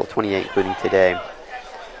 times, well, 28 including today,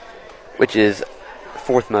 which is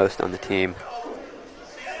fourth most on the team.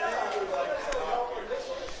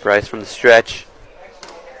 Bryce from the stretch.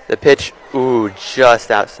 The pitch,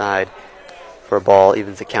 just outside for a ball,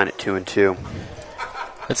 evens the count at 2-2.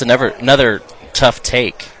 That's another tough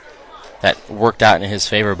take that worked out in his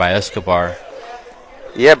favor by Escobar.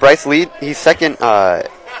 Yeah, Bryce lead. He's second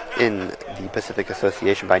in the Pacific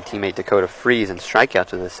Association by teammate Dakota Freeze in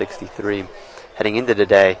strikeouts with a 63. Heading into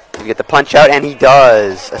today, he get the punch out, and he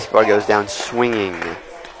does. Escobar goes down swinging.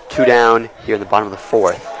 2 down here in the bottom of the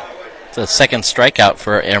fourth. It's a second strikeout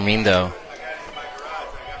for Armindo.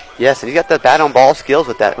 Yes, and he's got the bat on ball skills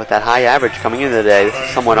with that high average coming into today. This is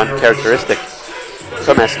somewhat uncharacteristic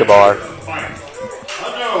from Escobar.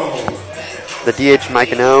 The DH Mike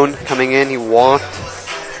Anone coming in, he walked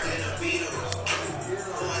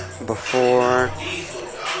before.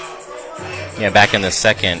 Yeah, back in the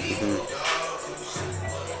second.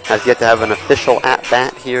 Has yet to have an official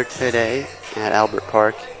at-bat here today at Albert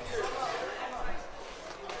Park.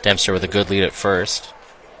 Dempster with a good lead at first.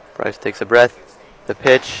 Bryce takes a breath. The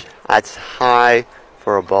pitch, that's high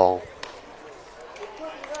for a ball.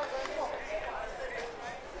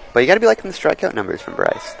 But you got to be liking the strikeout numbers from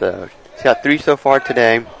Bryce. He's got 3 so far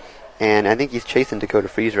today, and I think he's chasing Dakota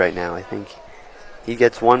Freeze right now. I think he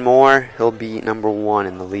gets one more, he'll be number 1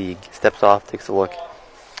 in the league. Steps off, takes a look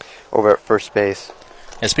over at first base.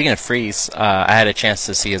 And speaking of Freeze, I had a chance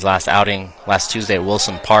to see his last outing last Tuesday at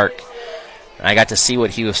Wilson Park. And I got to see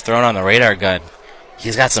what he was throwing on the radar gun.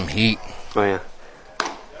 He's got some heat. Oh, yeah.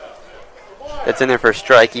 That's in there for a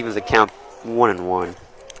strike, evens the count 1-1.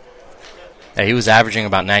 Yeah, he was averaging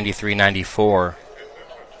about 93, 94.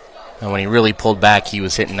 And when he really pulled back, he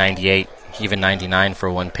was hitting 98, even 99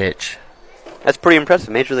 for one pitch. That's pretty impressive.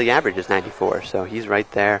 Major League average is 94, so he's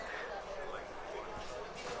right there.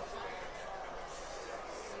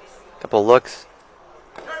 Couple looks.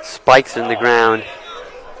 Spikes in the ground.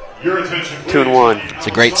 2-1. It's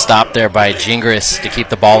a great stop there by Gingras to keep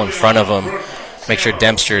the ball in front of him. Make sure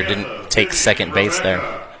Dempster didn't take second base there.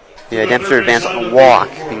 Yeah, Dempster advanced on a walk,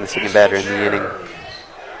 being the second batter in the inning.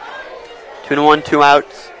 2-1, 2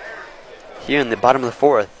 outs. Here in the bottom of the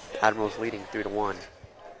fourth, Admirals leading 3-1.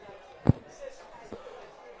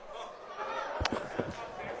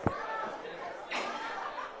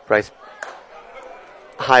 Bryce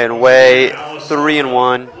high and away,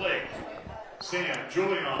 3-1.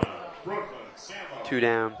 2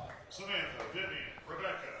 down.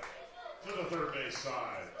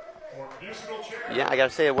 Yeah, I gotta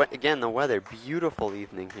say again, the weather, beautiful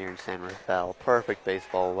evening here in San Rafael. Perfect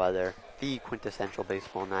baseball weather, the quintessential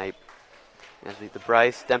baseball night. As we the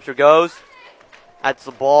Bryce, Dempster goes. That's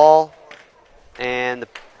the ball, and the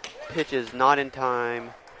pitch is not in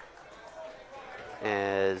time.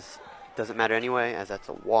 As doesn't matter anyway, as that's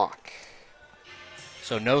a walk.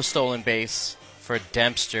 So no stolen base for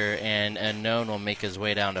Dempster, and Unknown will make his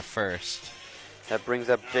way down to first. That brings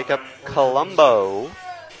up Jacob Colombo,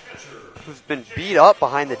 who's been beat up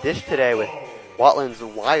behind the dish today with Watland's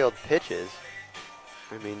wild pitches.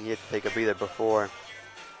 I mean, he had to take a breather before.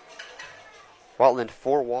 Watland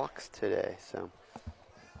 4 walks today, so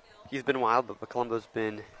he's been wild, but Colombo's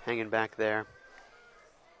been hanging back there.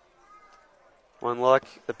 One look,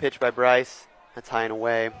 the pitch by Bryce. That's high and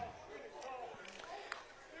away.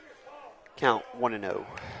 Count 1-0.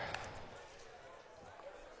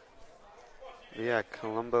 Yeah,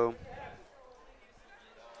 Colombo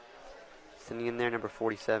sending in there, number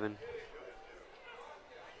 47.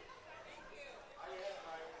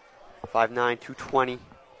 5'9", 220.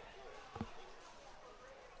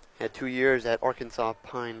 Had 2 years at Arkansas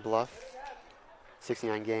Pine Bluff.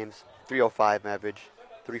 69 games, 305 average,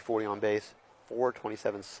 340 on base,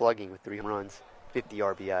 427 slugging with 3 home runs, 50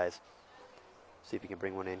 RBIs. See if he can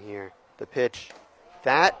bring one in here. The pitch,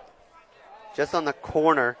 that just on the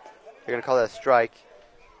corner. They're going to call that a strike.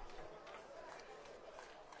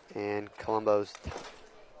 And Colombo's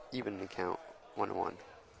even the count, 1-1.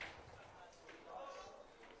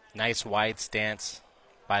 Nice wide stance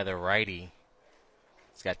by the righty.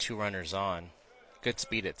 He's got 2 runners on. Good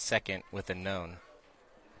speed at second with a known.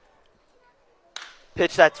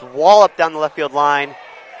 Pitch that's walloped down the left field line.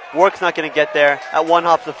 Wark's not going to get there. At 1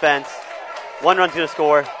 hops the fence. 1 run's going to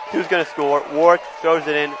score. 2's going to score. Wark throws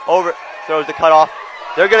it in. Over. Throws the cutoff.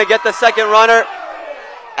 They're going to get the second runner.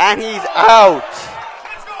 And he's out.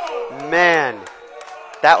 Man.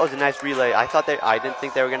 That was a nice relay. I didn't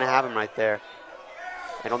think they were going to have him right there.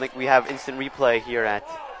 I don't think we have instant replay here at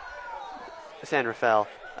San Rafael,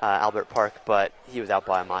 Albert Park, but he was out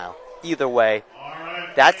by a mile. Either way,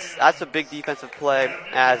 that's a big defensive play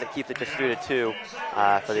as it keeps it just 3-2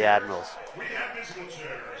 for the Admirals.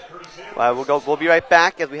 We'll be right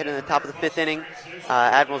back as we head into the top of the 5th inning.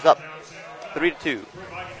 Admirals up 3-2.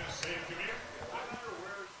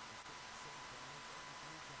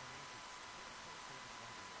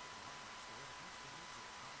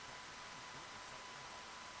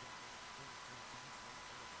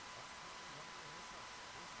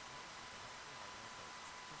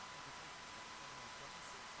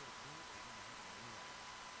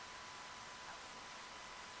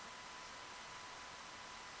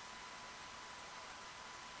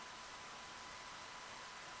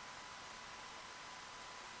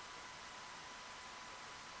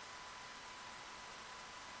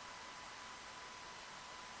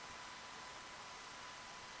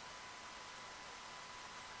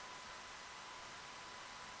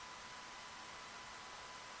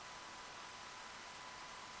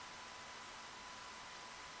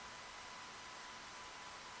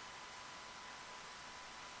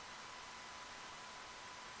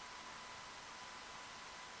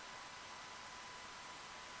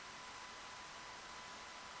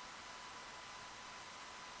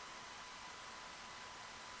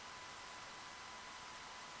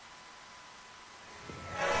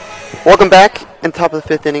 Welcome back. In top of the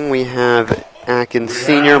 5th inning, we have Atkins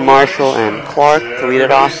Sr., Marshall, and Clark to lead it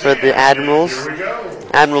off for the Admirals.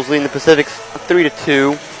 Admirals leading the Pacifics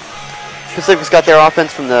 3-2. Pacifics got their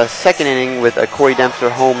offense from the 2nd inning with a Corey Dempster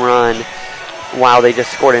home run, while they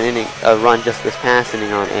just scored a run just this past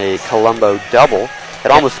inning on a Colombo double. It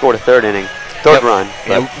almost scored a third run.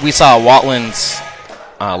 Yeah, we saw Watland's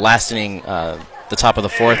last inning, the top of the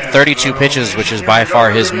 4th, 32 pitches, which is by far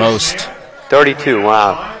his most. 32,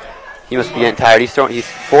 wow. He must be getting tired. He's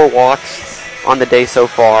 4 walks on the day so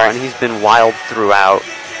far, and he's been wild throughout.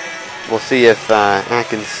 We'll see if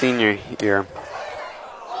Atkins Sr. here,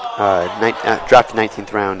 drafted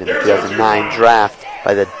 19th round in the 2009 draft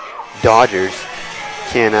by the Dodgers,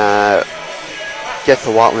 can get to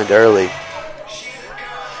Watland early.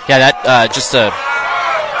 Yeah, that just to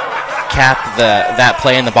cap that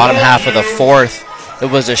play in the bottom half of the 4th,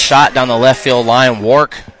 it was a shot down the left field line.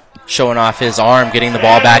 Wark showing off his arm, getting the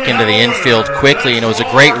ball back into the infield quickly, and it was a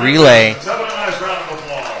great relay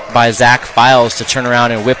by Zach Files to turn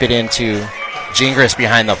around and whip it into Gingras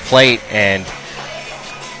behind the plate. And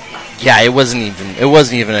yeah, it wasn't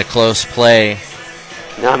even a close play.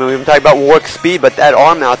 No, I mean, we've been talking about Wark's speed, but that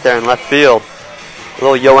arm out there in left field, a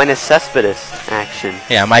little Yoenis Cespedes action.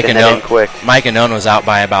 Yeah, Mike Anone was out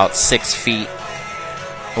by about 6 feet.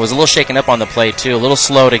 It was a little shaken up on the play too, a little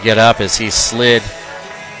slow to get up as he slid.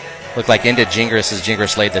 Looked like into Gingras as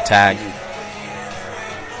Gingras laid the tag.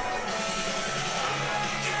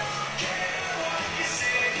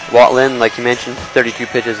 Watland, like you mentioned, 32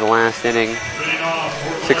 pitches the last inning.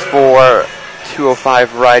 6'4",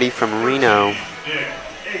 205 righty from Reno.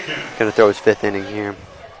 Going to throw his 5th inning here.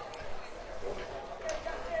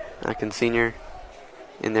 Atkins Sr.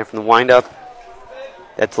 in there from the windup.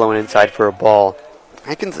 That's low and inside for a ball.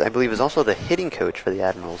 Atkins, I believe, is also the hitting coach for the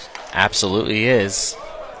Admirals. Absolutely is.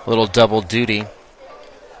 A little double duty.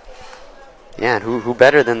 Yeah, and who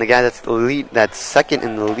better than the guy that's second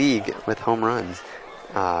in the league with home runs.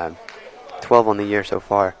 12 on the year so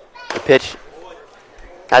far. The pitch,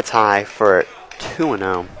 that's high for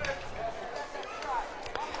 2-0.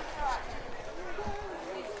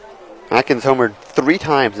 Atkins homered 3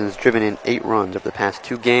 times and has driven in 8 runs over the past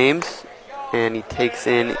 2 games. And he takes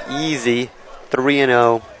in easy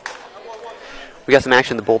 3-0. We got some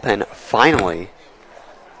action in the bullpen finally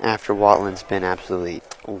after Watlin's been absolutely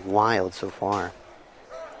wild so far.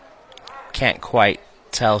 Can't quite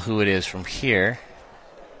tell who it is from here.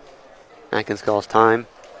 Atkins calls time.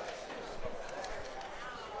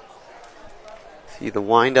 See the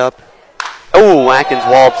windup. Oh, Atkins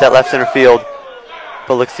wallops at left center field,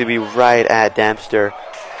 but looks to be right at Dempster.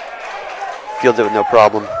 Fields it with no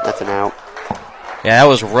problem. That's an out. Yeah, that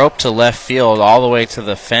was roped to left field all the way to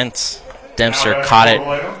the fence. Dempster caught it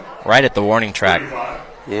right at the warning track.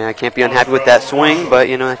 Yeah, I can't be unhappy with that swing, but,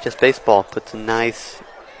 you know, that's just baseball. Puts a nice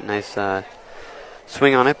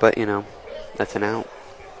swing on it, but, you know, that's an out.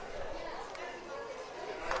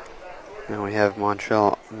 Now we have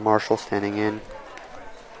Montreal Marshall standing in.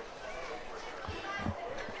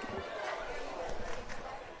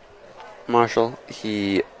 Marshall,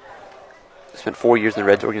 he spent 4 years in the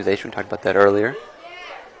Reds organization. We talked about that earlier.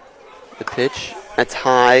 The pitch, that's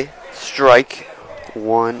high, strike,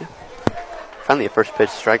 1. Finally a first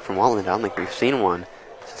pitch strike from Watland. I don't think we've seen one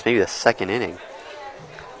since maybe the 2nd inning.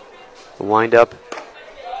 The windup,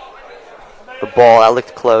 the ball, that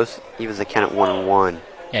looked close. He was the count at 1-1.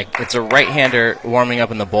 Yeah, it's a right-hander warming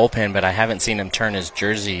up in the bullpen, but I haven't seen him turn his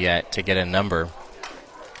jersey yet to get a number.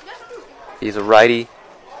 He's a righty.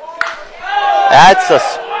 That's a...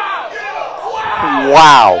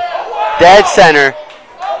 Wow. Dead center.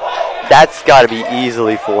 That's got to be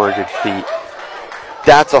easily 400 feet.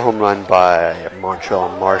 That's a home run by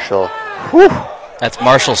Montreal Marshall. Whew. That's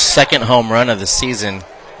Marshall's 2nd home run of the season,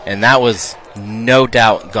 and that was no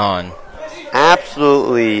doubt gone.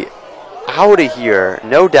 Absolutely out of here,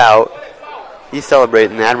 no doubt. He's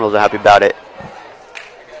celebrating. The Admirals are happy about it.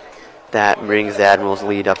 That brings the Admirals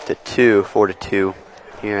lead up to 4-2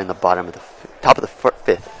 here in the bottom of the top of the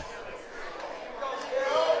 5th.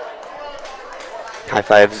 High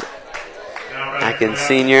fives, Atkins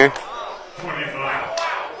Sr.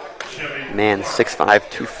 Man, 6'5",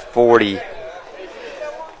 240.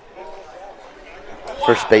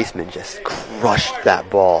 First baseman just crushed that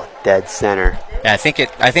ball dead center. Yeah, I think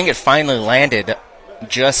it finally landed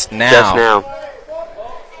just now. Just now.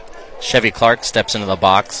 Chevy Clark steps into the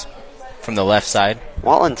box from the left side.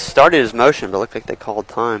 Watland started his motion, but looked like they called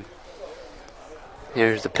time.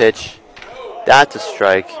 Here's the pitch. That's a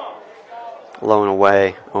strike. Low and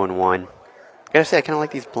away, 0-1. I gotta say, I kind of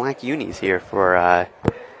like these black unis here for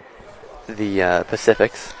the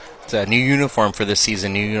Pacifics. It's a new uniform for this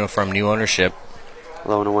season, new uniform, new ownership.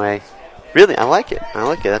 Low and away. Really, I like it. I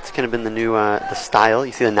like it. That's kind of been the new the style.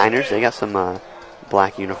 You see the Niners, they got some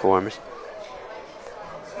black uniforms.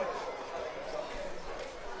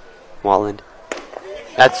 Watland.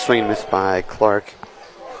 That's swing and miss by Clark.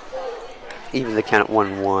 Even the count at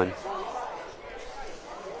 1-1.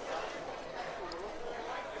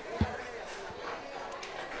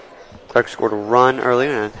 Clark scored a run earlier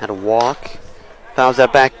and had a walk. Fouls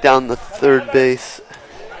that back down the third base.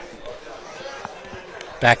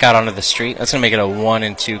 Back out onto the street. That's going to make it a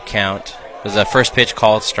 1-2 count. It was a first pitch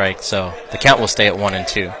called strike, so the count will stay at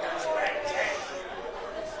 1-2.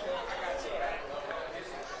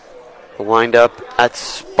 The windup, that's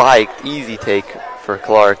spiked. Easy take for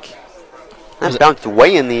Clark. That bounced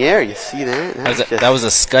way in the air. You see that? That was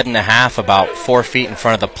a scud and a half about 4 feet in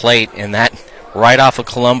front of the plate, and that right off of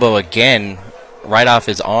Colombo again, right off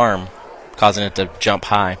his arm, causing it to jump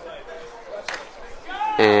high.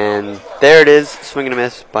 And there it is, swing and a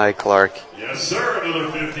miss by Clark. Yes, sir.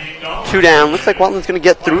 Another $15. 2 down. Looks like Watland's going to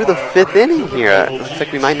get through the 5th inning here. Looks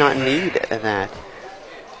like we might not need that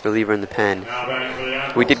reliever in the pen.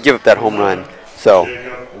 We did give up that home run, so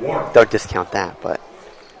don't discount that. But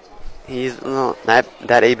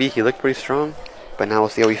that AB, he looked pretty strong. But now we'll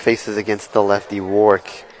see how he faces against the lefty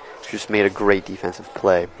Warwick, who just made a great defensive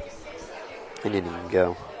play. And didn't even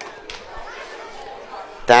go.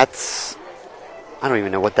 I don't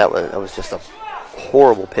even know what that was. That was just a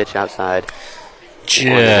horrible pitch outside.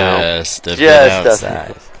 Just a bit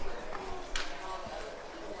outside.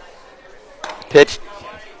 Pitch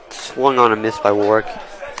swung on a miss by Warwick.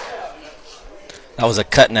 That was a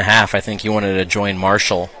cut and a half. I think he wanted to join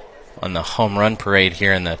Marshall on the home run parade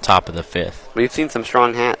here in the top of the 5th. We've seen some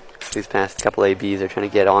strong hats these past couple ABs. They're trying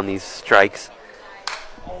to get on these strikes.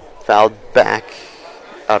 Fouled back,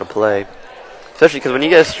 out of play. Especially because when you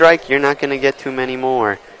get a strike, you're not going to get too many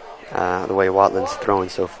more, the way Watland's throwing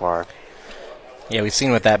so far. Yeah, we've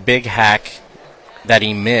seen with that big hack that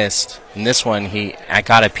he missed. And this one I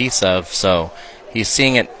got a piece of, so he's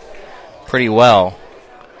seeing it pretty well.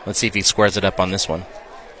 Let's see if he squares it up on this one.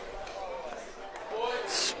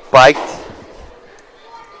 Spiked.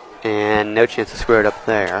 And no chance to square it up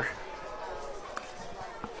there.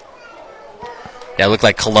 Yeah, it looked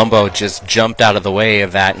like Colombo just jumped out of the way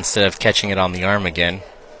of that instead of catching it on the arm again.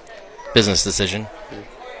 Business decision.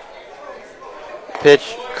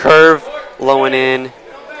 Pitch, curve, low and in.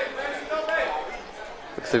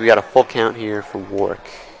 Looks like we got a full count here for Warwick.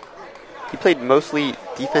 He played mostly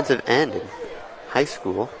defensive end in high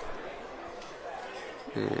school.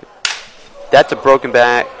 That's a broken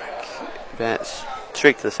back. That's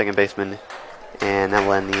straight to the second baseman. And that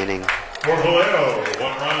will end the inning. For Vallejo,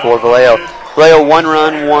 1 run. For Vallejo. Vallejo, 1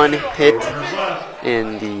 run, 1 hit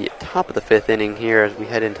in the top of the 5th inning here as we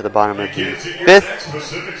head into the bottom of the 5th.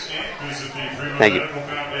 Thank you.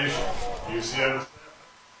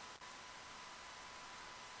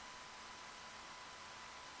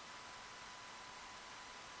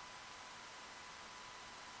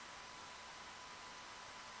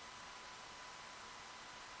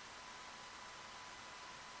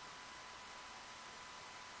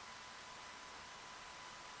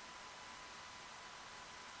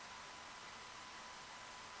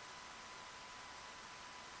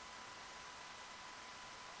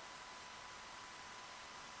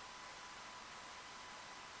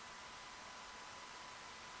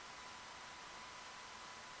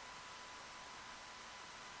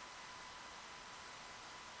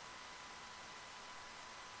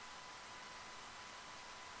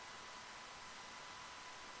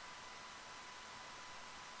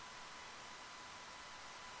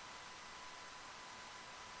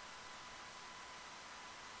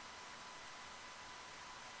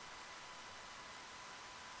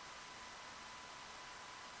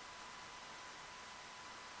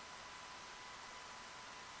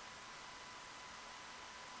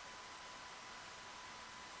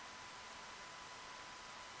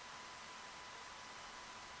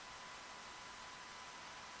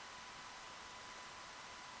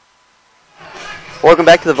 Welcome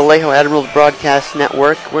back to the Vallejo Admirals Broadcast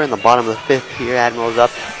Network. We're in the bottom of the 5th here. Admirals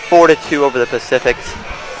up 4-2 over the Pacifics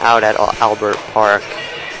out at Albert Park.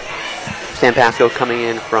 Sam Pasco coming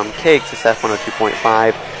in from KXSF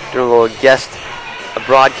 102.5. Doing a little guest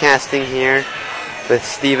broadcasting here with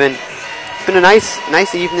Steven. It's been a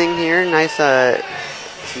nice evening here. Nice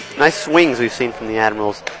swings we've seen from the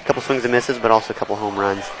Admirals. A couple swings and misses, but also a couple home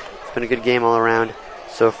runs. It's been a good game all around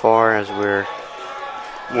so far as we're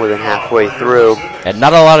more than halfway through. And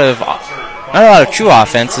not a lot of true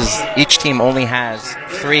offense, as each team only has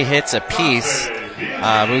 3 hits apiece.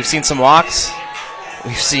 We've seen some walks.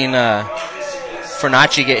 We've seen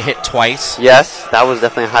Fernacci get hit twice. Yes, that was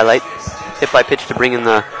definitely a highlight. Hit by pitch to bring in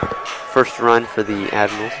the first run for the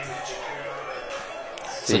Admirals.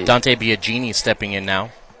 So Dante Biagini stepping in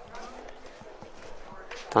now.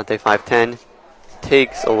 Dante 5'10",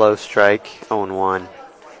 takes a low strike, 0-1.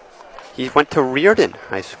 He went to Reardon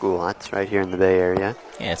High School. That's right here in the Bay Area.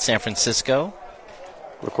 Yeah, San Francisco.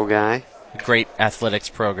 Local guy. A great athletics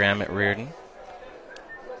program at Reardon.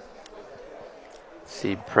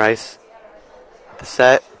 See Price. The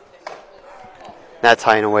set. That's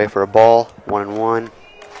high and away for a ball. 1-1.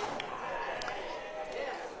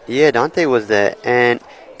 Yeah, Dante was the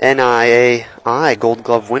NIAI Gold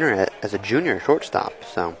Glove winner as a junior shortstop.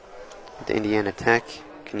 So, at the Indiana Tech,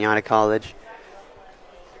 Kenyatta College.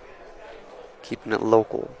 Keeping it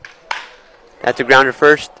local. That's a grounder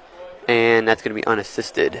first, and that's going to be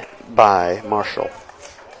unassisted by Marshall.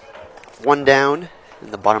 1 down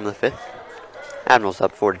in the bottom of the 5th. Admirals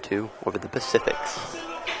up 4-2 over the Pacifics.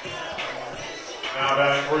 Now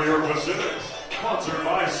batting for your Pacifics, sponsored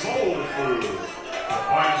by Soul Food, the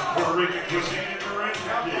finest Puerto Rican cuisine in Marin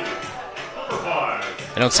County. Number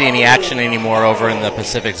 5. I don't see any action anymore over in the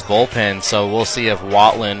Pacific's bullpen, so we'll see if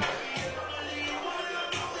Watland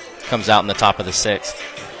comes out in the top of the 6th.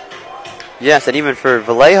 Yes, and even for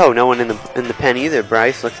Vallejo, no one in the pen either.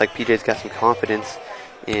 Bryce looks like PJ's got some confidence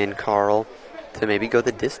in Carl to maybe go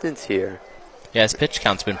the distance here. Yeah, his pitch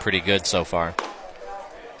count's been pretty good so far.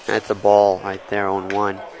 That's a ball right there,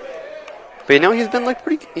 0-1. But you know, he's been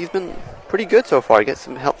pretty good so far. He gets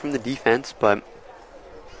some help from the defense, but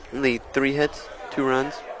only 3 hits, 2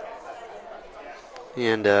 runs,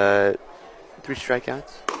 and 3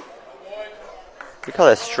 strikeouts. We call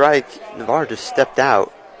that a strike. Navarro just stepped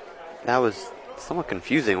out. That was somewhat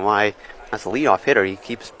confusing why, as a leadoff hitter, he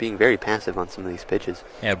keeps being very passive on some of these pitches.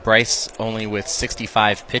 Yeah, Bryce only with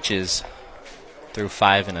 65 pitches through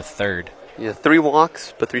 5 1/3. Yeah, 3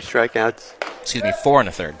 walks, but 3 strikeouts. Excuse me, 4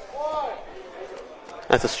 1/3.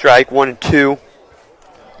 That's a strike, 1-2.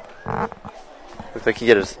 Looks like could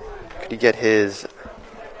he get his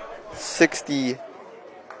 67th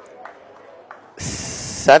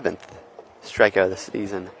strikeout of the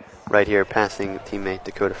season. right here, passing teammate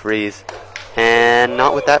Dakota Freeze. And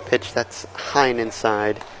not with that pitch. That's high and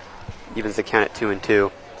inside. Evens the count at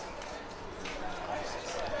 2-2.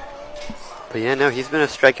 But yeah, no, he's been a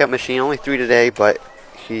strikeout machine. Only 3 today, but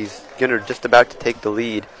he's just about to take the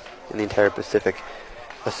lead in the entire Pacific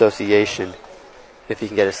Association if he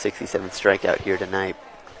can get a 67th strikeout here tonight.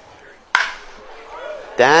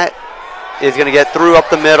 That is going to get through up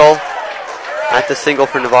the middle. That's a single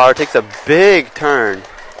for Navarro. Takes a big turn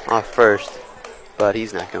off first, but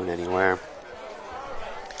he's not going anywhere.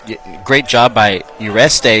 Great job by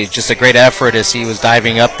Ureste. Just a great effort as he was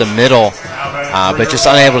diving up the middle, but just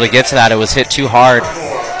unable to get to that. It was hit too hard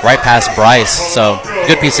right past Bryce. So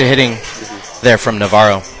good piece of hitting there from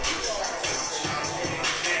Navarro.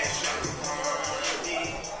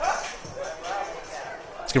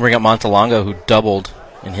 It's going to bring up Montalongo, who doubled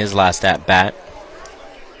in his last at-bat.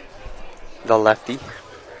 The lefty.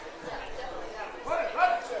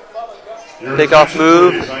 Pickoff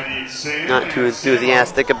move. Not too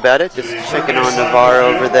enthusiastic about it. Just checking on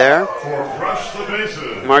Navarro over there.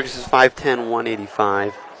 Marcus is 5'10",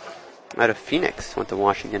 185. Out of Phoenix. Went to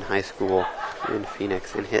Washington High School in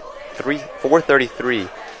Phoenix and hit 433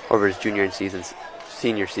 over his junior and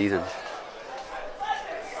senior seasons.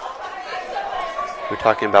 We're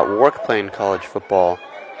talking about Warwick playing college football,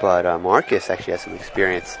 but Marcus actually has some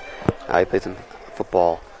experience. He played some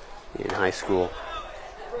football in high school.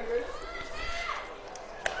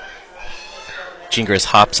 Gingras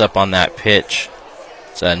hops up on that pitch.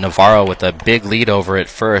 It's Navarro with a big lead over it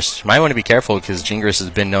first. Might want to be careful because Gingras has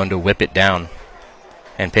been known to whip it down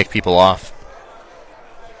and pick people off.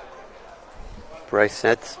 Bryce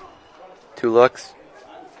sets. 2 looks.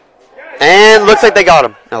 And looks like they got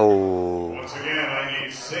him. Oh.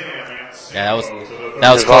 Yeah,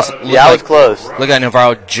 that was close. Yeah, that was close. Look at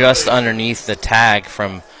Navarro just underneath the tag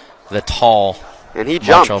from the tall And he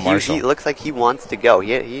jumped. Marshall. He looks like he wants to go.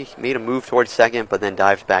 He made a move towards second, but then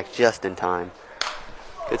dived back just in time.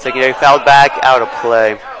 Good secondary, fouled back, out of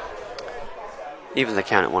play. Evens the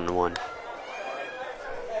count at 1-1.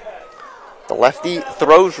 The lefty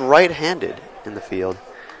throws right-handed in the field.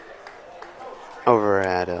 Over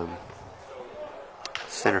at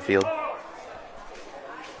center field.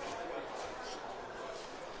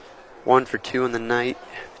 1 for 2 in the night,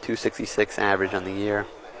 266 average on the year.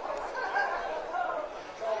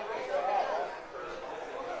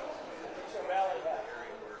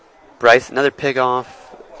 Bryce, another pick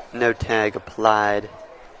off, no tag applied.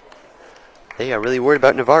 They are really worried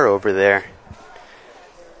about Navarro over there.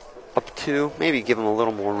 Up 2, maybe give him a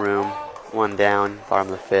little more room. 1 down,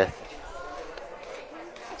 bottom of the 5th.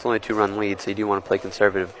 It's only a 2-run lead, so you do want to play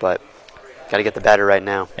conservative, but got to get the batter right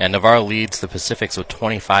now. And Navarro leads the Pacifics with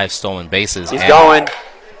 25 stolen bases. He's going,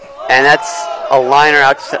 and that's a liner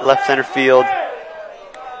out to left center field.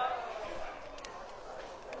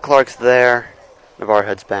 Clark's there. Navarro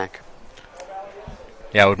heads back.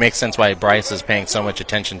 Yeah, it would make sense why Bryce is paying so much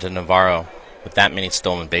attention to Navarro with that many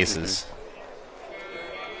stolen bases.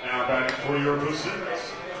 Now batting for your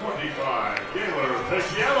Pacifics, 25, Gaylor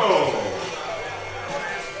Pecchiello.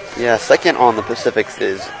 Yeah, second on the Pacifics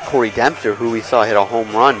is Corey Dempster, who we saw hit a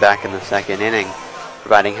home run back in the 2nd inning,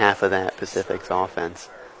 providing half of that Pacifics offense.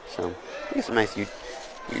 So, I think some nice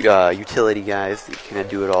utility guys that can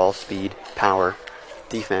do it all: speed, power,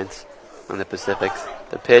 defense on the Pacifics.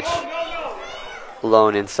 The pitch, low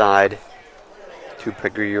and inside to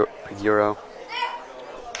Peguro.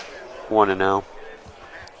 1-0.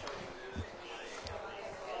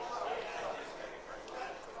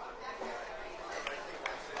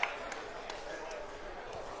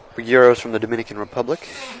 Peguero's from the Dominican Republic.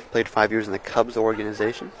 Played 5 years in the Cubs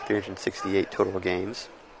organization. 368 total games.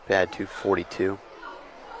 Batted .242.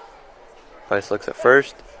 Bryce looks at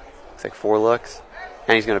first. Looks like 4 looks.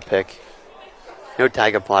 And he's going to pick. No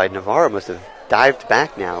tag applied. Navarro must have dived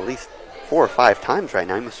back now at least 4 or 5 times right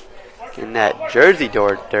now. He must get that jersey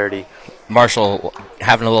door dirty. Marshall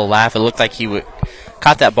having a little laugh. It looked like he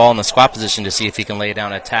caught that ball in the squat position to see if he can lay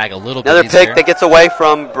down a tag a little bit easier. Another pick that gets away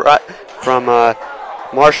from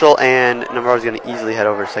Marshall, and Navarro's going to easily head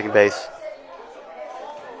over to second base.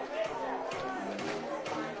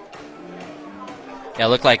 Yeah, it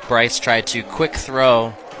looked like Bryce tried to quick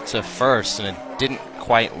throw to first, and it didn't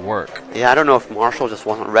quite work. Yeah, I don't know if Marshall just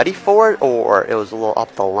wasn't ready for it, or it was a little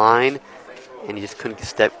up the line, and he just couldn't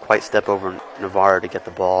quite step over Navarro to get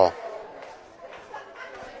the ball.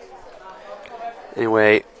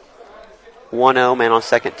 Anyway, 1-0, man on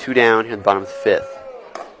second, 2 down here in the bottom of the 5th.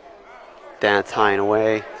 That's high and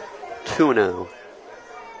away, 2-0.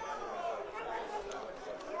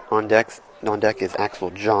 On deck is Axel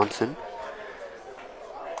Johnson.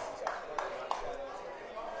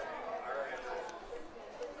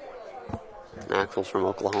 Maxwell's from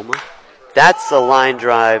Oklahoma. That's a line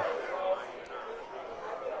drive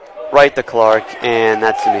right to Clark, and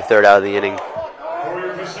that's going to be third out of the inning.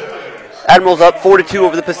 Admirals up 4-2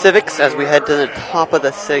 over the Pacifics as we head to the top of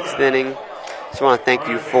the sixth inning. Just want to thank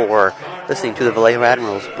you for listening to the Vallejo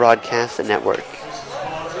Admirals Broadcast Network.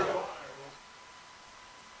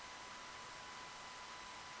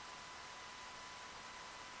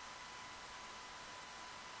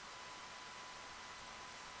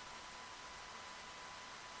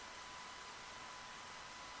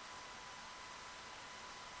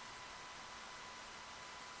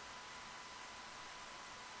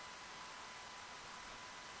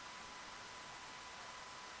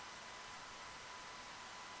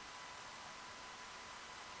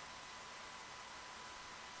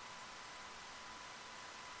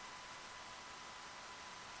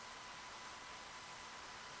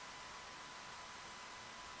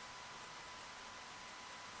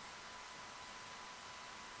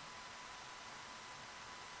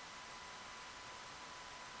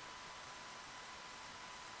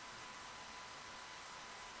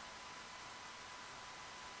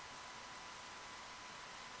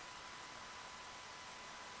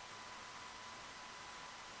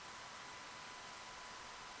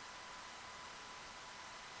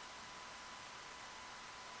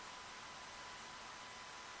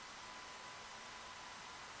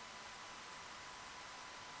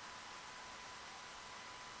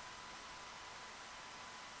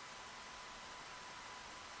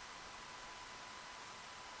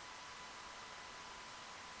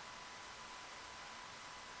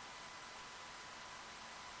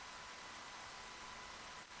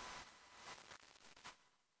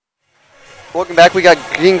 Welcome back. We got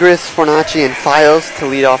Gingras, Fornacci, and Files to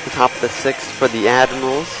lead off the top of the sixth for the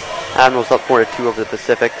Admirals. Admirals up 4-2 over the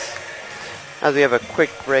Pacifics. As we have a quick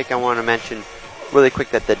break, I want to mention really quick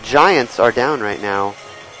that the Giants are down right now,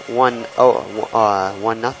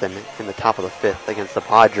 1-0 in the top of the fifth against the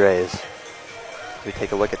Padres. As we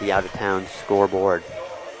take a look at the out-of-town scoreboard.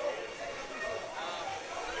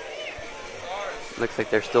 Looks like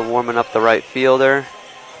they're still warming up the right fielder.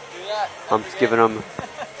 Hump's giving them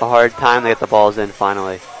a hard time. They get the balls in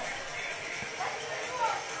finally.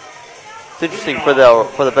 It's interesting for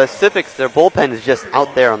the Pacifics. Their bullpen is just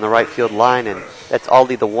out there on the right field line, and that's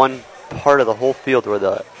only the one part of the whole field where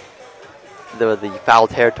the foul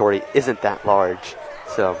territory isn't that large.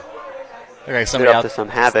 So okay, they're up to some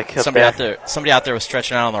havoc. Somebody out there was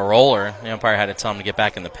stretching out on the roller. The umpire had to tell him to get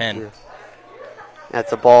back in the pen. Yeah.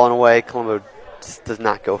 That's a ball and away. Colombo just does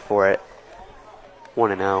not go for it.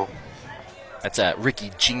 1-0. That's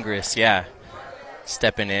Ricky Gingras,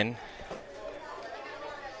 stepping in.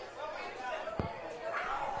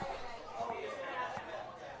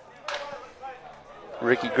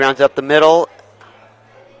 Ricky grounds up the middle,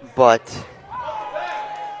 but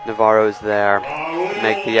Navarro's there.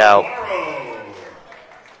 Make the out.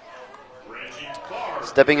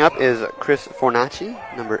 Stepping up is Chris Fornacci,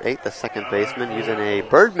 number 8, the second baseman, using a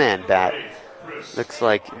Birdman bat. Looks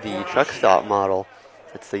like the truck stop model.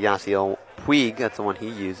 It's the Yasiel Puig, that's the one he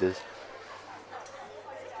uses.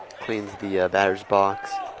 Cleans the batter's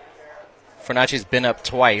box. Fornacci's been up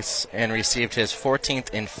twice and received his 14th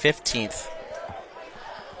and 15th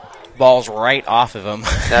balls right off of him.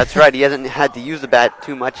 That's right, he hasn't had to use the bat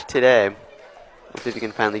too much today. Let's see if he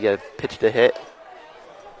can finally get a pitch to hit.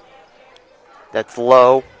 That's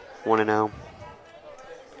low, 1-0.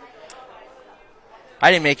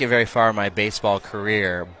 I didn't make it very far in my baseball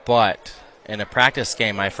career, but in a practice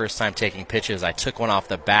game, my first time taking pitches, I took one off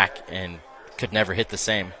the back and could never hit the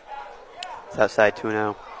same. It's outside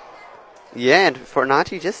 2-0. Yeah, and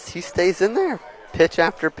Fornacci he stays in there, pitch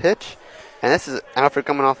after pitch. And this is after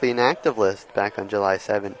coming off the inactive list back on July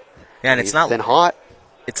 7th. Yeah, and it's not been hot.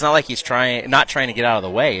 It's not like he's not trying to get out of the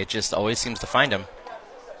way. It just always seems to find him.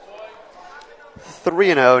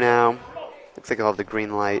 3-0 now. Looks like he'll have the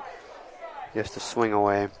green light. He has to swing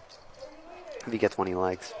away if he gets one he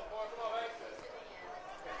likes.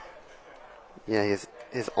 Yeah,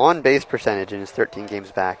 his on-base percentage in his 13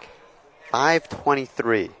 games back,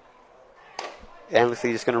 .523. And looks like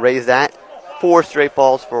he's just going to raise that. 4 straight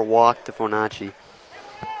balls for a walk to Fornacci.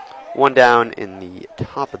 1 down in the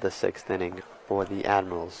top of the 6th inning for the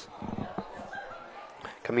Admirals.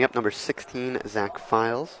 Coming up, number 16, Zach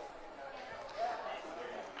Files.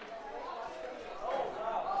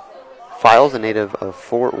 Files, a native of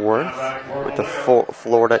Fort Worth, went to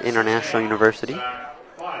Florida International University,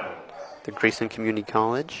 the Grayson Community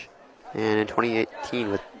College, and in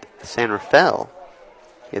 2018 with San Rafael.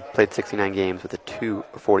 He had played 69 games with a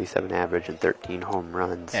 2.47 average and 13 home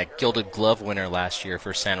runs. Yeah, Gilded Glove winner last year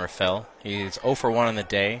for San Rafael. He's 0 for 1 on the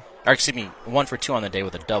day. Or, excuse me, 1 for 2 on the day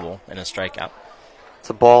with a double and a strikeout. It's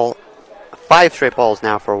a ball, 5 straight balls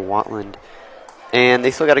now for Watland. And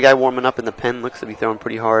they still got a guy warming up in the pen. Looks to be throwing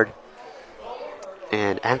pretty hard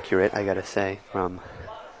and accurate, I got to say,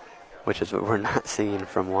 which is what we're not seeing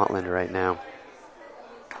from Watland right now.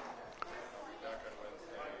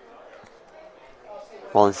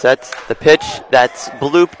 Watland sets the pitch. That's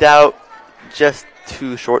blooped out just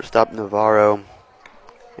to shortstop Navarro.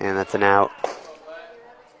 And that's an out.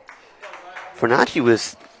 Fernacci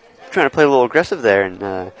was trying to play a little aggressive there, and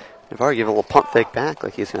Navarro gave a little pump fake back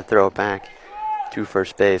like he's going to throw it back to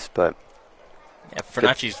first base, but yeah,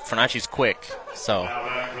 Fernacci's quick, so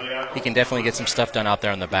he can definitely get some stuff done out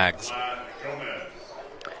there on the bags.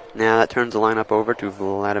 Now that turns the lineup over to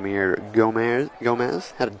Vladimir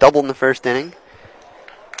Gomez. Had a double in the first inning.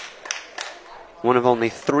 One of only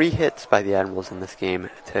 3 hits by the Admirals in this game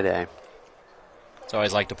today. So I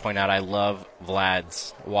always like to point out I love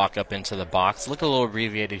Vlad's walk up into the box. Look a little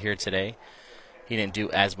abbreviated here today. He didn't do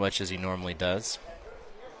as much as he normally does.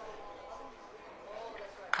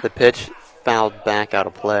 The pitch fouled back out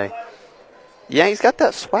of play. Yeah, he's got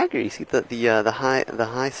that swagger. You see the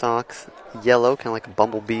high socks, yellow, kind of like a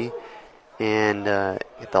bumblebee, and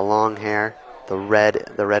the long hair, the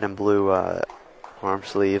red and blue arm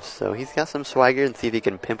sleeves. So he's got some swagger, and see if he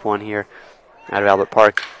can pimp one here out of Albert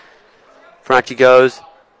Park. Fernacci goes,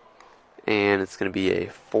 and it's going to be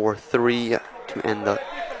a 4-3 to end the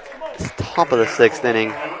top of the 6th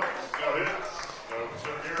inning.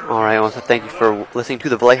 All right, I want to thank you for listening to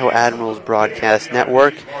the Vallejo Admirals Broadcast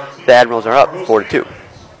Network. The Admirals are up 4-2.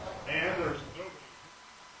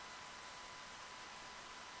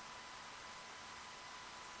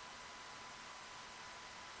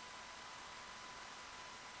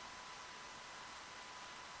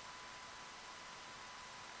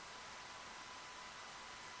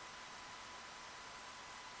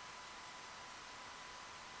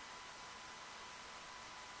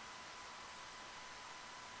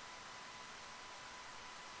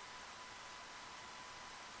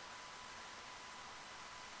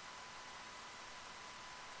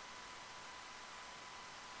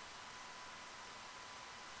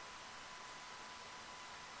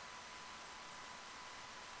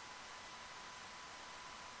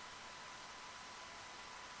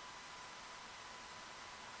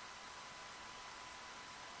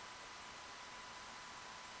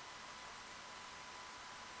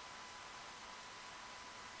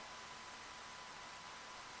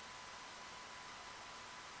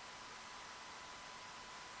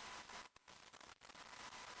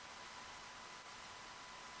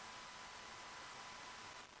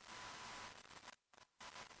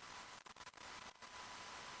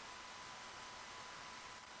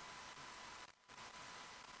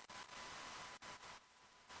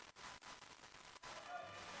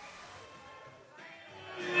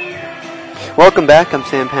 Welcome back. I'm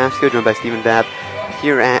Sam Pasco, joined by Stephen Babb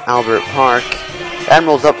here at Albert Park.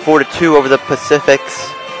 Admirals up 4-2 over the Pacifics.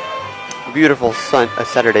 A beautiful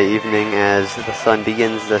Saturday evening as the sun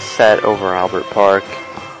begins the set over Albert Park.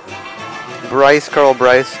 Carl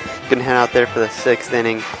Bryce, going to head out there for the 6th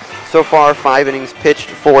inning. So far, 5 innings pitched,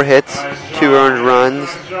 4 hits, 2 earned runs,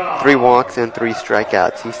 3 walks, and 3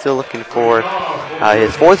 strikeouts. He's still looking for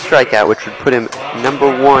his 4th strikeout, which would put him number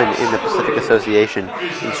 1 in the Pacific Association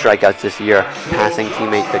in strikeouts this year, passing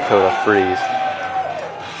teammate Dakota Freeze.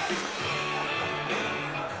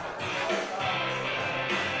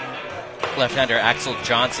 Left-hander Axel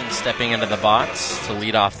Johnson stepping into the box to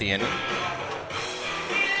lead off the inning.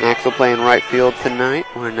 Axel playing right field tonight,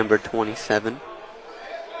 wearing number 27.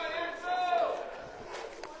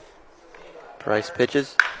 Price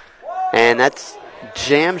pitches, and that's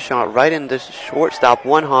jam shot right into shortstop.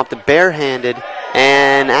 One hopped, barehanded,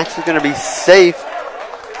 and Axel's going to be safe.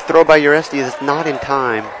 Throw by Uresti is not in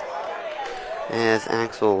time as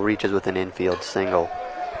Axel reaches with an infield single.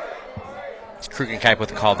 Krugenkype would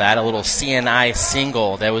call that a little CNI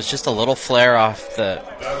single. That was just a little flare off the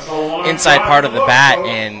inside part of the bat,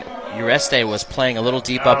 and Ureste was playing a little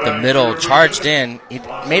deep up the middle, charged in. He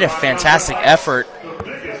made a fantastic effort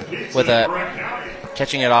with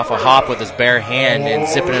catching it off a hop with his bare hand and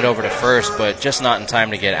zipping it over to first, but just not in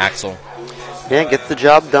time to get Axel. Yeah, gets the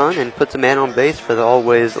job done and puts a man on base for the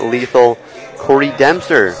always lethal Corey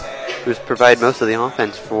Dempster, who's provided most of the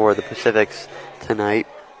offense for the Pacifics tonight.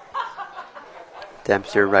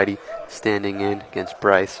 Dempster, righty, standing in against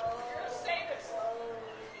Bryce.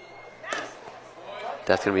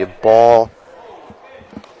 That's going to be a ball.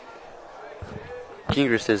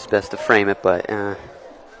 Gingras is best to frame it, but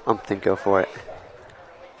Think go for it.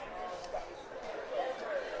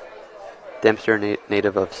 Dempster,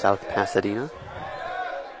 native of South Pasadena.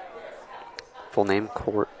 Full name,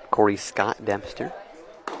 Corey Scott Dempster.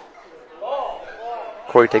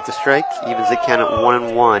 Corey takes a strike, evens the count at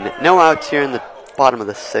 1-1. No outs here in the bottom of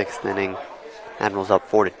the 6th inning. Admirals up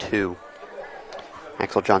 4-2.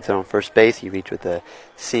 Axel Johnson on first base. He reached with a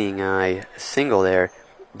seeing eye single there,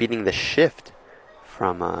 beating the shift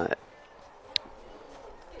from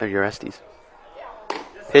Orestes.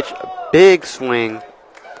 Pitch, a big swing.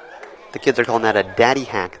 The kids are calling that a daddy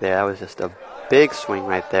hack there. That was just a big swing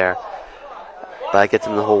right there. But that gets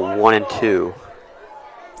him the whole 1-2.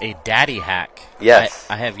 A daddy hack. Yes.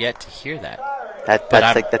 I have yet to hear that.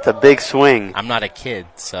 That's a big swing. I'm not a kid,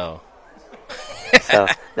 so. So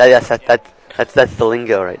that's the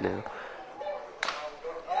lingo right now.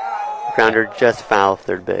 Grounder just foul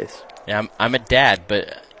third base. Yeah, I'm a dad,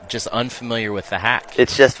 but just unfamiliar with the hack.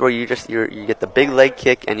 It's just where you get the big leg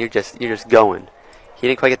kick and you're just going. He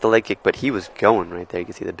didn't quite get the leg kick, but he was going right there. You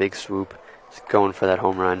can see the big swoop. Just going for that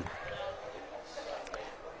home run.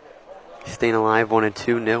 Staying alive,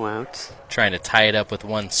 1-2, no outs. Trying to tie it up with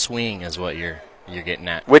one swing is what you're getting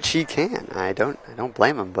at. Which he can. I don't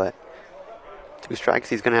blame him, but 2 strikes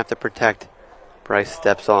he's going to have to protect. Bryce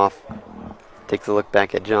steps off, takes a look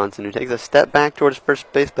back at Johnson, who takes a step back towards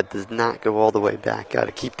first base, but does not go all the way back. Got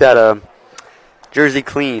to keep that jersey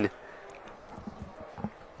clean.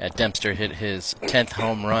 Dempster hit his 10th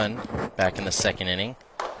home run back in the 2nd inning.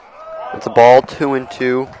 It's a ball,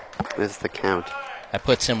 2-2 is the count. That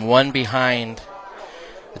puts him one behind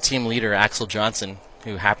the team leader, Axel Johnson,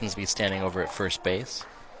 who happens to be standing over at first base.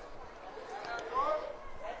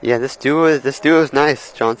 Yeah, this duo is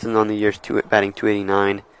nice. Johnson on the year's batting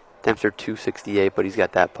 289, Dempster 268, but he's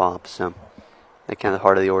got that pop, so that's kind of the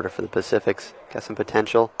heart of the order for the Pacifics. Got some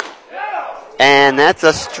potential. And that's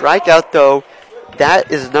a strikeout, though.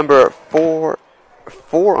 That is number four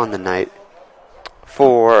on the night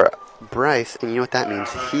for Bryce, and you know what that means.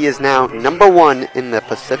 He is now number 1 in the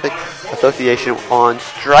Pacific Association on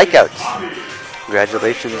strikeouts.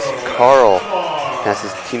 Congratulations, Carl. That's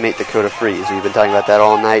his teammate Dakota Freeze. We've been talking about that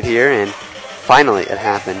all night here, and finally it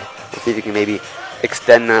happened. Let's see if you can maybe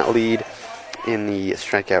extend that lead in the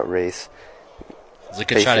strikeout race. It's a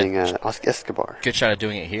good facing, shot at Escobar. Good shot of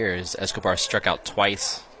doing it here is Escobar struck out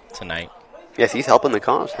twice tonight. Yes, he's helping the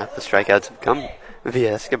cause. Half the strikeouts have come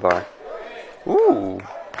via Escobar. Ooh,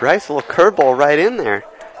 Bryce, a little curveball right in there.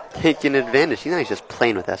 Taking advantage. He's just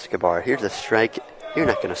playing with Escobar. Here's a strike. You're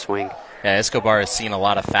not going to swing. Yeah, Escobar has seen a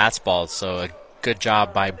lot of fastballs, so a good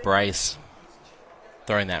job by Bryce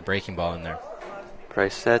throwing that breaking ball in there.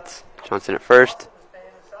 Bryce sets. Johnson at first.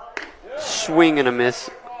 Swing and a miss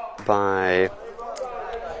by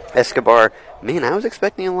Escobar. Man, I was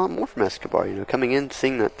expecting a lot more from Escobar. Coming in,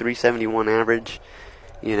 seeing that 371 average.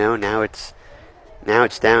 Now it's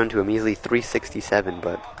down to a measly 367.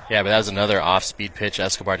 But yeah, but that was another off-speed pitch.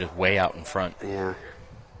 Escobar just way out in front. Yeah,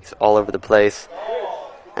 he's all over the place.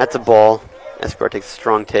 That's a ball. Escobar takes a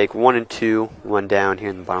strong take. 1-2, 1 down here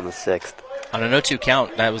in the bottom of the 6th. On a 0-2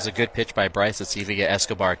 count, that was a good pitch by Bryce. Let's see if we get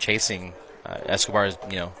Escobar chasing. Escobar is,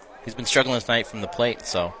 he's been struggling tonight from the plate,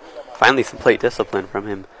 so. Finally some plate discipline from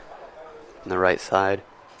him on the right side.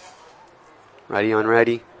 Righty on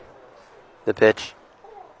righty. The pitch.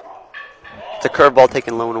 It's a curveball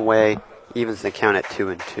taken low and away. Evens the count at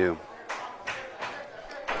 2-2.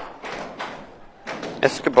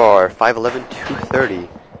 Escobar, 5'11", 230,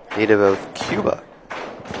 native of Cuba.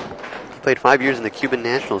 He played 5 years in the Cuban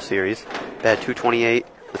National Series. Batted .228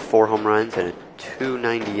 with 4 home runs and a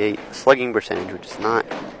 .298 slugging percentage, which is not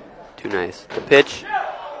too nice. The pitch,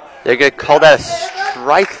 they're going to call that a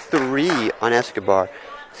strike 3 on Escobar.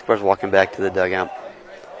 Escobar's walking back to the dugout.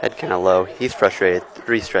 Head kind of low. He's frustrated.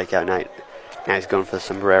 3 strikeout night. Now he's going for the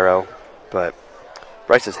sombrero, but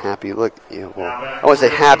Bryce is happy. Look, I wouldn't say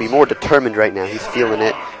happy, more determined right now. He's feeling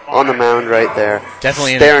it on the mound right there.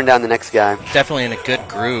 Definitely staring down the next guy. Definitely in a good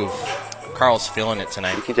groove. Carl's feeling it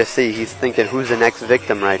tonight. You can just see he's thinking, who's the next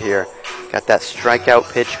victim right here? Got that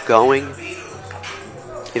strikeout pitch going.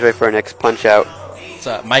 He's ready for our next punch out. It's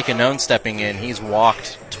Mike Anone stepping in. He's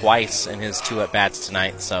walked twice in his 2 at-bats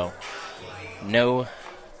tonight, so no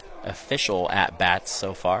official at-bats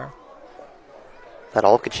so far. That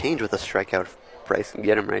all could change with a strikeout. Bryce can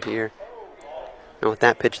get him right here. And with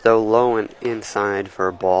that pitch, though, low and inside for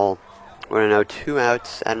a ball. We're going to know 2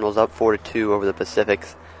 outs. Admirals up 4-2 over the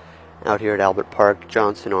Pacifics. Out here at Albert Park,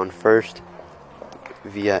 Johnson on first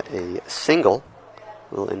via a single.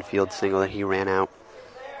 Little infield single that he ran out.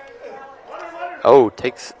 Oh,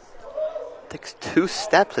 takes 2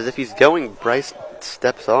 steps as if he's going. Bryce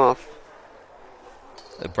steps off.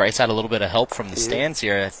 Bryce had a little bit of help from the stands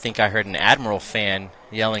here. I think I heard an Admiral fan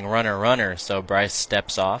yelling, "Runner, runner," so Bryce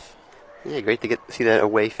steps off. Yeah, great to see that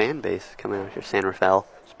away fan base coming out here. San Rafael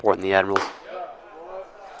supporting the Admirals.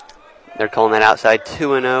 They're calling that outside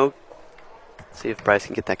 2-0. See if Bryce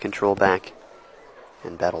can get that control back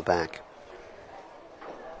and battle back.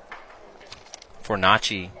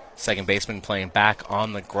 Fornacci, second baseman, playing back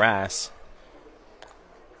on the grass,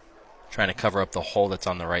 trying to cover up the hole that's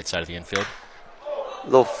on the right side of the infield.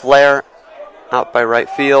 Little flare out by right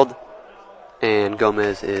field, and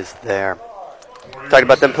Gomez is there. Talked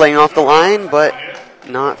about them playing off the line, but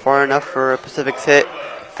not far enough for a Pacific's hit.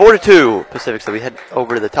 4-2 Pacific, so we head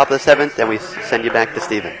over to the top of the seventh, and we send you back to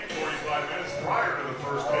Steven. 45 minutes prior to the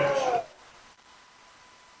first pitch.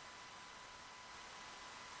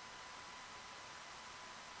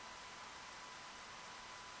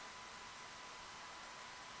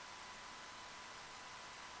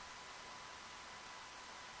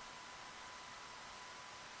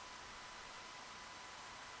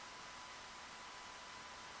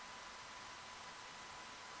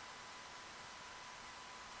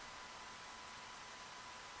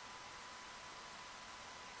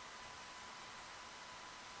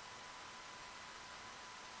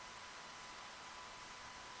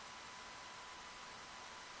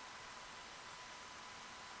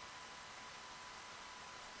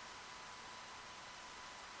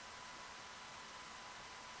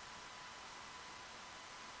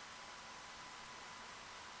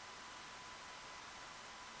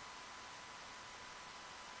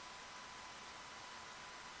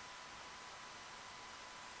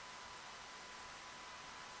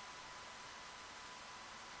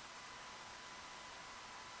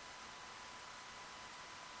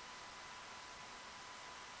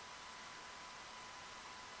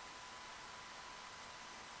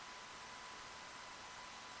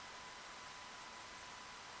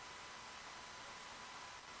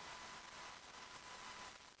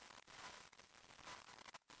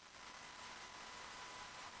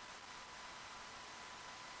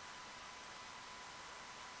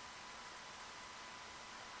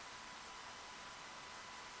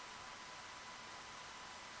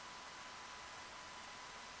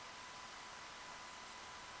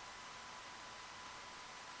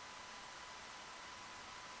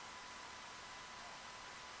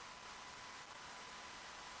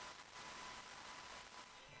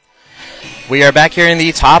 We are back here in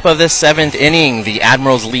the top of the seventh inning. The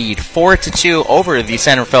Admirals lead 4-2 over the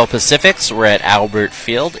San Rafael Pacifics. We're at Albert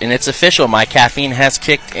Field, and it's official. My caffeine has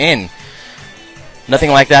kicked in.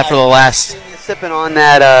 Nothing like that for the last... Sipping on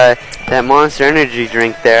that Monster Energy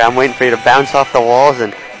drink there. I'm waiting for you to bounce off the walls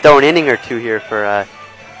and throw an inning or two here for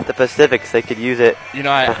the Pacifics. They could use it. You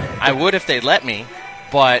know, I would if they'd let me,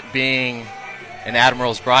 but being an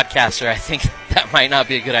Admirals broadcaster, I think that might not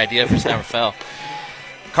be a good idea for San Rafael.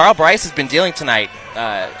 Carl Bryce has been dealing tonight.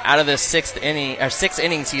 Out of the six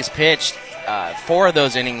innings he's pitched, 4 of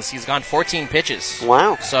those innings he's gone 14 pitches.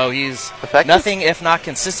 Wow! So he's effective? Nothing if not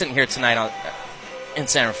consistent here tonight in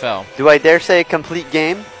San Rafael. Do I dare say a complete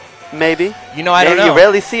game? Maybe. You know, I don't know. You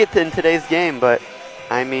rarely see it in today's game, but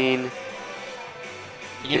I mean,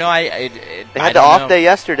 you know, they had the off day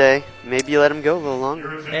yesterday. Maybe you let him go a little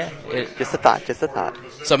longer. Yeah. Just a thought. Just a thought.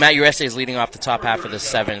 So Matt Ureste is leading off the top half of the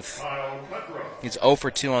seventh. He's 0 for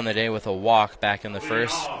 2 on the day with a walk back in the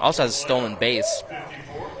first. Also has a stolen base.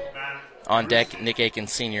 On deck, Nick Aiken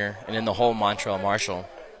Sr., and in the hole, Montrell Marshall.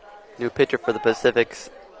 New pitcher for the Pacifics,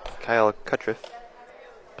 Kyle Cutriff,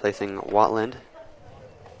 placing Watland.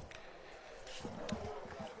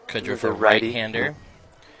 Cutriff, a right-hander.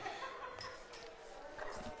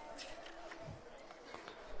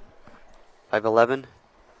 Oh. 5'11",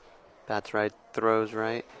 bats right, throws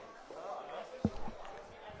right.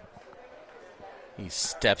 He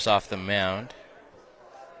steps off the mound.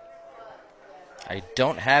 I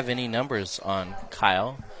don't have any numbers on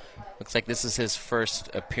Kyle. Looks like this is his first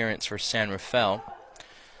appearance for San Rafael.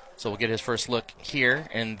 So we'll get his first look here,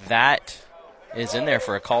 and that is in there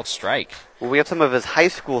for a called strike. Well, we have some of his high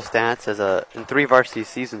school stats. In 3 varsity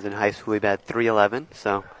seasons in high school, he batted .311.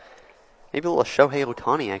 So maybe a little Shohei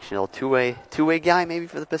Ohtani action, a little two-way guy maybe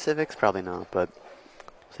for the Pacifics. Probably not, but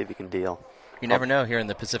see if he can deal. You never know here in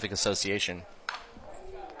the Pacific Association,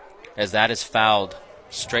 as that is fouled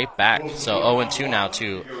straight back. So 0-2 now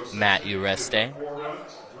to Matt Ureste.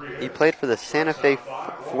 He played for the Santa Fe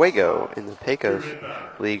Fuego in the Pecos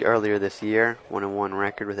League earlier this year. 1-1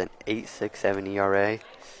 record with an 8.67 ERA.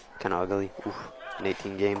 Kind of ugly. In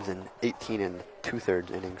 18 games and 18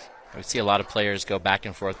 2/3 innings. We see a lot of players go back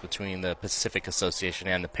and forth between the Pacific Association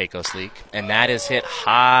and the Pecos League. And that is hit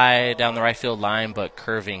high down the right field line, but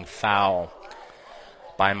curving foul.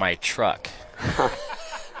 by my truck.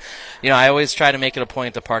 I always try to make it a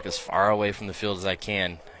point to park as far away from the field as I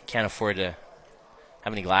can. I can't afford to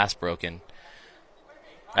have any glass broken.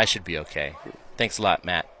 I should be okay. Thanks a lot,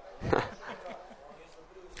 Matt.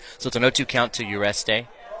 So it's an 0-2 count to Ureste.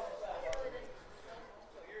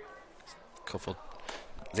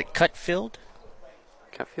 Is it Cutfield?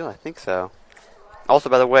 Cutfield, I think so. Also,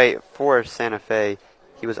 by the way, for Santa Fe,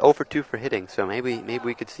 he was 0 for 2 for hitting, so maybe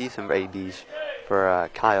we could see some ABs for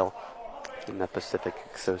Kyle in the Pacific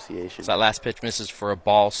Association. So that last pitch misses for a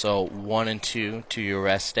ball, so 1-2 to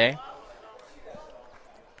Ureste.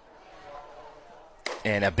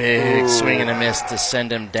 And a big swing and a miss to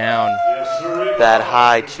send him down. That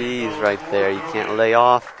high cheese right there. You can't lay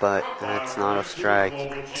off, but that's not a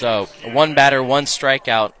strike. So 1 batter, 1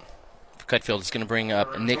 strikeout for Cutfield. It's going to bring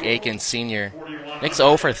up Nick Akins Sr. Nick's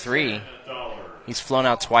 0 for 3. He's flown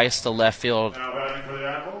out twice to left field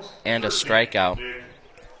and a strikeout.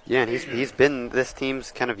 Yeah, and he's been this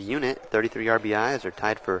team's kind of unit. 33 RBIs, are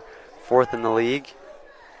tied for 4th in the league.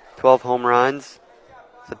 12 home runs.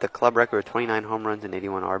 Set the club record of 29 home runs and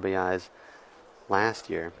 81 RBIs last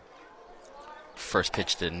year. First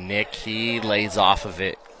pitch to Nick. He lays off of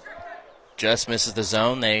it. Just misses the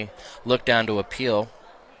zone. They look down to appeal.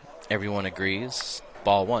 Everyone agrees.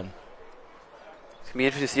 Ball 1. It's going to be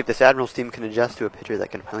interesting to see if this Admirals team can adjust to a pitcher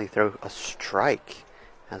that can finally throw a strike,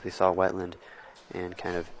 as we saw Wetland and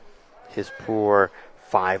kind of his poor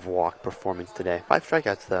 5-walk performance today. 5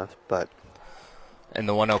 strikeouts, though, but... And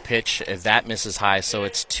the 1-0 pitch, as that misses high, so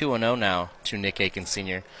it's 2-0 now to Nick Akins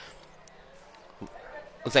Sr.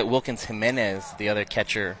 Looks like Wilkins Jimenez, the other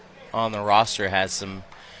catcher on the roster, has some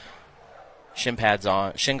shin guards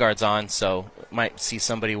on, so might see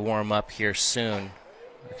somebody warm up here soon.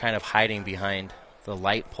 They're kind of hiding behind the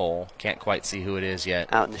light pole. Can't quite see who it is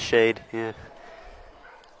yet. Out in the shade, yeah.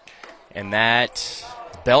 And that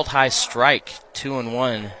belt-high strike,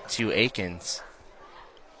 2-1 to Akins.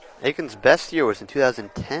 Akins' best year was in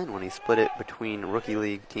 2010 when he split it between rookie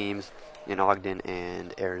league teams in Ogden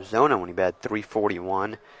and Arizona when he batted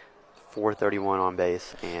 341, 431 on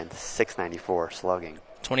base, and 694 slugging.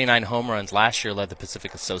 29 home runs last year led the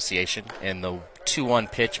Pacific Association, and the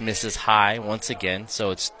 2-1 pitch misses high once again,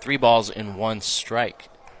 so it's 3 balls and 1 strike.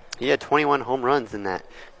 He had 21 home runs in that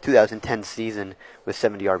 2010 season with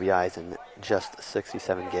 70 RBIs in just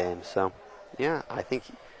 67 games. So, yeah, I think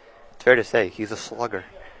it's fair to say he's a slugger.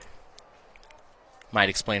 Might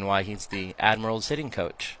explain why he's the Admirals hitting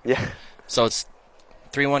coach. Yeah. So it's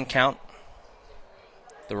 3-1 count.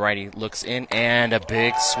 The righty looks in, and a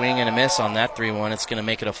big swing and a miss on that 3-1. It's going to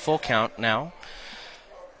make it a full count now.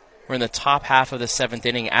 We're in the top half of the 7th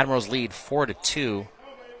inning. Admirals lead 4-2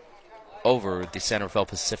 over the San Rafael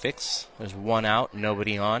Pacifics. There's 1 out,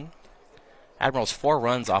 nobody on. Admirals 4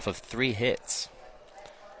 runs off of 3 hits.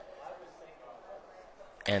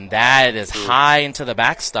 And that is high into the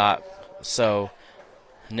backstop. So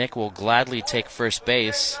Nick will gladly take first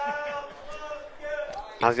base.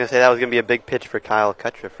 I was going to say that was going to be a big pitch for Kyle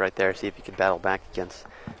Cuttriff right there, see if he could battle back against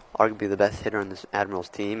arguably the best hitter on this Admirals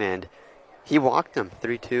team. And he walked him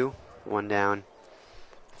 3-2, 1 down.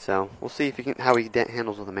 So we'll see if how he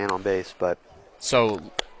handles with a man on base. But so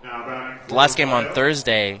the last game on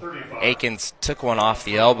Thursday, Akins took one off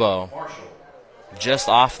the elbow, just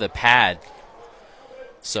off the pad.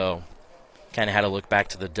 So kind of had to look back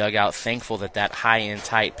to the dugout, thankful that that high-end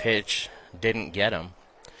tight pitch didn't get him.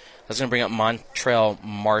 That's going to bring up Montrell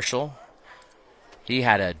Marshall. He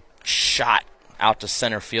had a shot out to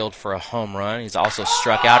center field for a home run. He's also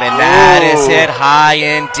struck out, and that is hit high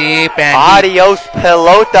and deep. And adios,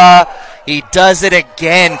 pelota. He does it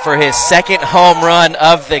again for his 2nd home run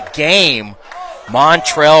of the game.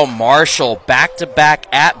 Montrell Marshall, back-to-back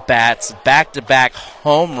at-bats, back-to-back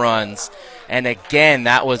home runs. And again,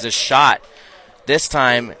 that was a shot. This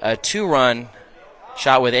time, a 2-run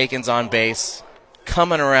shot with Akins on base,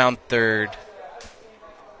 coming around third.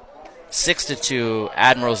 6-2,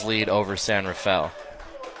 Admirals lead over San Rafael.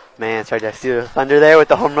 Man, sorry, did I steal the thunder there with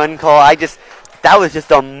the home run call? That was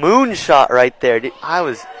just a moonshot right there.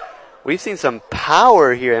 We've seen some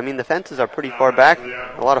power here. I mean, the fences are pretty far back,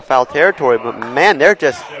 a lot of foul territory, but man, they're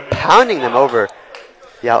just pounding them over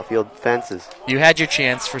the outfield fences. You had your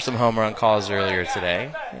chance for some home run calls earlier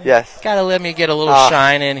today. Yes. Got to let me get a little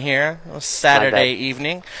shine in here. A Saturday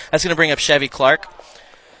evening. That's going to bring up Chevy Clark.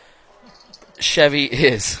 Chevy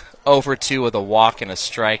is 0 for 2 with a walk and a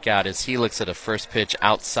strikeout as he looks at a first pitch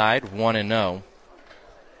outside, 1-0.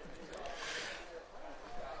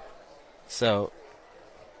 So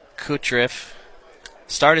Kutriff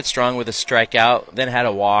started strong with a strikeout, then had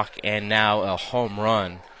a walk, and now a home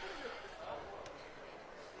run.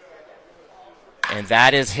 And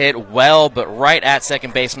that is hit well, but right at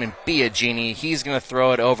second baseman Biagini. He's going to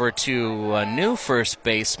throw it over to a new first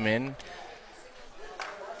baseman.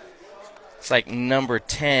 It's like number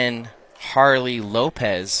 10, Harley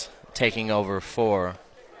Lopez, taking over for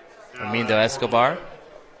Armindo Escobar.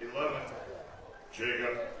 11,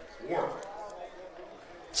 Jacob Wark.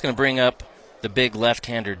 It's going to bring up the big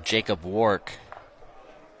left-hander Jacob Wark.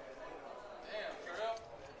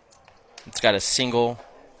 It's got a single,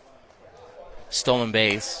 stolen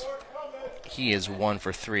base. He is 1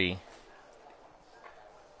 for 3.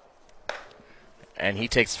 And he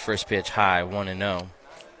takes the first pitch high, 1-0.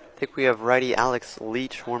 I think we have righty Alex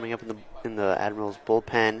Leach warming up in the Admirals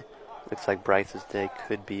bullpen. Looks like Bryce's day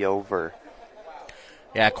could be over.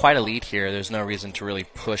 Yeah, quite a lead here. There's no reason to really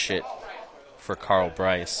push it for Carl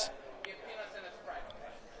Bryce.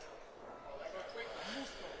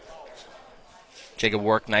 Jacob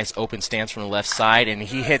Wark, nice open stance from the left side, and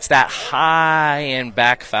he hits that high and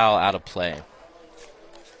back foul out of play.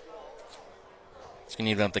 It's going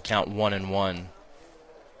to even up the count 1-1.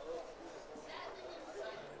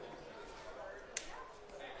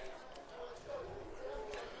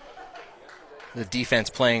 The defense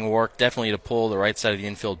playing Wark definitely to pull the right side of the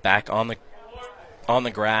infield back on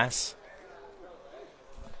the grass.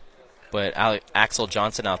 But Axel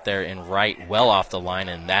Johnson out there in right, well off the line,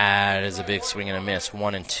 and that is a big swing and a miss,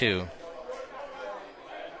 1-2.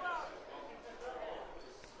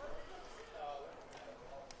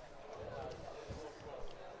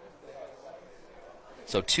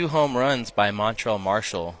 So 2 home runs by Montreal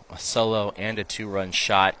Marshall, a solo and a 2-run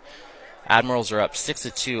shot. Admirals are up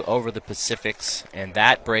 6-2 over the Pacifics, and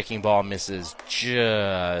that breaking ball misses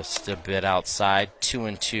just a bit outside,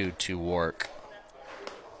 2-2 to Wark.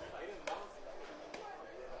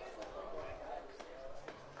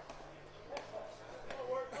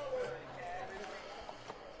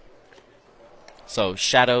 So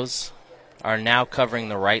shadows are now covering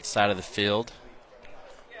the right side of the field.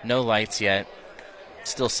 No lights yet.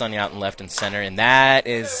 Still sunny out in left and center, and that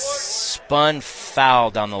is spun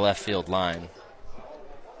foul down the left field line.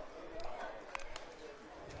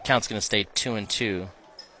 Count's going to stay 2-2.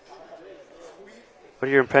 What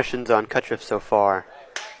are your impressions on Cutcliffe so far?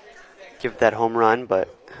 Give that home run, but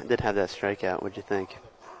did have that strikeout. What'd you think?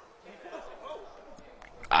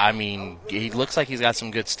 I mean, he looks like he's got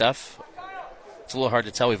some good stuff. It's a little hard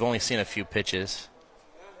to tell. We've only seen a few pitches.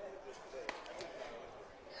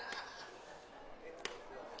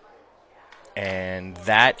 And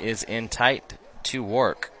that is in tight to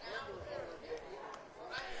Wark.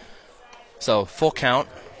 So full count.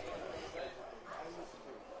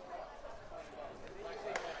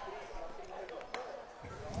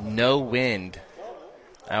 No wind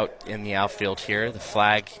out in the outfield here. The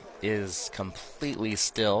flag is completely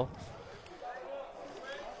still.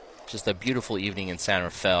 Just a beautiful evening in San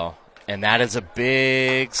Rafael. And that is a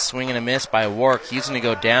big swing and a miss by Wark. He's going to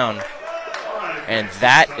go down. And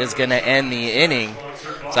that is going to end the inning.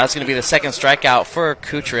 So that's going to be the second strikeout for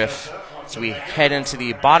Kucherov. So we head into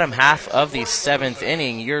the bottom half of the 7th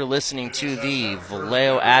inning. You're listening to the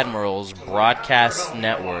Vallejo Admirals Broadcast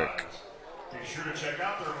Network. Be sure to check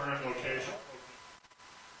out their current location.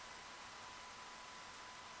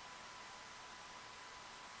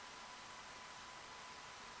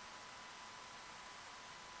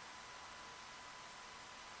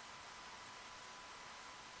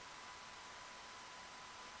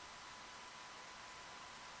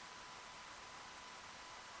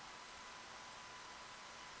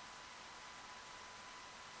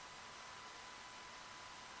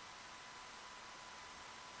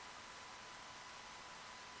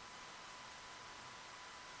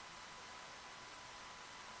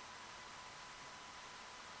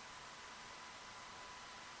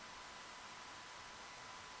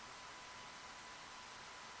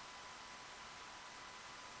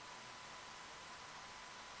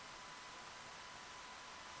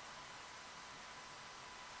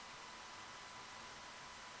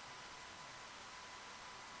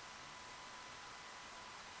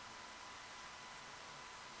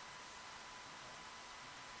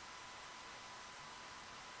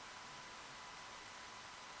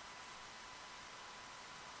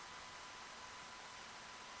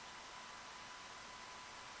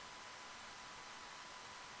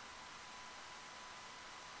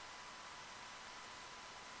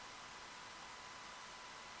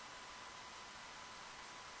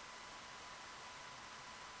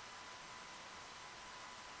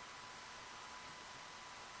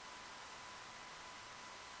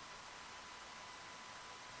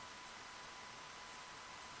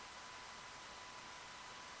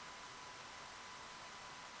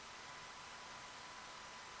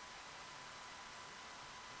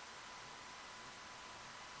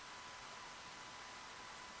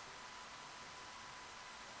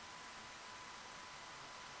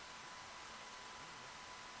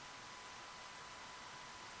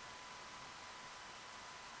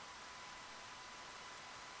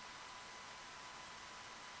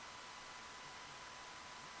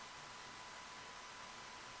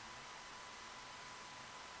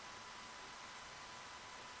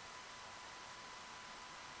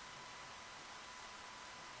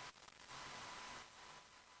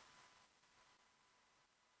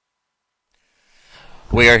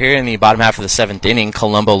 We are here in the bottom half of the 7th inning.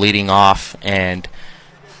 Colombo leading off, and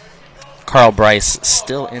Carl Bryce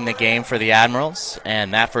still in the game for the Admirals.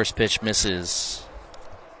 And that first pitch misses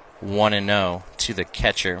 1-0 to the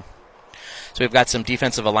catcher. So we've got some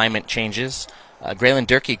defensive alignment changes. Graylin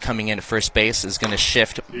Durkee coming in at first base is going to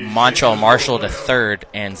shift Montrell Marshall to third,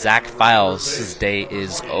 and Zach Files, his day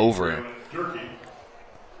is over.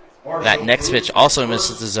 That next pitch also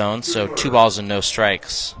misses the zone, so 2 balls and no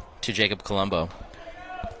strikes to Jacob Colombo.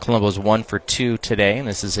 Colombo's 1 for 2 today, and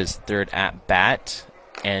this is his third at bat.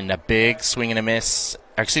 And a big swing and a miss,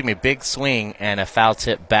 or excuse me, big swing and a foul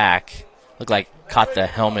tip back. Looked like caught the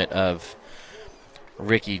helmet of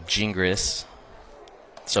Ricky Gingras.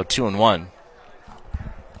 So 2-1.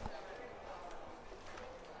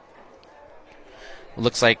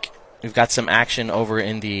 Looks like we've got some action over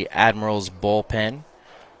in the Admirals bullpen.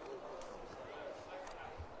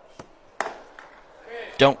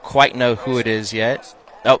 Don't quite know who it is yet.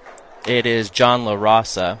 Oh, it is John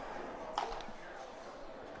LaRosa.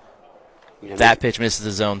 That pitch misses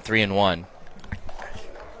the zone, 3-1.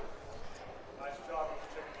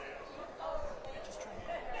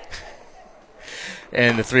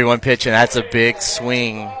 And the 3-1 pitch, and that's a big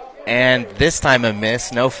swing. And this time a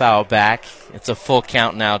miss, no foul back. It's a full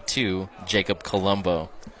count now to Jacob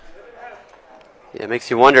Colombo. Yeah, it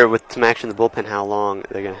makes you wonder with some action in the bullpen how long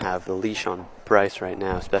they're going to have the leash on Bryce right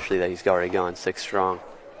now, especially that he's already gone 6 strong.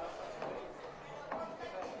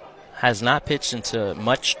 Has not pitched into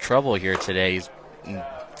much trouble here today. He's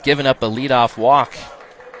given up a leadoff walk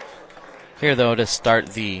here, though, to start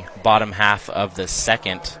the bottom half of the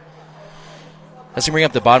 2nd. Let's bring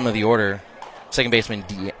up the bottom of the order. Second baseman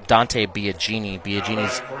Dante Biagini.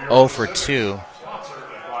 Biagini's 0 for 2.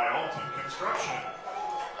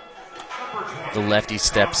 The lefty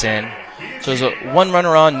steps in. So there's a 1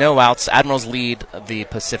 runner on, no outs. Admirals lead the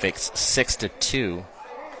Pacifics 6-2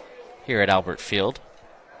 here at Albert Field.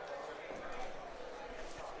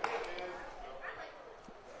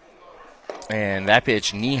 And that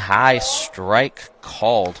pitch, knee-high strike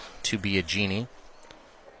called to Biagini.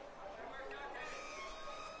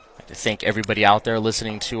 I'd like to thank everybody out there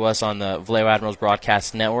listening to us on the Vallejo Admirals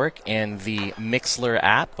Broadcast Network and the Mixler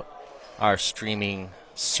app, our streaming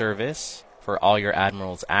service for all your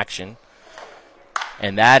Admirals action.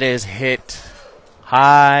 And that is hit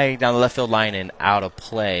high down the left field line and out of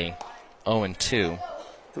play, 0-2.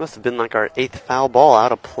 It must have been like our 8th foul ball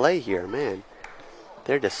out of play here, man.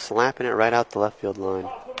 They're just slapping it right out the left field line.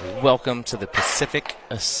 Welcome to the Pacific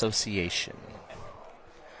Association.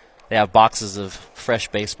 They have boxes of fresh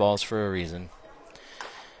baseballs for a reason.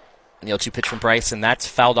 And the 0-2 pitch from Bryce, and that's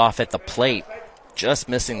fouled off at the plate, just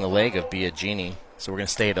missing the leg of Biagini. So we're going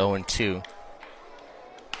to stay at 0-2.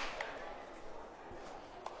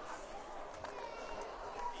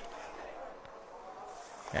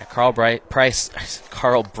 Yeah, Carl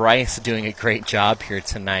Bryce doing a great job here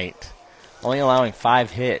tonight. Only allowing 5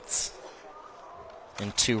 hits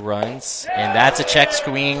and 2 runs. And that's a check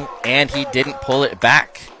swing, and he didn't pull it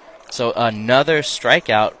back. So another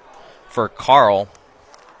strikeout for Carl.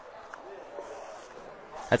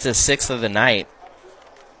 That's his 6th of the night.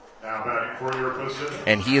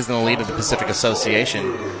 And he is in the lead of the Pacific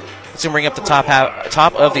Association. Let's bring up the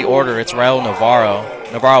top of the order. It's Raul Navarro.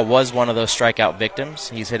 Navarro was one of those strikeout victims.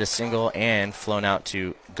 He's hit a single and flown out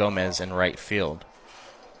to Gomez in right field.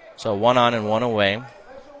 So 1 on and 1 away.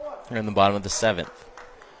 We're in the bottom of the 7th.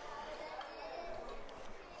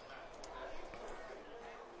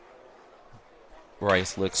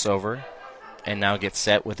 Bryce looks over and now gets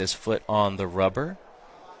set with his foot on the rubber.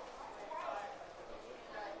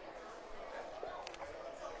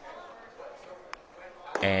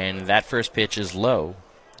 And that first pitch is low,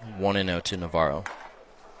 1-0 to Navarro.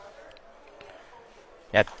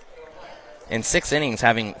 Yeah, in 6 innings,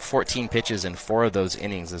 having 14 pitches in 4 of those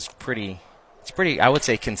innings is pretty, I would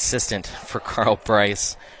say, consistent for Carl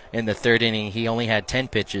Bryce. In the 3rd inning, he only had 10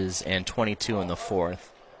 pitches and 22 in the 4th.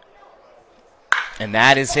 And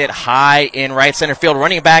that is hit high in right center field.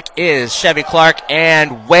 Running back is Chevy Clark,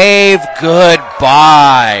 and wave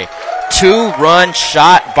goodbye. 2-run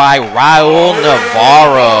shot by Raul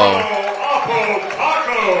Navarro.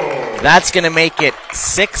 That's going to make it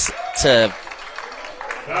 6-4,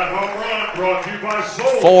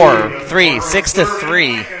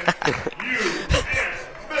 6-3.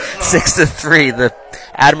 6-3. The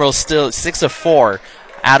Admirals still 6-4.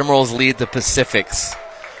 Admirals lead the Pacifics.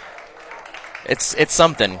 It's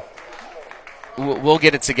something. We'll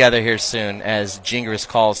get it together here soon as Gingras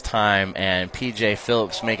calls time and P.J.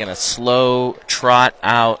 Phillips making a slow trot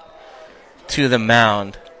out to the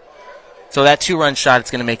mound. So that 2-run shot is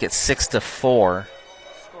going to make it 6-4.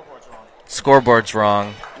 Scoreboard's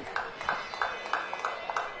wrong.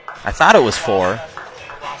 I thought it was 4.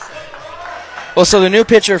 Well, so the new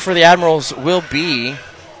pitcher for the Admirals will be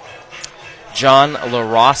John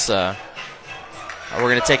LaRosa. We're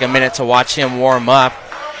going to take a minute to watch him warm up.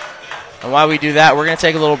 And while we do that, we're going to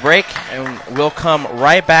take a little break, and we'll come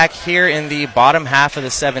right back here in the bottom half of the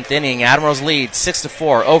 7th inning. Admirals lead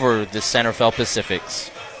 6-4 over the Centerville Pacifics.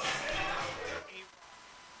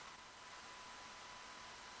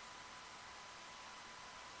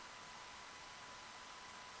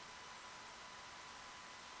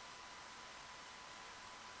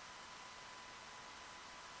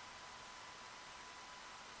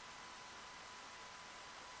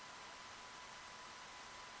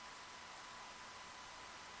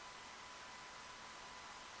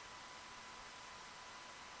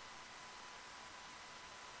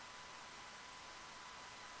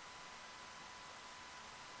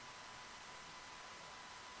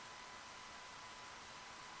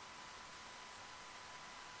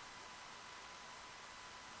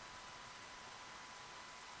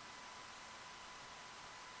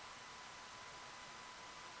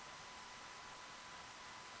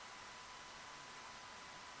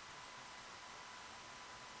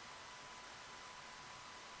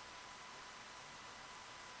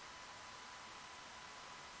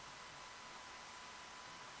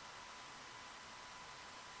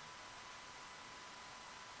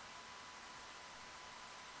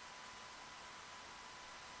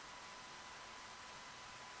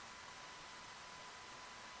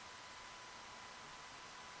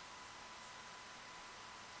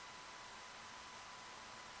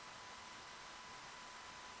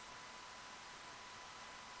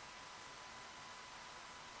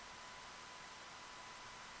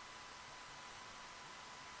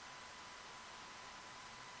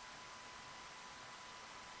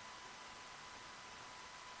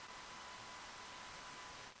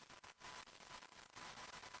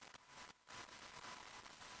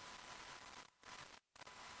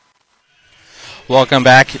 Welcome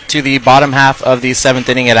back to the bottom half of the 7th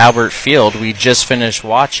inning at Albert Field. We just finished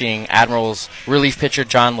watching Admirals relief pitcher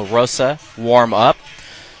John LaRosa warm up.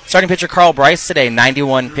 Starting pitcher Carl Bryce today,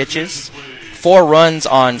 91 pitches, 4 runs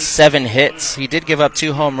on 7 hits. He did give up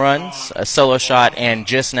 2 home runs, a solo shot, and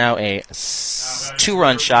just now a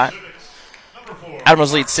 2-run shot.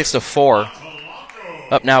 Admirals lead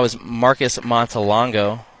 6-4. Up now is Marcus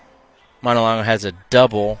Montalongo. Montalongo has a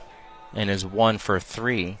double and is 1 for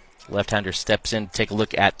 3. Left-hander steps in to take a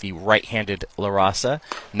look at the right-handed LaRosa.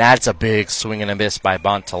 And that's a big swing and a miss by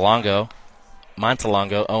Montalongo.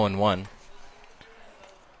 Montalongo 0-1.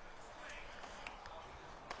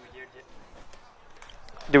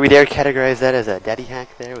 Do we dare categorize that as a daddy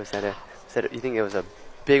hack there? Was that you think it was a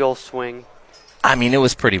big old swing? I mean, it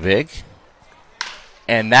was pretty big.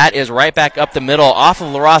 And that is right back up the middle off of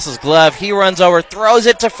LaRosa's glove. He runs over, throws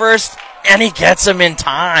it to first, and he gets him in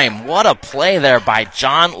time. What a play there by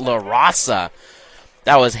John LaRosa.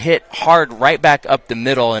 That was hit hard right back up the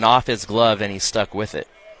middle and off his glove, and he stuck with it.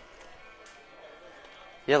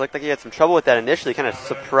 Yeah, it looked like he had some trouble with that initially. Kind of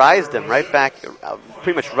surprised him right back,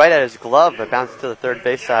 pretty much right at his glove, but bounced to the third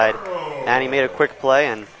base side. And he made a quick play,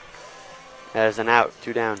 and there's an out,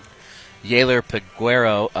 2 down. Yaler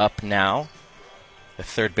Peguero up now, the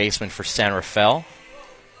third baseman for San Rafael.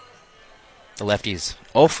 The lefties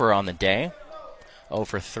 0 for on the day, 0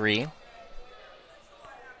 for 3.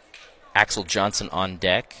 Axel Johnson on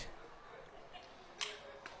deck.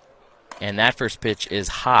 And that first pitch is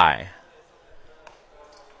high.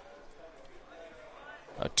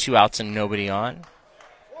 2 outs and nobody on.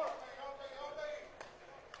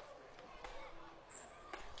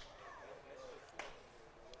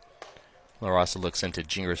 LaRosa looks into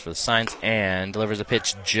Jingers for the signs and delivers a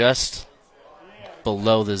pitch just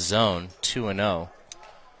below the zone, 2-0.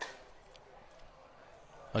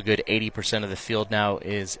 A good 80% of the field now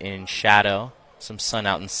is in shadow. Some sun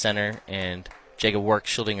out in center, and Jacob Work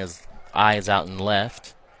shielding his eyes out in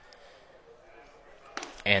left.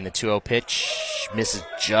 And the 2-0 pitch misses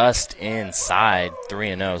just inside.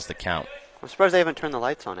 3-0 is the count. I'm surprised they haven't turned the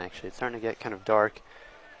lights on, actually. It's starting to get kind of dark,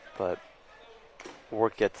 but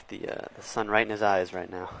Work gets the sun right in his eyes right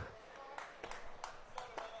now.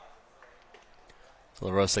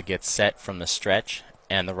 LaRosa gets set from the stretch,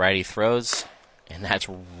 and the righty throws, and that's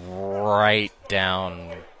right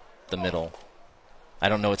down the middle. I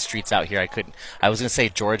don't know what street's out here. I was going to say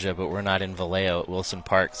Georgia, but we're not in Vallejo at Wilson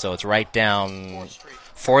Park, so it's right down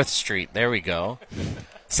 4th Street. There we go.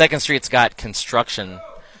 2nd Street's got construction,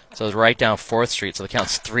 so it's right down 4th Street, so the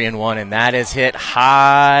count's 3-1, and that is hit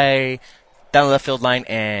high down the left field line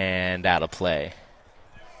and out of play.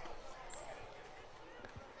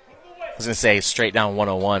 was going to say straight down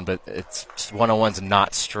 101, but 101's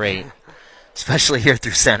not straight, especially here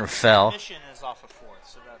through San Rafael. Mission is off of 4th,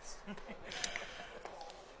 so that's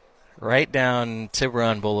right down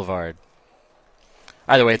Tiburon Boulevard.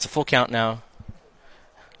 Either way, it's a full count now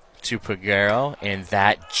to Peguero, and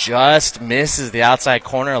that just misses the outside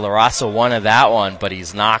corner. La Raza wanted that one, but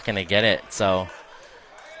he's not going to get it. So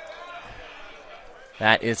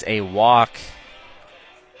that is a walk.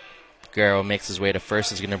 Peguero makes his way to first.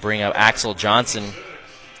 He's going to bring up Axel Johnson.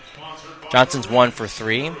 Johnson's 1 for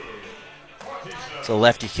 3. So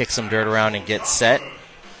lefty kicks some dirt around and gets set.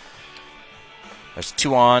 There's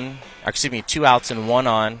 2 outs and 1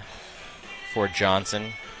 on for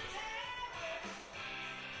Johnson.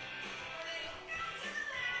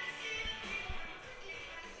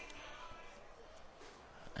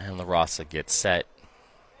 And La Raza gets set.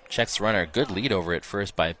 Checks the runner. Good lead over at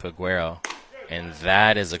first by Peguero. And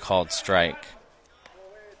that is a called strike.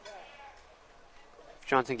 If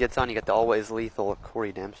Johnson gets on, you got the always lethal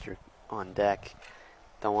Corey Dempster on deck.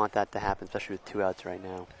 Don't want that to happen, especially with 2 outs right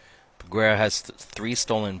now. Peguero has 3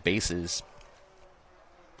 stolen bases.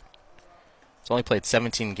 He's only played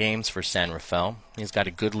 17 games for San Rafael. He's got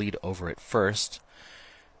a good lead over at first.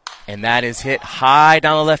 And that is hit high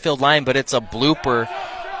down the left field line, but it's a blooper.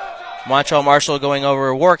 Montreal Marshall going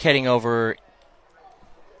over, Wark heading over.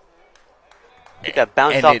 I think that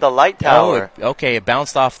bounced off the light tower. It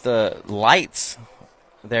bounced off the lights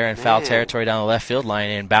there in foul territory down the left field line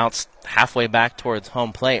and bounced halfway back towards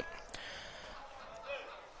home plate.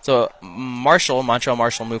 So Montreal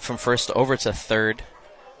Marshall moved from first over to third.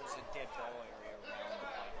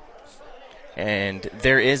 And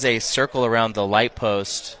there is a circle around the light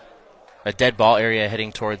post, a dead ball area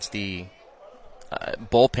heading towards the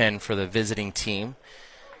bullpen for the visiting team.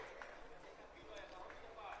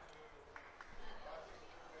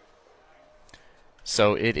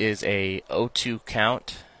 So it is a 0-2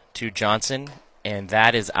 count to Johnson, and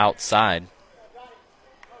that is outside.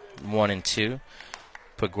 1-2.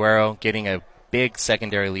 Peguero getting a big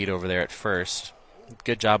secondary lead over there at first.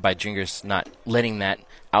 Good job by Jingers not letting that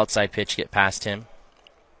outside pitch get past him.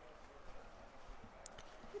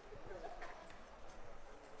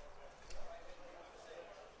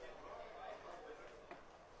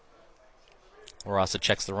 Rossa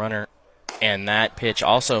checks the runner, and that pitch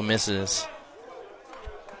also misses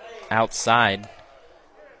outside.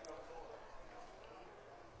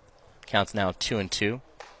 Counts now 2-2.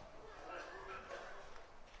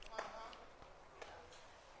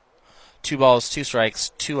 2 balls, 2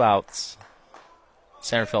 strikes, 2 outs.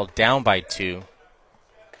 San Rafael down by 2.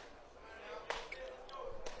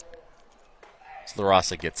 So La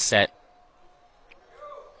Raza gets set.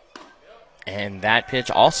 And that pitch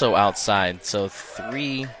also outside. So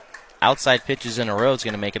 3 outside pitches in a row is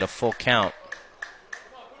going to make it a full count.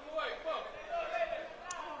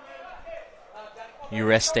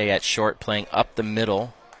 Ureste at short, playing up the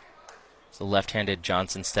middle. So left-handed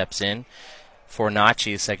Johnson steps in.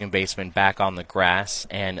 Fornacci, second baseman, back on the grass.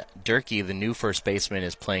 And Durkee, the new first baseman,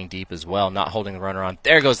 is playing deep as well, not holding the runner on.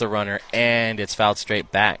 There goes the runner, and it's fouled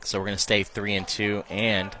straight back. So we're going to stay 3-2,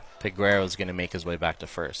 and Peguero is going to make his way back to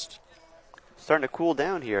first. Starting to cool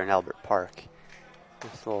down here in Albert Park.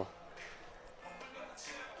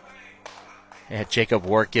 Yeah, Jacob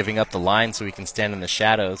Wark giving up the line so he can stand in the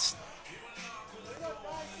shadows.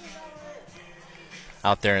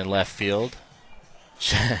 Out there in left field.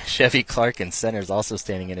 Chevy Clark in center is also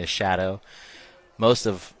standing in his shadow. Most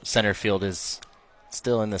of center field is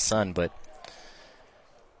still in the sun, but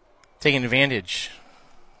taking advantage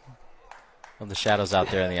of the shadows out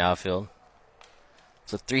there in the outfield.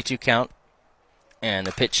 So 3-2 count. And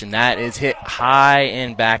the pitch in that is hit high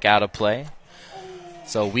and back out of play.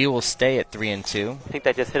 So we will stay at 3-2. I think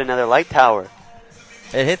that just hit another light tower.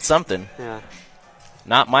 It hit something. Yeah.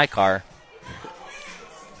 Not my car.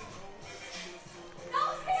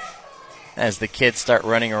 As the kids start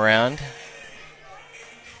running around,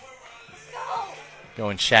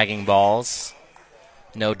 going shagging balls,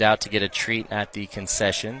 no doubt to get a treat at the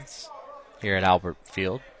concessions here at Albert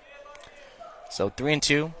Field. So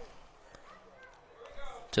 3-2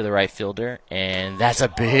 to the right fielder, and that's a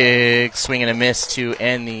big swing and a miss to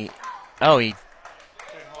end the. Oh, he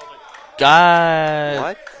got.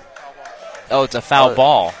 What? Oh, it's a foul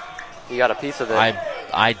ball. He got a piece of it.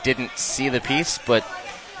 I didn't see the piece, but.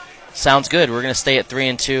 Sounds good. We're going to stay at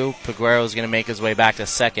 3-2. Peguero is going to make his way back to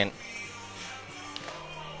second.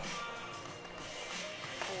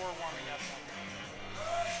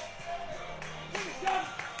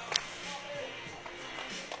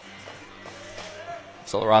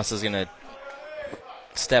 So La Raza is going to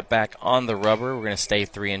step back on the rubber. We're going to stay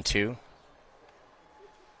 3-2.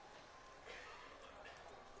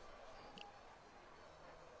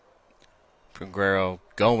 Guerrero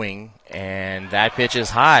going, and that pitch is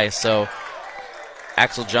high, so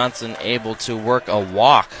Axel Johnson able to work a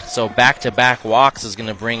walk. So back-to-back walks is going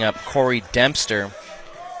to bring up Corey Dempster.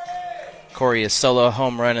 Corey is solo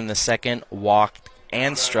home run in the second, walked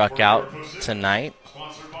and struck out tonight.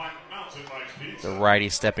 The righty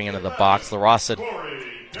stepping into the box. La Raza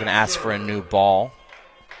is going to ask for a new ball.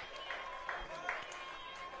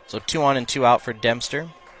 So 2 on and 2 out for Dempster.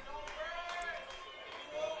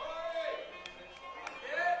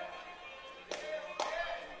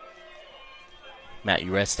 Matt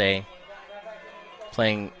Ureste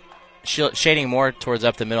playing, shading more towards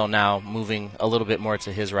up the middle now, moving a little bit more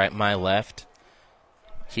to his right, my left.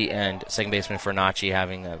 He and second baseman Fernacci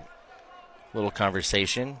having a little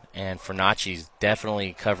conversation, and Fernacci's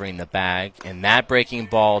definitely covering the bag, and that breaking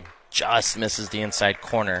ball just misses the inside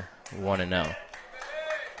corner, 1-0.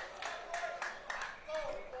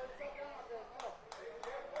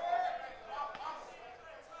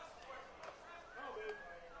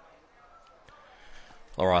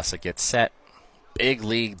 La Raza gets set. Big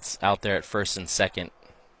leads out there at first and second.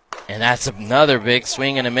 And that's another big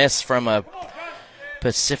swing and a miss from a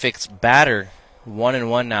Pacific's batter.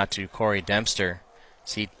 1-1 now to Corey Dempster.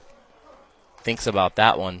 So he thinks about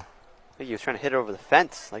that one. I think he was trying to hit it over the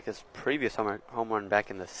fence like his previous home run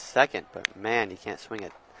back in the second. But, man, you can't swing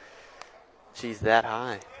it. She's that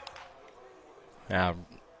high. Now,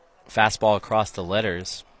 fastball across the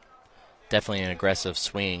letters. Definitely an aggressive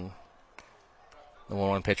swing. The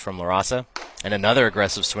 1-1 pitch from La Raza. And another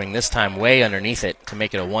aggressive swing, this time way underneath it to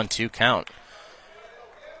make it a 1-2 count.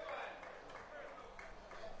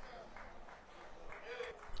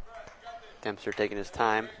 Dempster taking his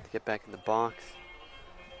time to get back in the box.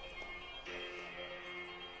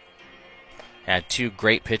 Had 2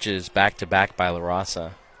 great pitches back-to-back by La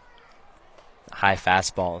Raza. High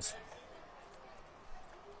fastballs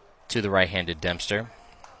to the right-handed Dempster.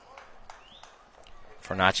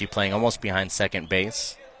 Fernacci playing almost behind second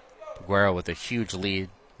base. Guerrero with a huge lead.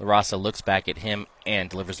 La Raza looks back at him and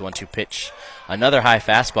delivers the 1-2 pitch. Another high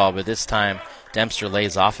fastball, but this time Dempster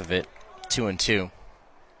lays off of it. 2-2.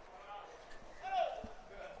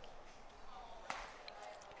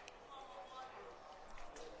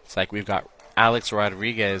 It's like we've got Alex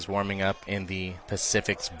Rodriguez warming up in the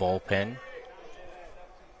Pacific's bullpen.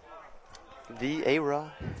 The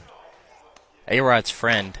A-Rod. A-Rod's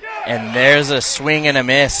friend. And there's a swing and a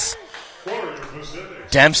miss.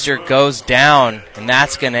 Dempster goes down, and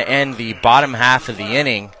that's going to end the bottom half of the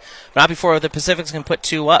inning. Not before the Pacifics can put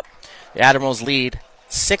 2 up. The Admirals lead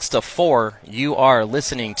 6-4. You are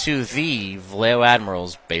listening to the Vallejo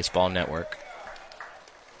Admirals Baseball Network.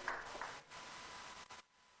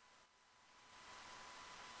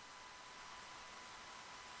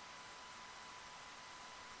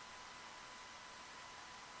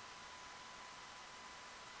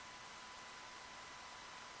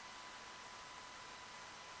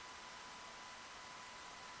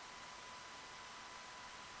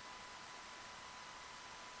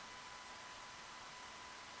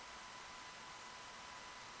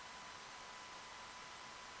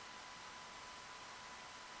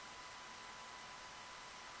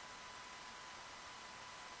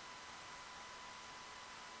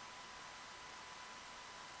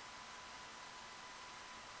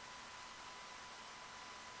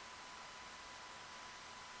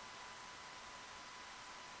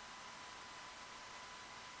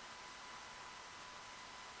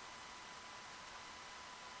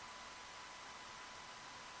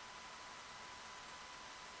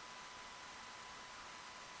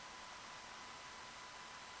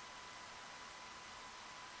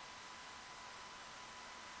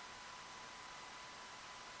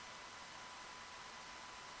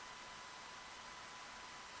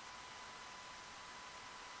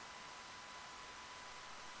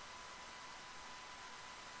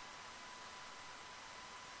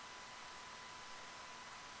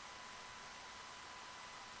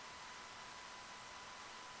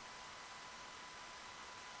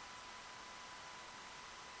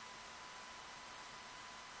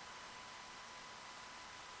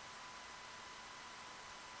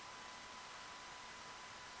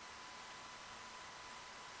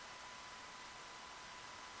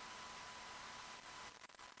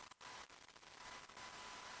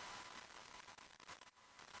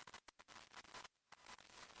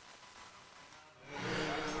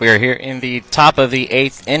 We are here in the top of the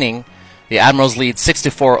 8th inning. The Admirals lead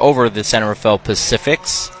 6-4 over the San Rafael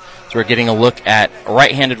Pacifics. So we're getting a look at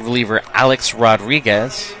right-handed reliever Alex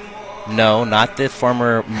Rodriguez. No, not the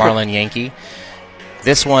former Marlin Yankee.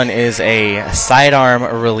 This one is a sidearm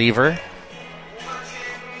reliever.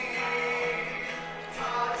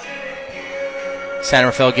 San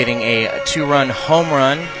Rafael getting a 2-run home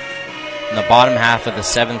run in the bottom half of the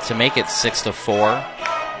 7th to make it 6-4.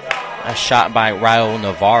 A shot by Raul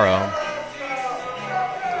Navarro.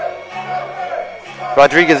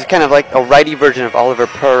 Rodriguez is kind of like a righty version of Oliver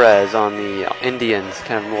Perez on the Indians,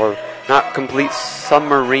 kind of more, not complete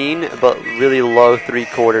submarine, but really low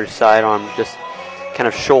three-quarters sidearm, just kind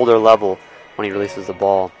of shoulder level when he releases the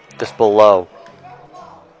ball, just below.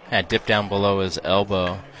 Yeah, dip down below his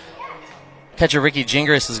elbow. Catcher Ricky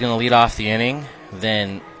Gingras is going to lead off the inning.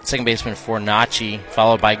 Then second baseman Fornacci,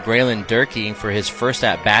 followed by Graylin Durkee for his first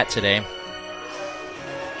at-bat today.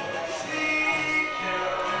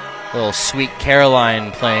 Little Sweet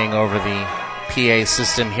Caroline playing over the PA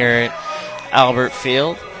system here at Albert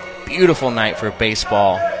Field. Beautiful night for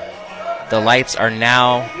baseball. The lights are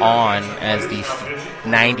now on as the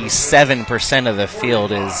 97% of the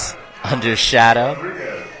field is under shadow.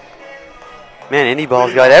 Man, Indy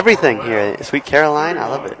Ball's got everything here. Sweet Caroline, I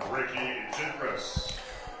love it.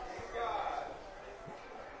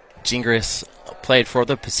 Gingras played for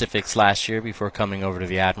the Pacifics last year before coming over to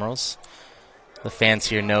the Admirals. The fans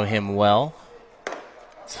here know him well.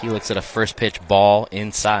 He looks at a first pitch ball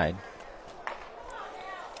inside.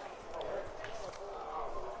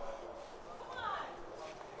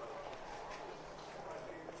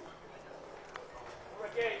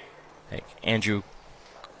 Andrew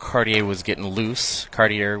Cartier was getting loose.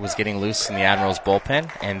 Cartier was getting loose in the Admirals bullpen,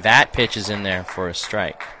 and that pitch is in there for a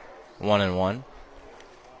strike. 1-1.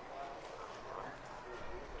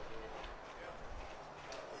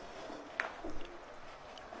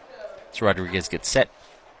 So Rodriguez gets set,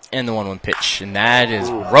 and the 1-1 pitch, and that is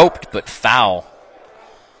roped but foul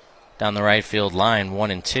down the right field line,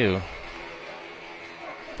 1-2.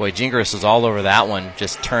 Boy, Gingras was all over that one,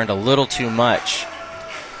 just turned a little too much.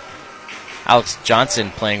 Alex Johnson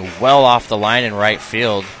playing well off the line in right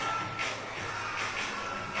field.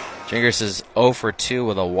 Gingras is 0 for 2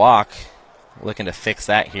 with a walk, looking to fix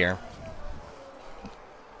that here.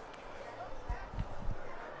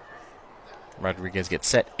 Rodriguez gets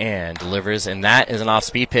set and delivers, and that is an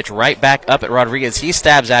off-speed pitch right back up at Rodriguez. He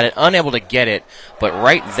stabs at it, unable to get it, but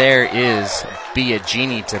right there is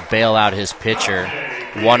Biagini to bail out his pitcher.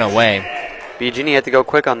 1 away. Biagini had to go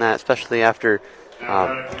quick on that, especially after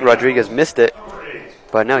Rodriguez missed it.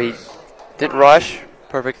 But no, he didn't rush.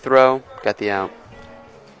 Perfect throw. Got the out.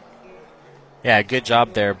 Yeah, good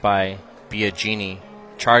job there by Biagini,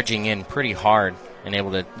 charging in pretty hard and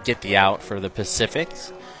able to get the out for the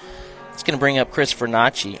Pacifics. It's going to bring up Chris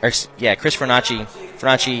Fornacci. Chris Fornacci.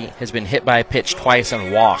 Fornacci has been hit by a pitch twice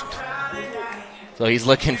and walked. So he's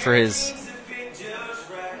looking for his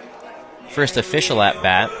first official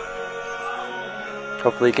at-bat.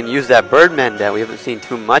 Hopefully he can use that Birdman that we haven't seen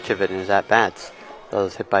too much of it in his at-bats.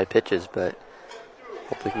 Those hit by pitches, but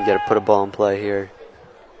hopefully he can put a ball in play here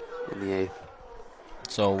in the 8th.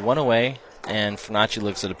 So 1 away, and Fornacci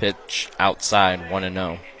looks at a pitch outside,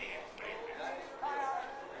 1-0.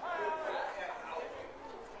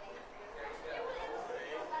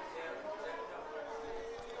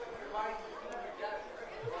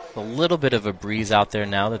 A little bit of a breeze out there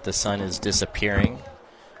now that the sun is disappearing,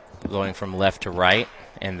 going from left to right,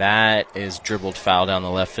 and that is dribbled foul down the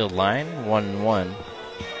left field line, 1-1.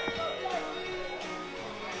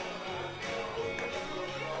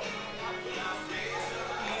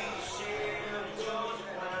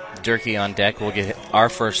 Durkee on deck. We'll get our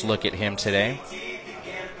first look at him today.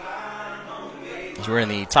 As we're in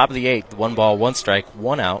the top of the 8th, 1 ball, 1 strike,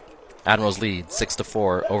 1 out. Admirals lead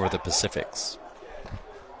 6-4 over the Pacifics.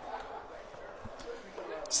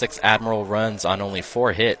 6 Admiral runs on only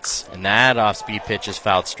 4 hits, and that off-speed pitch is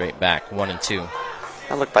fouled straight back, 1-2.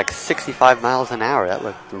 That looked like 65 miles an hour. That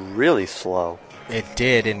looked really slow. It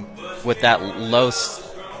did, and with that low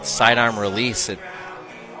sidearm release, it's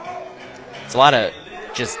a lot of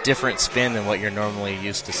just different spin than what you're normally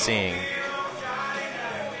used to seeing.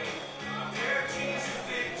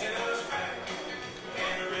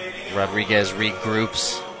 Rodriguez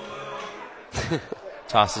regroups,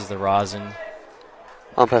 tosses the rosin.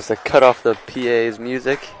 Ump has to cut off the PA's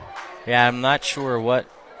music. Yeah, I'm not sure what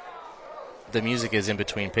the music is in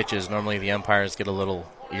between pitches. Normally the umpires get a little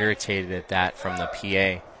irritated at that from the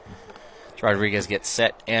PA. Rodriguez gets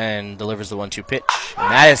set and delivers the 1-2 pitch.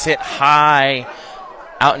 And that is hit high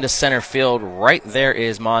out into center field. Right there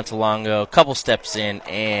is Montalongo. Couple steps in,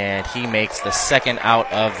 and he makes the second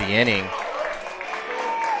out of the inning.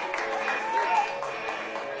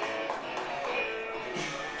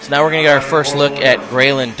 So now we're going to get our first look at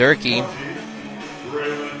Graylin Durkee.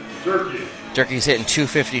 Durkee's hitting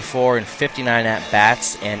 .254 in 59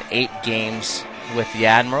 at-bats and 8 games with the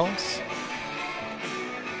Admirals.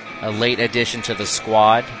 a late addition to the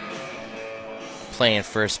squad. Playing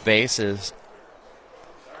first base as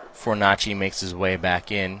Fornacci makes his way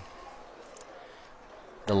back in.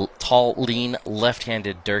 The tall, lean,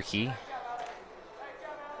 left-handed Durkee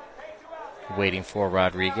waiting for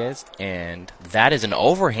Rodriguez, and that is an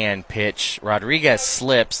overhand pitch. Rodriguez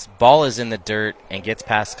slips, ball is in the dirt, and gets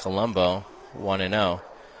past Colombo, 1-0. It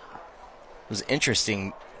was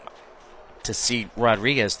interesting to see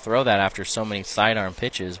Rodriguez throw that after so many sidearm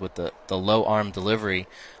pitches with the low arm delivery.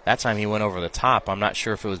 That time he went over the top. I'm not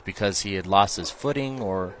sure if it was because he had lost his footing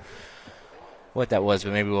or what that was,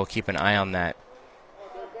 but maybe we'll keep an eye on that.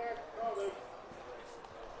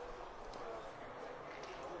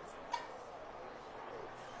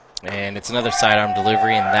 And it's another sidearm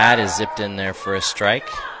delivery, and that is zipped in there for a strike.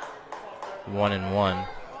 1-1.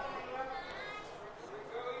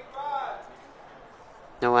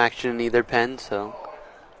 No action in either pen, so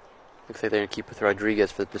looks like they're going to keep with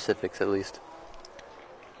Rodriguez for the Pacifics at least.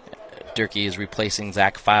 Durkee is replacing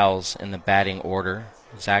Zach Files in the batting order.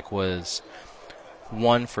 Zach was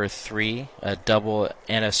 1 for 3, a double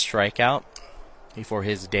and a strikeout before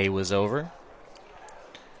his day was over.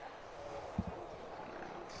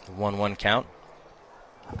 1-1 count.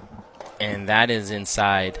 And that is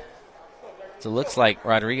inside. So it looks like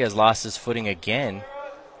Rodriguez lost his footing again.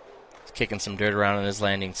 He's kicking some dirt around in his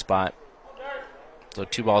landing spot. So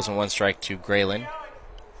 2 balls and 1 strike to Graylin.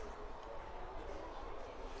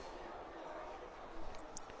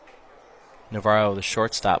 Navarro, the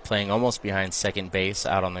shortstop, playing almost behind second base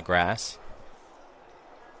out on the grass.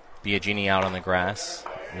 Biagini out on the grass.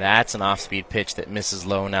 That's an off-speed pitch that misses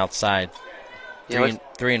low and outside.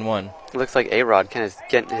 3-1. It looks like A-Rod kind of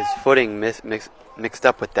getting his footing mixed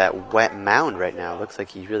up with that wet mound right now. It looks like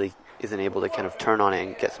he really isn't able to kind of turn on it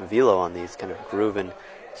and get some velo on these, kind of grooving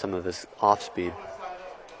some of his off-speed.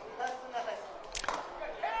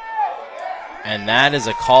 And that is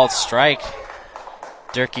a called strike.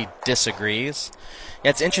 Durkee disagrees. Yeah,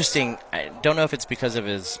 it's interesting. I don't know if it's because of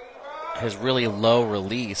his really low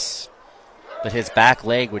release, but his back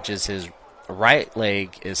leg, which is his right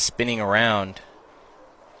leg, is spinning around.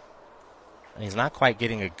 And he's not quite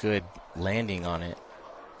getting a good landing on it.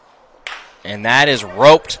 And that is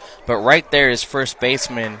roped, but right there is first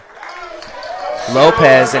baseman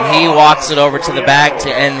Lopez, and he walks it over to the bag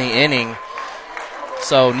to end the inning.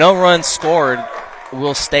 So no runs scored.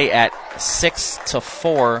 Will stay at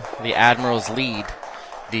 6-4. The Admirals lead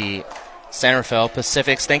the San Rafael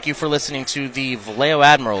Pacifics. Thank you for listening to the Vallejo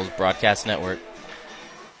Admirals Broadcast Network.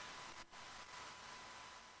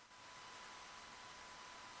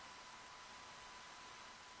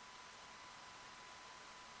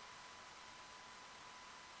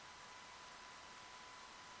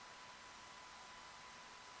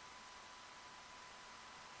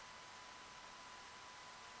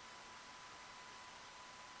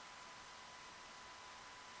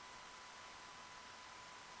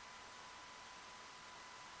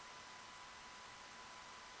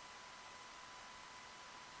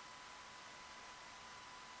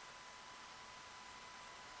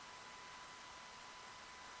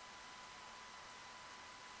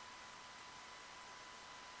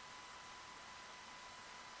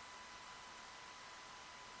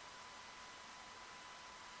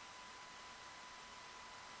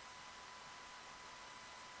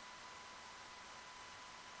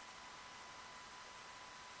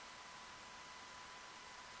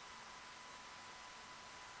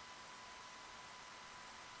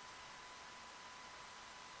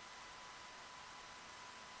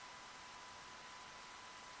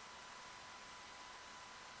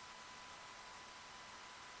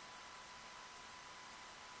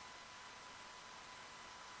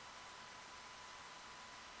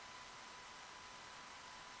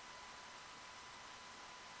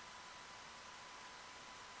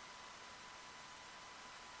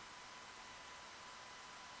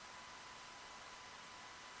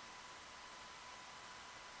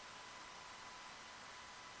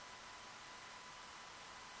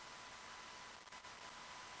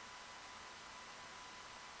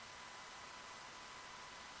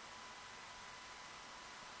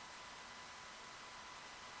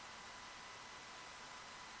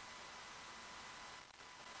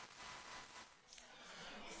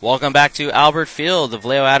 Welcome back to Albert Field. The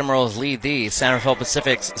Vallejo Admirals lead the San Rafael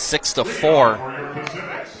Pacifics 6-4.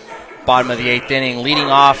 Bottom of the 8th inning. Leading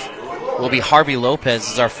off will be Harvey Lopez.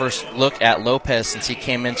 This is our first look at Lopez since he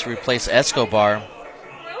came in to replace Escobar.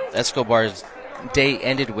 Escobar's day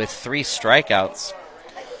ended with 3 strikeouts.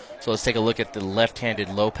 So let's take a look at the left-handed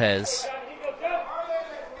Lopez.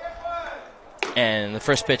 And the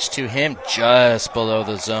first pitch to him just below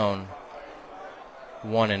the zone.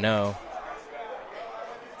 1-0.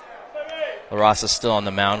 LaRossa still on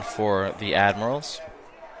the mound for the Admirals.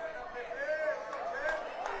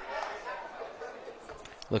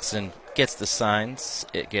 Looks and gets the signs.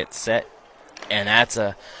 It gets set. And that's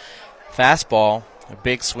a fastball, a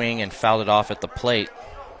big swing, and fouled it off at the plate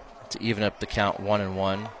to even up the count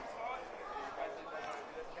 1-1.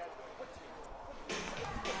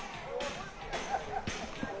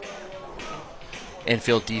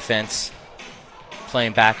 Infield defense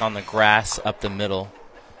playing back on the grass up the middle.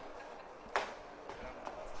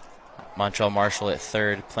 Montreal Marshall at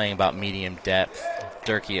third, playing about medium depth.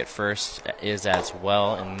 Durkee at first is as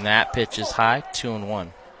well, and that pitch is high, 2-1.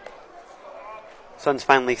 Sun's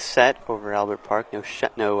finally set over Albert Park. No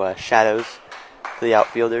shadows for the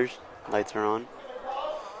outfielders. Lights are on.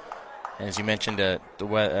 And as you mentioned,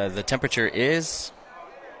 the temperature is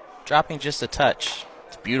dropping just a touch.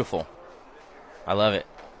 It's beautiful. I love it.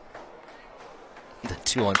 The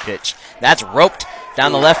 2-1 pitch. That's roped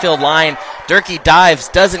down the left field line. Durkee dives,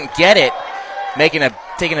 doesn't get it. Taking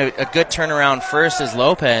a good turnaround first is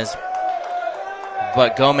Lopez.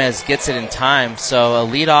 But Gomez gets it in time. So a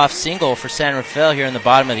leadoff single for San Rafael here in the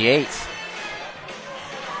bottom of the 8th.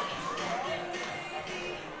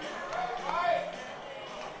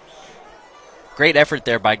 Great effort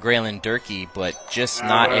there by Graylin Durkee, but just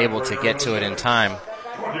not able to get to it in time.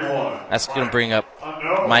 That's going to bring up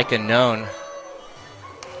Micah Known.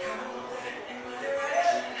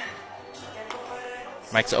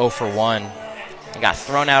 Mike's 0 for 1. He got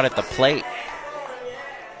thrown out at the plate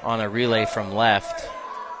on a relay from left.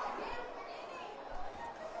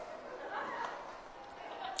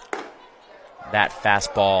 That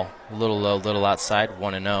fastball, a little low, little outside,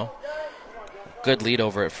 1-0. Good lead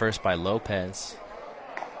over at first by Lopez.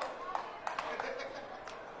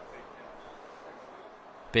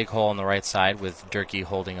 Big hole on the right side with Durkee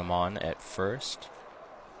holding him on at first.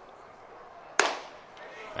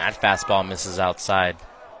 That fastball misses outside.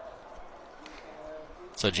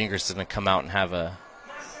 So Gingras is going to come out and have a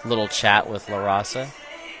little chat with LaRossa.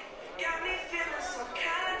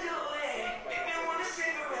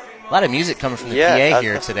 A lot of music coming from the PA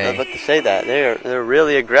here today. I was about to say that. They're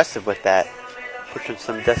really aggressive with that. Pushing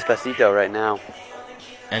some Despacito right now.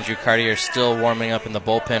 Andrew Cartier still warming up in the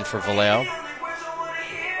bullpen for Vallejo.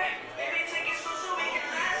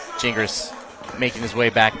 Gingras making his way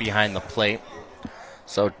back behind the plate.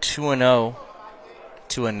 So 2-0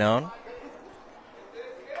 to a known.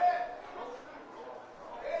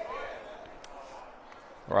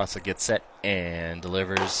 LaRossa gets set and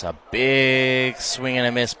delivers a big swing and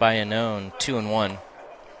a miss by a known. 2-1.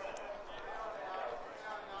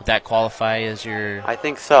 Would that qualify as your... I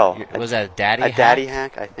think so. Was that a daddy hack? A daddy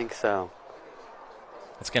hack? I think so.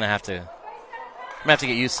 It's going to have to... I'm going to have to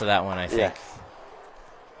get used to that one, I think. Yeah.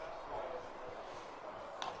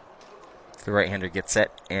 The right-hander gets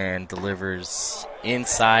set and delivers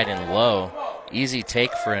inside and low. Easy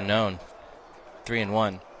take for a known.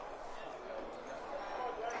 3-1.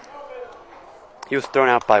 He was thrown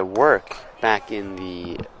out by Work back in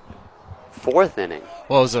the 4th inning.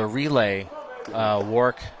 Well, it was a relay.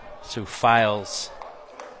 Work to Files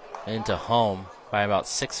into home by about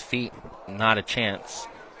 6 feet. Not a chance.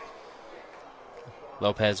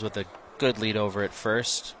 Lopez with a good lead over at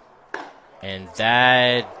first. And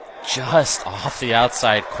that just off the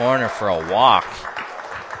outside corner for a walk.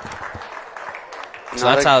 So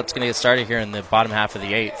that's how it's going to get started here in the bottom half of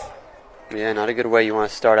the 8th. Yeah, not a good way you want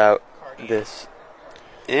to start out this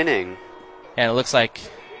inning. And it looks like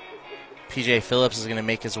P.J. Phillips is going to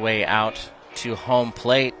make his way out to home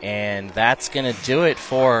plate, and that's going to do it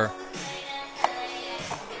for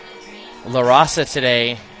LaRossa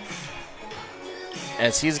today,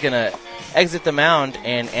 as he's going to exit the mound,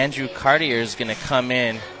 and Andrew Cartier is going to come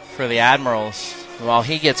in for the Admirals. While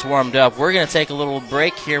he gets warmed up, we're going to take a little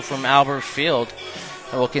break here from Albert Field,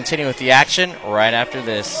 and we'll continue with the action right after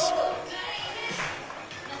this.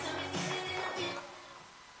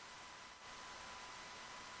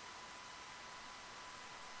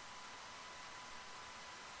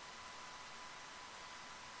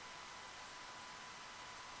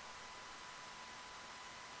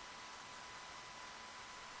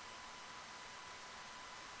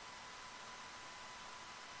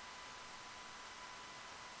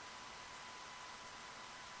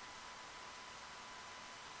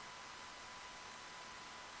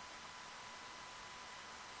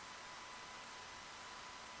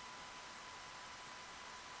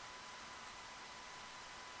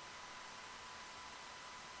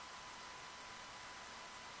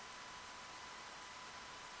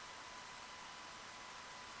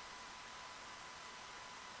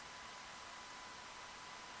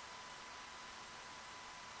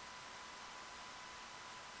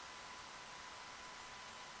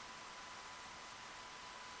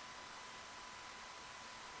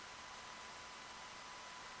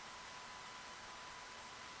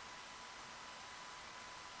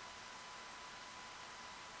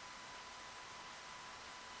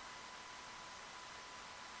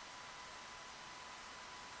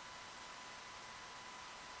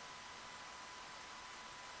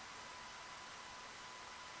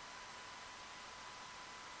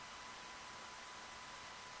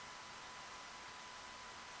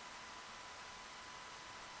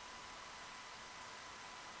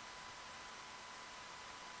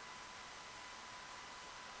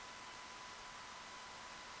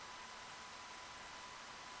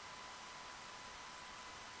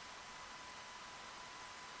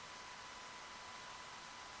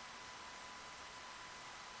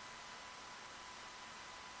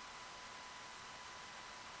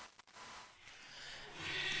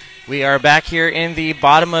 We are back here in the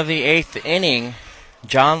bottom of the 8th inning.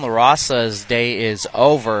 John LaRossa's day is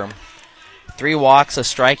over. 3 walks, a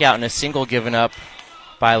strikeout, and a single given up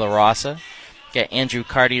by LaRossa. Got Andrew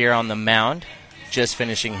Cartier on the mound, just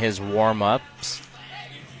finishing his warm-ups.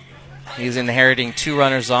 He's inheriting 2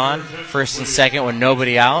 runners on, first and second with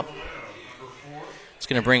nobody out. It's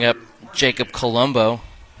going to bring up Jacob Colombo.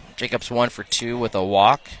 Jacob's 1 for 2 with a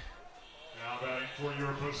walk. Now batting for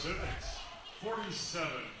your Pacifics, 47,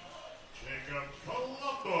 Jacob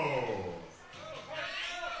Colombo.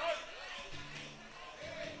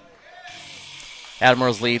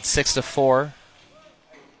 Admirals lead 6-4.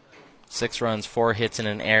 6 runs, 4 hits, and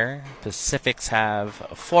an error. Pacifics have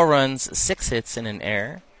 4 runs, 6 hits, and an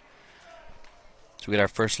error. So we get our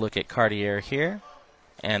first look at Cartier here.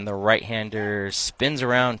 And the right-hander spins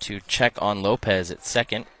around to check on Lopez at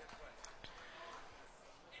second.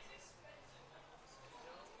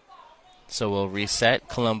 So we'll reset.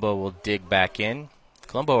 Colombo will dig back in.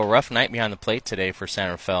 Colombo, a rough night behind the plate today for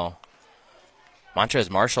San Rafael.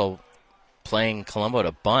 Montrez Marshall playing Colombo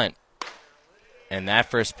to bunt. And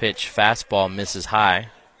that first pitch, fastball, misses high.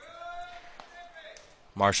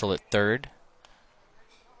 Marshall at third.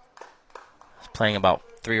 Playing about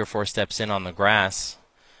 3 or 4 steps in on the grass.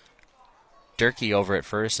 Durkee over at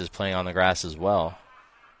first is playing on the grass as well.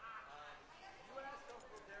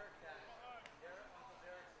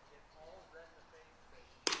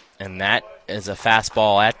 And that is a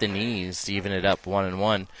fastball at the knees to even it up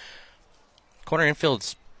 1-1. Corner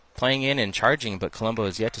infield's playing in and charging, but Colombo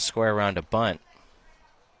is yet to square around a bunt.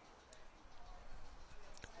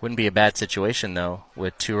 Wouldn't be a bad situation, though,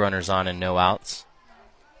 with 2 runners on and no outs.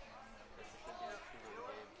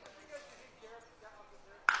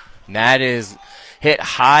 And that is hit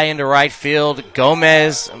high into right field.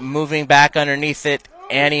 Gomez moving back underneath it,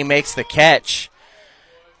 and he makes the catch.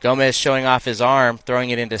 Gomez showing off his arm, throwing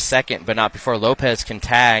it into second, but not before Lopez can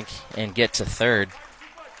tag and get to third.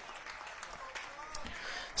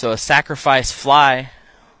 So a sacrifice fly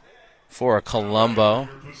for Colombo.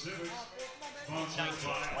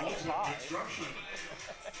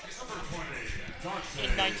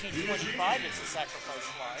 In 1925, it's a sacrifice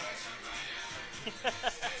fly.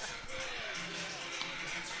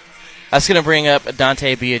 That's going to bring up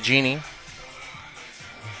Dante Biagini.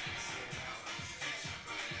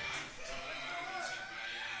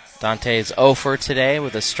 Dante's 0 for today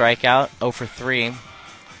with a strikeout, 0 for 3.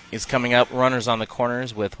 He's coming up, runners on the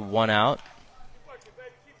corners with 1 out.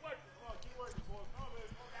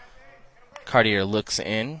 Cartier looks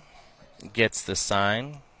in, gets the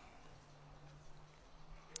sign.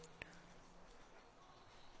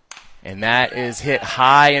 And that is hit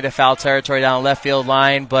high into foul territory down left field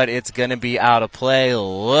line, but it's going to be out of play.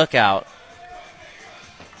 Look out.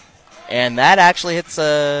 And that actually hits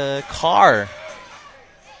a car.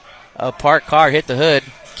 A parked car hit the hood.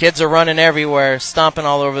 Kids are running everywhere, stomping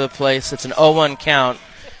all over the place. It's an 0-1 count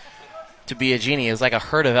to Biagini. It was like a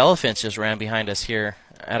herd of elephants just ran behind us here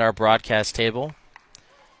at our broadcast table.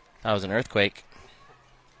 That was an earthquake.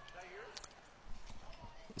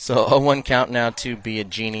 So 0-1 count now to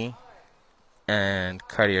Biagini. And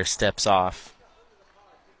Cartier steps off.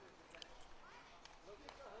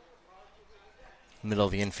 Middle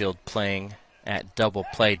of the infield playing at double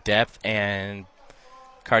play depth, and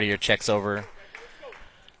Cartier checks over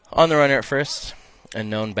on the runner at first, and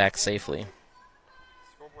known back safely.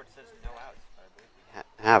 Scoreboard says no outs.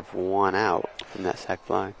 Have 1 out from that sac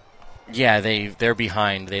fly. Yeah, they're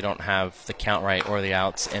behind. They don't have the count right or the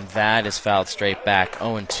outs, and that is fouled straight back,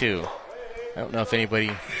 0-2. I don't know if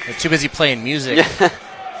anybody, they're too busy playing music.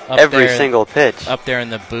 Every single pitch. Up there in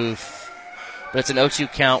the booth. But it's an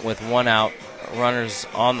 0-2 count with 1 out. Runners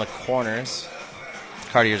on the corners.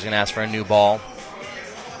 Cartier's going to ask for a new ball.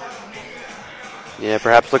 Yeah,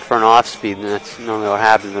 perhaps look for an off speed, and that's normally what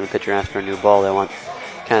happens when a pitcher asks for a new ball. They want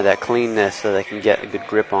kind of that cleanness so they can get a good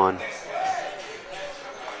grip on.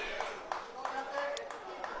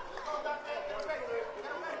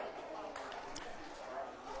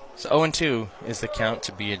 So 0-2 is the count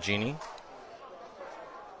to Biagini.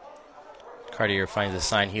 Cartier finds a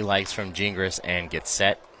sign he likes from Gingras and gets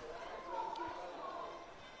set.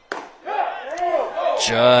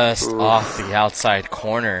 Just off the outside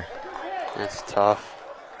corner. That's tough.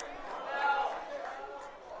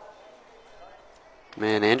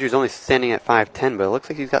 Man, Andrew's only standing at 5'10", but it looks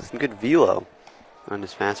like he's got some good velo on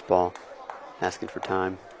his fastball. Asking for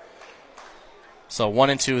time. So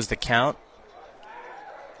 1-2 is the count.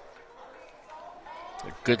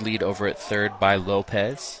 A good lead over at third by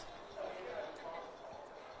Lopez.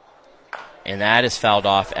 And that is fouled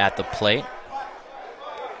off at the plate.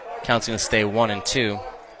 Count's going to stay 1-2.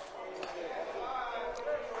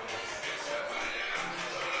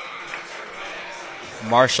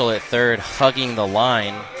 Marshall at third, hugging the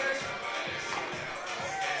line.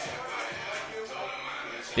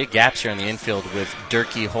 Big gaps here in the infield with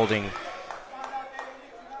Durkee holding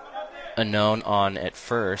Unknown on at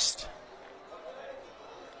first.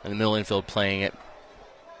 And the middle infield playing it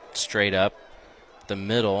straight up the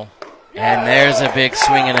middle. And there's a big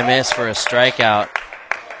swing and a miss for a strikeout.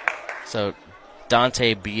 So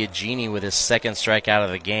Dante Biagini with his second strikeout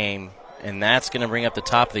of the game. And that's going to bring up the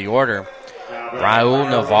top of the order. Raul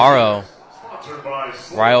Navarro.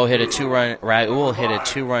 Raul hit a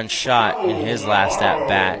two-run shot in his last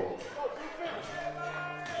at-bat.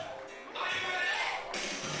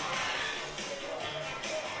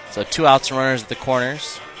 So 2 outs and runners at the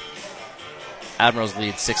corners. Admirals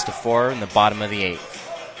lead 6-4 in the bottom of the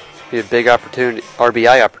 8th. Be a big opportunity,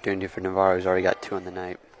 RBI opportunity for Navarro. He's already got 2 on the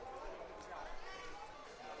night.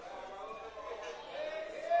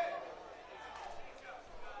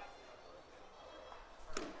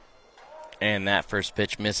 And that first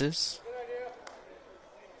pitch misses.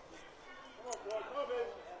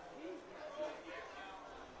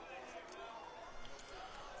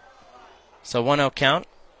 So 1-0 count.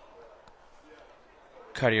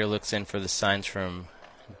 Cartier looks in for the signs from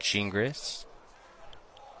Gingras.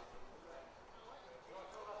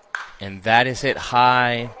 And that is hit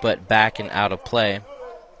high, but back and out of play.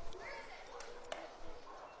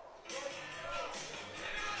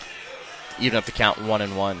 Even up the count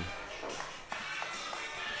 1-1.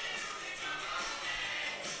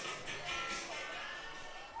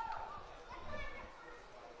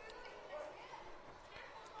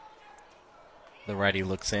 The righty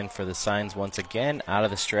looks in for the signs once again, out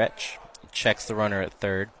of the stretch. Checks the runner at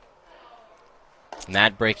third. And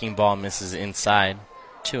that breaking ball misses inside.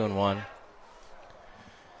 2-1.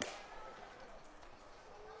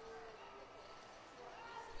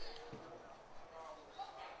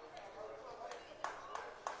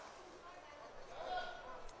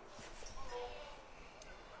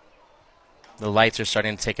 The lights are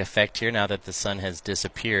starting to take effect here now that the sun has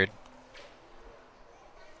disappeared.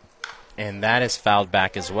 And that is fouled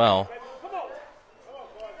back as well.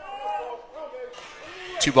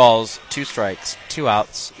 2 balls, 2 strikes, 2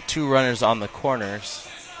 outs, 2 runners on the corners.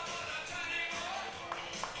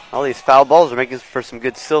 All these foul balls are making for some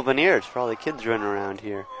good souvenirs for all the kids running around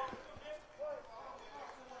here.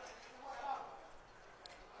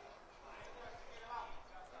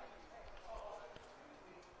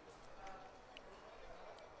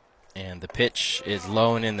 And the pitch is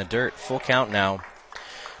low and in the dirt. Full count now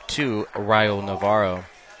to Raul Navarro.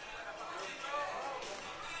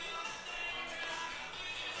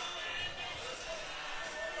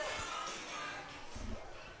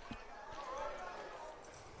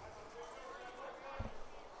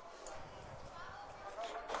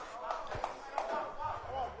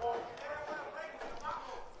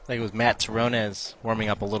 I think it was Matt Terronez warming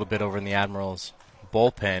up a little bit over in the Admirals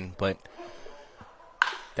bullpen, but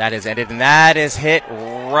that is ended, and that is hit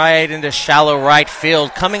right into shallow right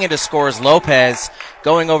field. Coming into scores Lopez.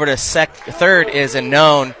 Going over to third is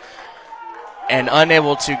Unknown, and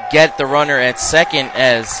unable to get the runner at second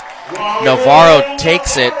as Navarro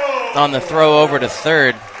takes it on the throw over to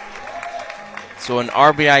third. So an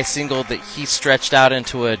RBI single that he stretched out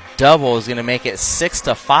into a double is going to make it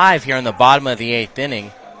 6-5 here in the bottom of the 8th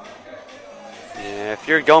inning. Yeah, if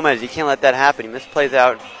you're Gomez, you can't let that happen. He misplays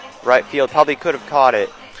out right field. Probably could have caught it.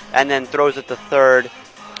 And then throws it to third,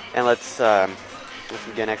 and let's him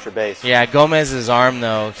get an extra base. Yeah, Gomez's arm,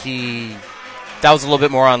 though, that was a little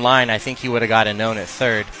bit more on line. I think he would have got Unknown at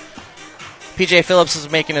third. P.J. Phillips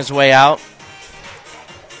is making his way out,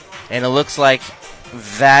 and it looks like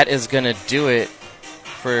that is going to do it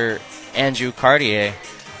for Andrew Cartier.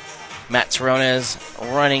 Matt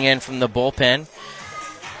Terronez running in from the bullpen.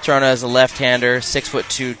 Terronez is a left-hander,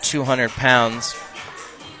 6'2", 200 pounds.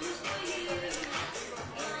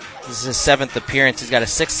 This is his 7th appearance. He's got a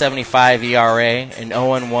 6.75 ERA, an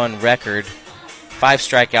 0-1 record, 5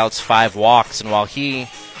 strikeouts, 5 walks. And while he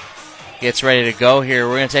gets ready to go here,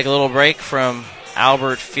 we're going to take a little break from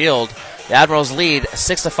Albert Field. The Admirals lead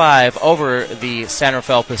 6-5 over the San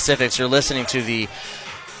Rafael Pacifics. You're listening to the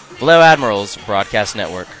Vallejo Admirals Broadcast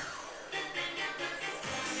Network.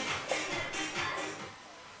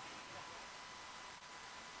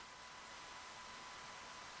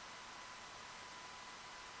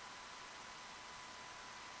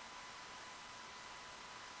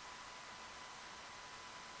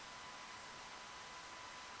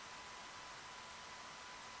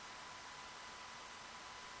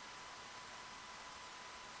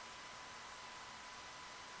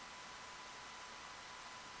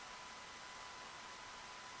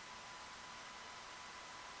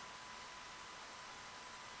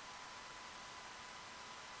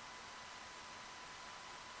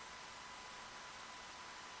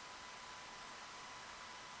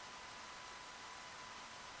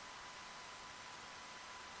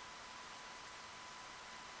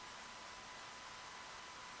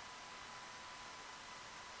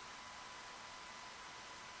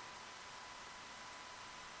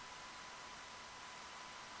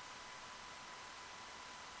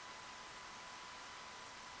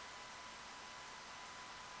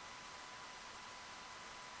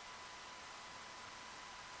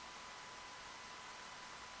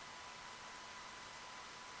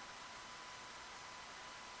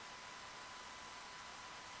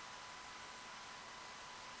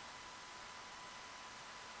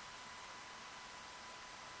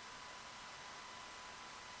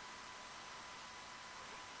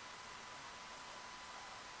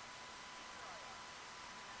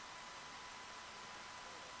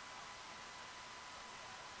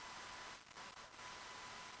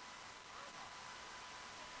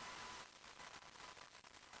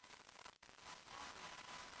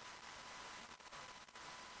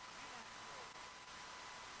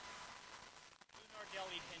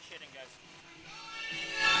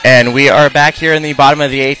 And we are back here in the bottom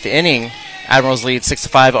of the 8th inning. Admirals lead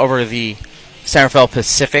 6-5 over the San Rafael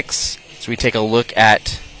Pacifics. So we take a look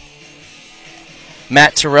at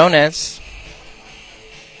Matt Terronez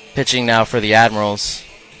pitching now for the Admirals.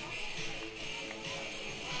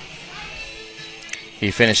 He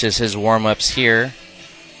finishes his warm-ups here.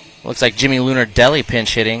 Looks like Jimmy Lunardelli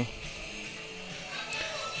pinch hitting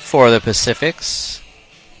for the Pacifics.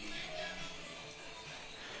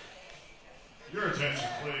 Your attention,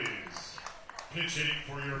 please. Pinch hitting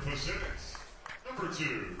for your Pacifics. Number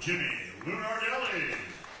 2, Jimmy Lunardelli.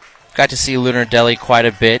 Got to see Lunardelli quite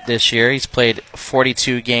a bit this year. He's played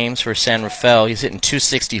 42 games for San Rafael. He's hitting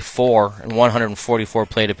 .264 in 144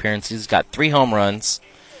 plate appearances. He's got 3 home runs.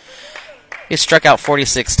 He's struck out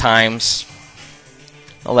 46 times,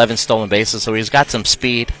 11 stolen bases, so he's got some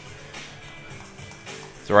speed.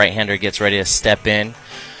 The right-hander gets ready to step in.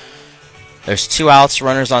 There's 2 outs,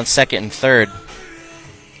 runners on second and third.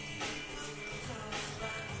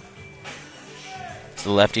 So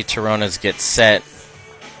the lefty Terronez gets set.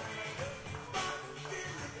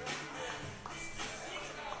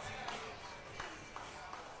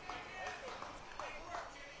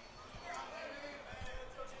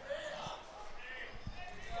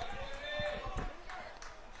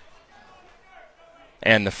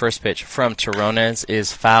 And the first pitch from Terronez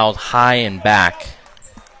is fouled high and back.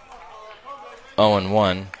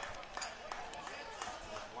 0-1.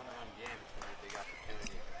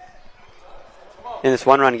 In this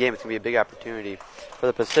one-run game, it's going to be a big opportunity for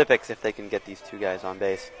the Pacifics if they can get these 2 guys on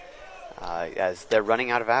base, as they're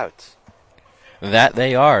running out of outs. That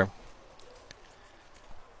they are.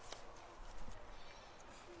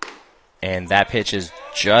 And that pitch is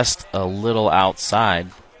just a little outside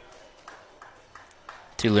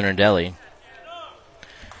to Lunardelli.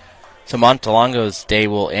 So Montalongo's day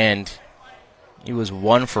will end. He was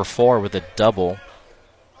 1 for 4 with a double.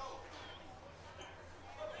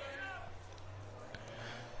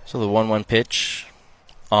 So the 1-1 pitch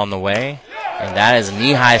on the way. And that is a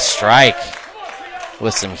knee-high strike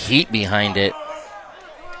with some heat behind it.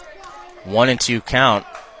 1-2 count.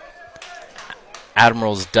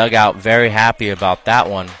 Admirals dugout very happy about that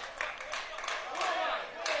one.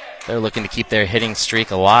 They're looking to keep their hitting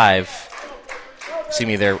streak alive. Excuse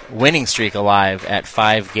me, their winning streak alive at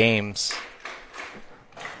 5 games.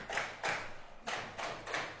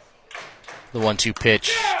 The 1-2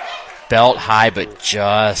 pitch. Belt high, but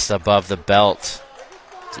just above the belt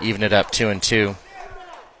to even it up 2-2.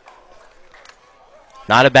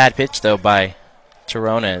 Not a bad pitch, though, by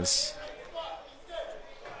Terronez.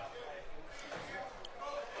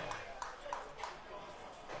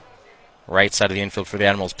 Right side of the infield for the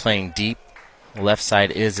Admirals playing deep. Left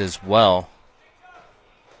side is as well.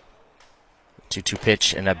 2-2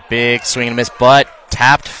 pitch and a big swing and miss, but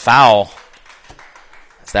tapped foul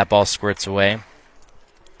as that ball squirts away.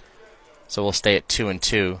 So we'll stay at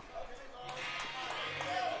 2-2.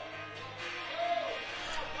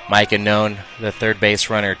 Mike Annone, the third base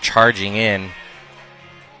runner, charging in.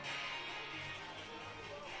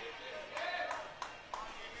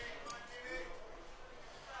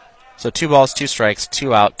 So 2 balls, 2 strikes,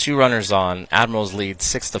 2 out, 2 runners on. Admirals lead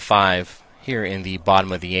 6-5 here in the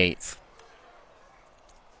bottom of the 8th.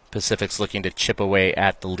 Pacific's looking to chip away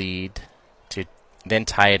at the lead to then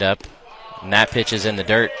tie it up. And that pitch is in the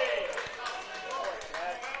dirt.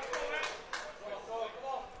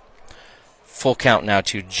 Full count now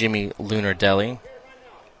to Jimmy Lunardelli.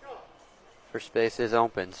 First base is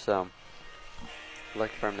open, so look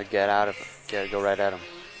for him to get out of it. Go right at him.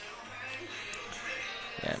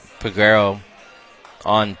 Yeah, Peguero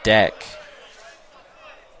on deck.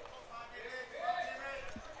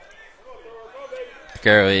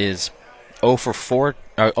 Peguero is 0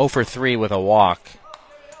 for 3 with a walk.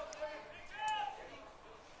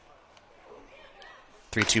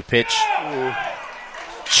 3-2 pitch. Ooh.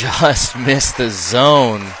 Just missed the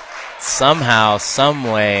zone somehow, some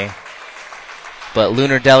way. But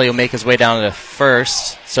Lunardelli will make his way down to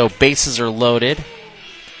first. So bases are loaded.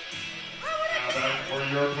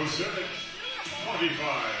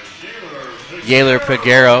 Yaler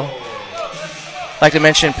Peguero. I'd like to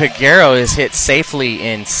mention Peguero is hit safely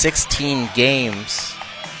in 16 games.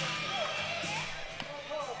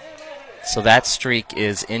 So that streak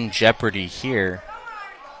is in jeopardy here.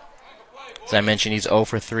 As I mentioned, he's 0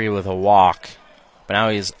 for 3 with a walk. But now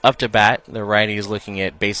he's up to bat. The righty is looking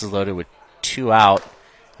at bases loaded with 2 out.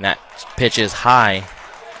 And that pitch is high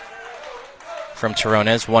from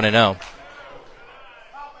Terronez, 1-0.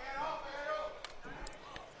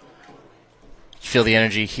 Feel the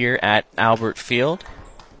energy here at Albert Field.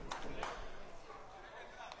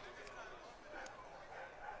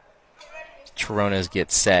 Toronas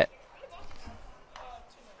gets set.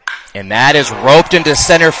 And that is roped into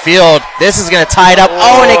center field. This is going to tie it up.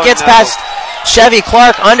 Oh, and it gets past Chevy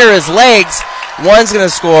Clark under his legs. One's going to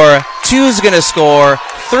score. Two's going to score.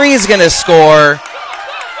 Three's going to score.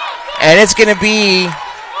 And it's going to be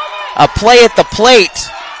a play at the plate.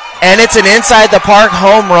 And it's an inside the park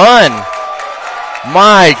home run.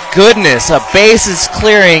 My goodness, a bases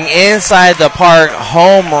clearing inside the park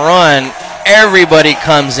home run. Everybody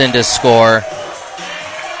comes in to score.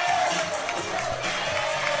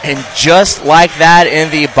 And just like that in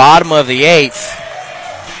the bottom of the 8th,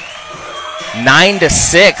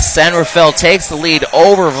 9-6, San Rafael takes the lead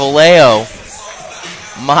over Vallejo.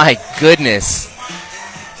 My goodness.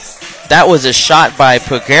 That was a shot by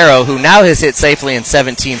Peguero, who now has hit safely in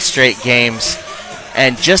 17 straight games.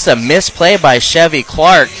 And just a misplay by Chevy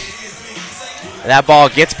Clark. That ball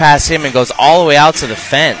gets past him and goes all the way out to the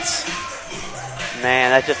fence. Man,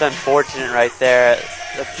 that's just unfortunate right there.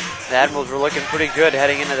 The Admirals were looking pretty good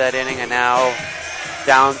heading into that inning, and now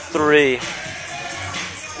down 3.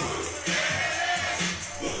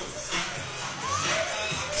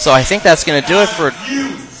 So I think that's going to do it for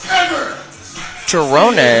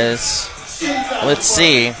Toronas. Let's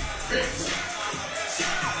see.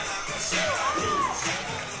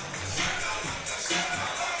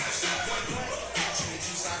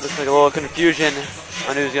 Looks like a little confusion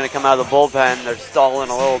on who's going to come out of the bullpen. They're stalling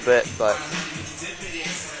a little bit, but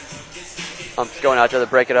umps going out to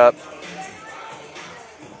break it up.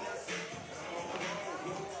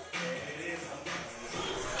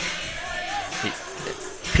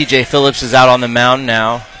 PJ Phillips is out on the mound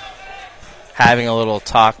now, having a little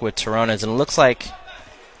talk with Toronas, and it looks like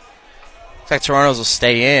Toronas will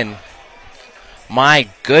stay in. My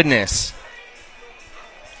goodness.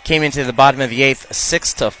 Came into the bottom of the 8th,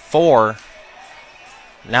 6-4.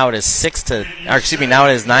 Now it is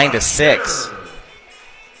 9-6.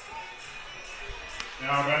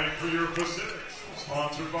 Now batting for your Pacifics,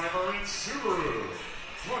 sponsored by Marine Subaru,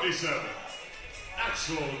 27,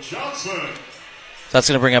 Axel Johnson. So that's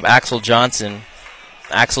going to bring up Axel Johnson.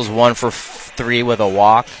 Axel's 1 for 3 with a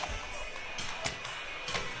walk.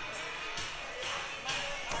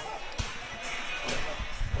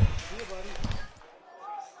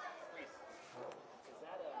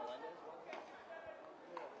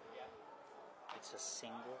 It's a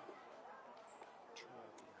single.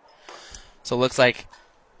 So it looks like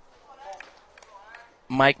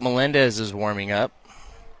Mike Melendez is warming up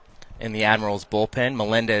in the Admirals bullpen.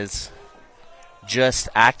 Melendez just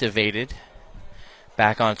activated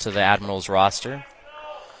back onto the Admirals roster.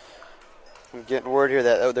 I'm getting word here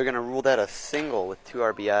that they're going to rule that a single with 2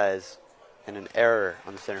 RBIs and an error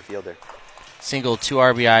on the center fielder. Single, 2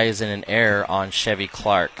 RBIs, and an error on Chevy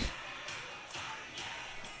Clark.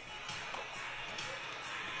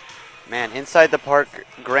 Man, inside the park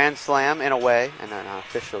grand slam in a way, and not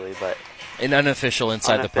officially, but An unofficial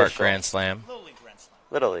inside the park grand slam. Little League Grand Slam.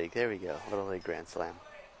 Little League, there we go. Little League grand slam.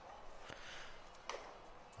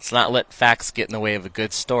 Let's not let facts get in the way of a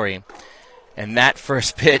good story. And that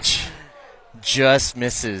first pitch just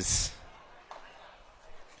misses.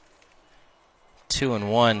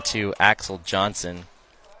 2-1 to Axel Johnson.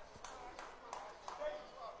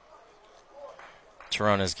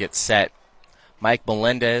 Toronas gets set. Mike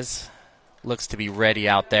Melendez looks to be ready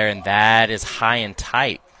out there, and that is high and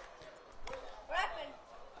tight.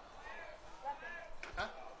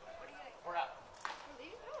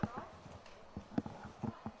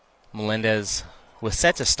 Melendez was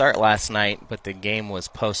set to start last night, but the game was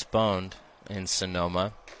postponed in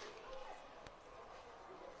Sonoma.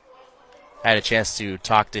 I had a chance to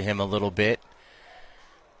talk to him a little bit.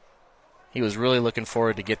 He was really looking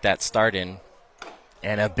forward to get that start in.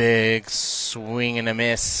 And a big swing and a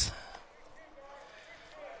miss.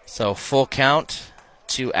 So full count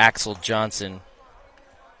to Axel Johnson.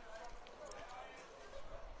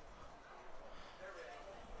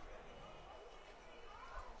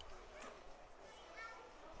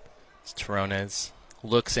 Toronas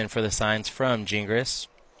looks in for the signs from Gingras.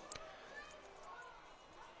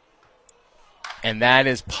 And that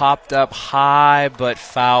is popped up high but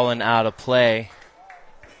foul and out of play.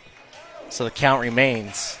 So the count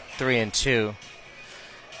remains 3-2.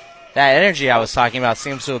 That energy I was talking about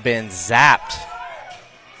seems to have been zapped.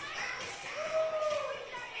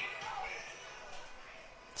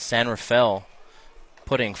 San Rafael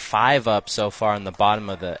putting 5 up so far in the bottom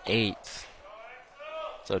of the 8th.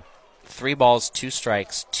 So 3 balls, 2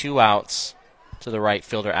 strikes, 2 outs to the right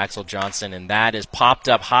fielder, Axel Johnson. And that is popped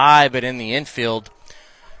up high, but in the infield,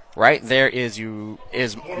 right there is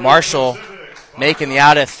Marshall making the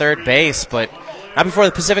out at third base, but not before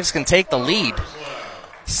the Pacifics can take the lead.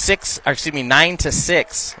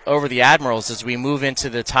 9-6 over the Admirals as we move into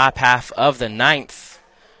the top half of the ninth.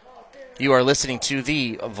 You are listening to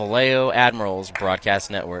the Vallejo Admirals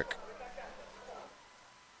Broadcast Network.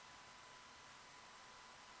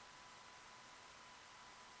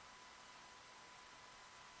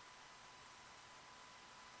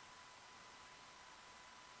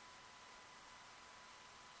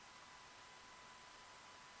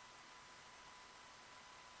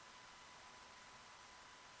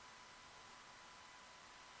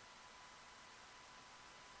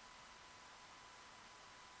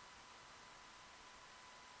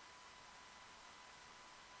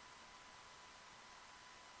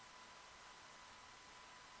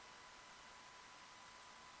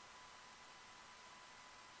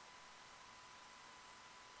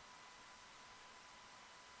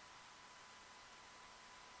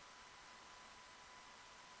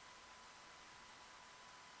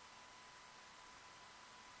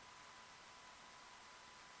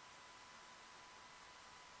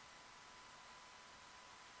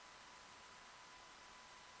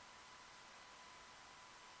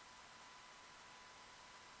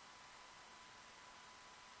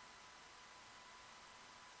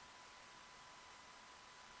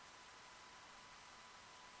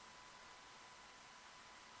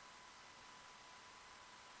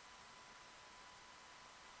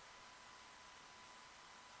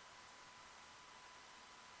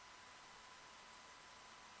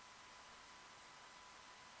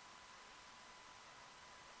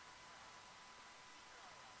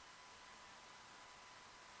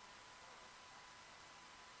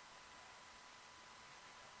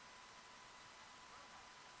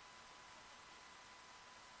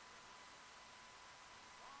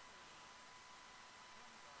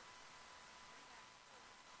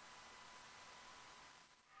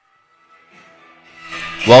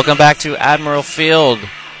 Welcome back to Admiral Field.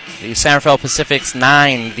 The San Rafael Pacific's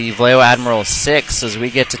 9, the Vallejo Admirals 6, as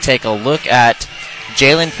we get to take a look at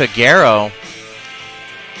Jalen Peguero,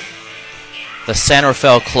 the San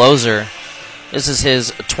Rafael closer. This is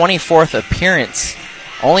his 24th appearance.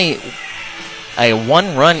 Only a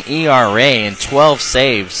 1-run ERA and 12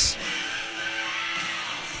 saves.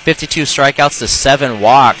 52 strikeouts to 7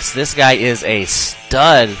 walks. This guy is a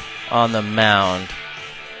stud on the mound.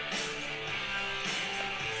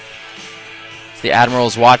 The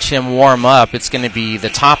Admirals watch him warm up. It's going to be the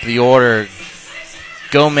top of the order,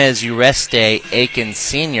 Gomez Ureste Aiken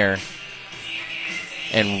Sr.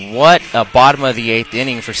 And what a bottom of the 8th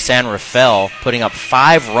inning for San Rafael, putting up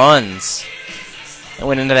 5 runs. And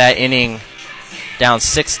went into that inning down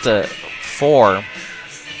 6-4.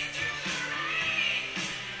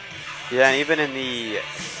 Yeah, and even in the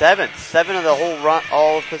 7th, 7 of the whole run,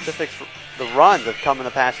 all of Pacific's the runs have come in the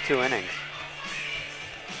past 2 innings.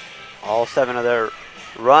 All 7 of their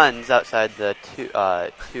runs outside the two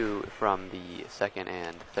from the 2nd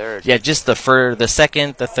and 3rd. Yeah, just the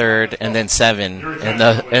 2nd, the 3rd, and then 7 in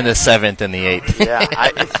the 7th and the 8th. Yeah,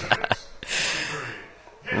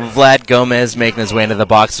 Vlad Gomez making his way into the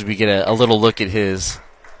box as we get a little look at his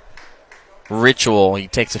ritual. He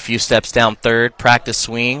takes a few steps down third, practice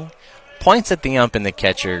swing, points at the ump and the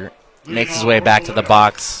catcher, makes his way back to the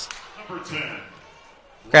box,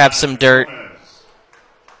 grabs some dirt,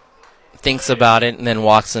 thinks about it, and then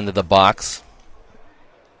walks into the box.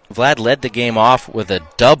 Vlad led the game off with a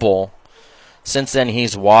double. Since then,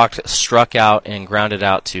 he's walked, struck out, and grounded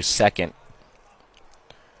out to second.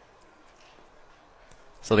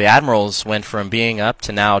 So the Admirals went from being up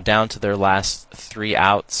to now down to their last 3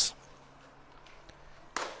 outs.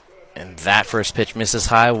 And that first pitch misses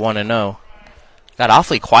high, 1-0. Got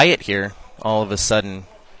awfully quiet here all of a sudden.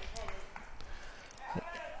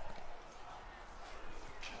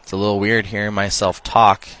 It's a little weird hearing myself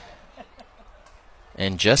talk.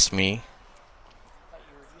 And just me.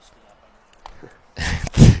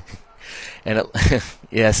 And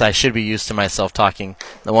yes, I should be used to myself talking.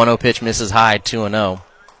 The 1-0 pitch misses high, 2-0.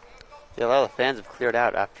 Yeah, a lot of the fans have cleared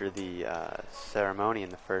out after the ceremony in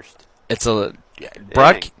the first. It's a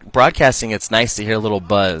broadcasting. It's nice to hear a little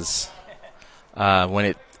buzz.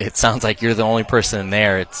 When it sounds like you're the only person in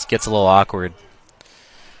there, it gets a little awkward.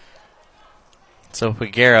 So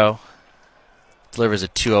Peguero delivers a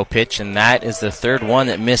 2-0 pitch, and that is the 3rd one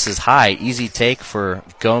that misses high. Easy take for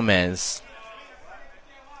Gomez.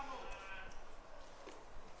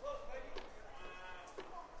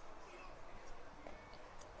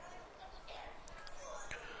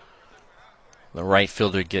 The right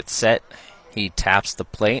fielder gets set. He taps the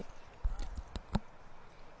plate.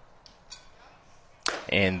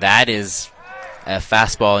 And that is a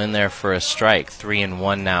fastball in there for a strike.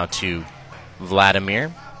 3-1 now to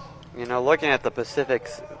Vladimir. You know, looking at the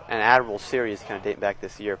Pacific's and Admirals series kind of dating back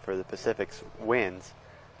this year for the Pacific's wins.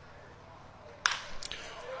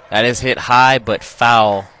 That is hit high but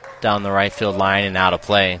foul down the right field line and out of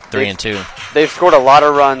play. 3-2. They've scored a lot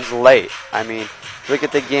of runs late. I mean, look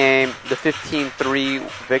at the game, the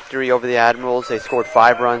 15-3 victory over the Admirals. They scored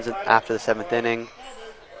 5 runs after the 7th inning.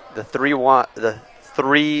 The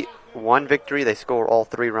 3-1 victory, they scored all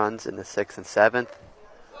 3 runs in the 6th and 7th.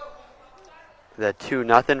 The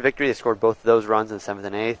 2-0 victory, they scored both of those runs in the 7th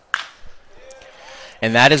and 8th.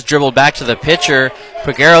 And that is dribbled back to the pitcher.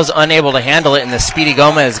 Peguero's unable to handle it, and the Speedy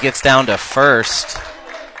Gomez gets down to first.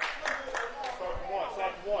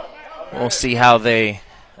 We'll see how they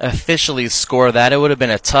officially score that. It would have been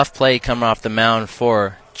a tough play coming off the mound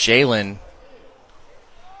for Jalen.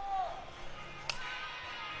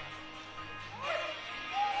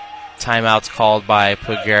 Timeout's called by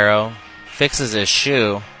Peguero. Fixes his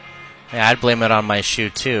shoe. Yeah, I'd blame it on my shoe,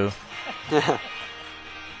 too.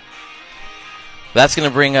 That's going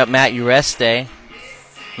to bring up Matt Ureste.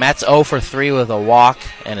 Matt's 0 for 3 with a walk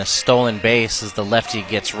and a stolen base as the lefty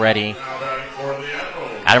gets ready.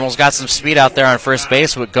 Admirals got some speed out there on first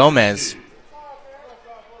base with Gomez.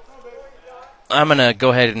 I'm going to go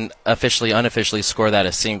ahead and unofficially score that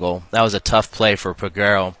a single. That was a tough play for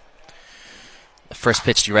Peguero. The first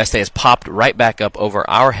pitch to Ureste has popped right back up over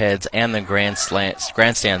our heads and the grandstands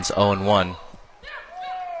 0-1.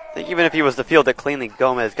 I think even if he was to field it cleanly,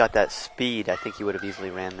 Gomez got that speed. I think he would have easily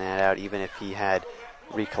ran that out, even if he had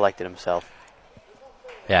recollected himself.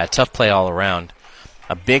 Yeah, tough play all around.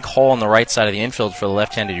 A big hole on the right side of the infield for the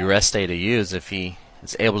left-handed Ureste to use if he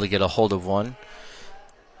is able to get a hold of one.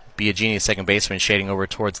 Biagini, second baseman, shading over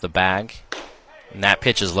towards the bag. And that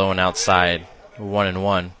pitch is low and outside,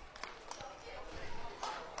 1-1.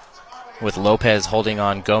 With Lopez holding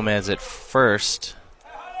on Gomez at first.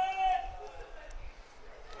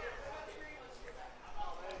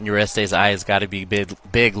 Ureste's eyes got to be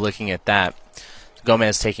big looking at that.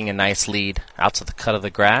 Gomez taking a nice lead out to the cut of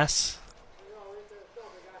the grass.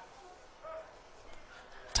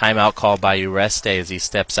 Timeout called by Ureste as he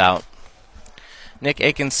steps out. Nick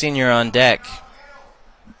Aikens Sr. on deck.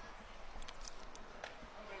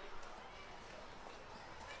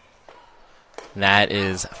 That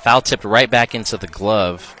is foul tipped right back into the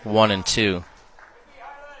glove, 1-2.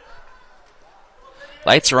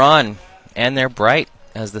 Lights are on, and they're bright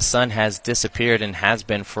as the sun has disappeared and has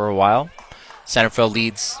been for a while. Centerfield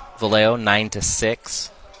leads Vallejo 9-6.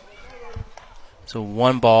 So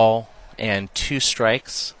 1 ball and 2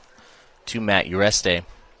 strikes to Matt Ureste. And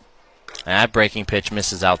that breaking pitch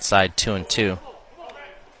misses outside, 2-2.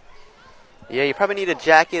 Yeah, you probably need a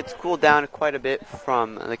jacket. It's cooled down quite a bit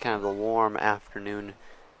from the kind of the warm afternoon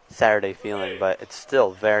Saturday feeling, but it's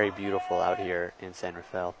still very beautiful out here in San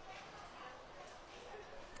Rafael.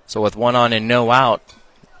 So with 1 on and no out,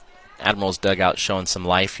 Admirals dugout showing some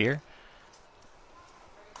life here.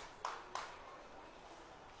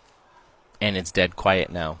 And it's dead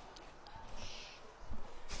quiet now.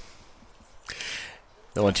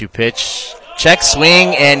 The 1-2 pitch. Check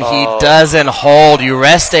swing, and he doesn't hold.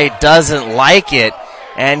 Ureste doesn't like it,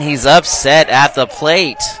 and he's upset at the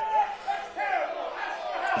plate.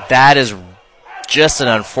 That is just an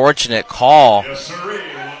unfortunate call.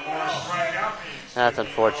 That's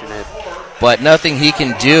unfortunate. But nothing he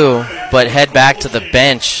can do but head back to the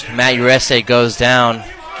bench. Matt Ureste goes down.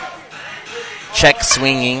 Check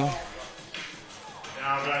swinging.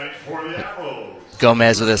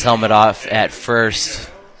 Gomez with his helmet off at first.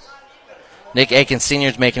 Nick Aikens Sr.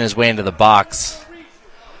 is making his way into the box.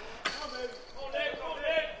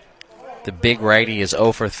 The big righty is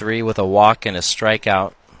 0 for 3 with a walk and a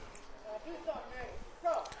strikeout.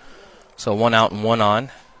 So 1 out and 1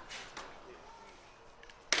 on.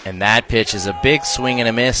 And that pitch is a big swing and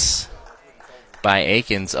a miss by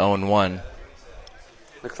Aikens, 0-1.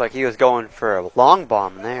 Looks like he was going for a long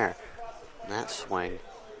bomb there. That swing.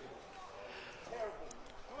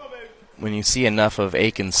 When you see enough of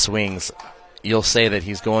Aikens' swings, you'll say that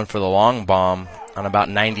he's going for the long bomb on about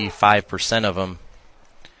 95% of them.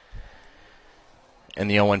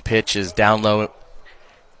 And the 0-1 pitch is down low,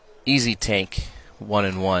 easy take,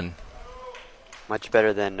 1-1. Much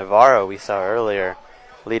better than Navarro we saw earlier,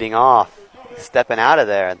 leading off, stepping out of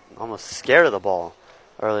there, almost scared of the ball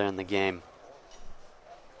earlier in the game.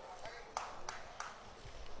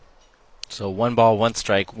 So 1 ball, 1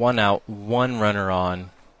 strike, 1 out, 1 runner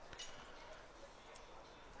on.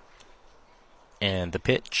 And the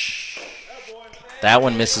pitch. That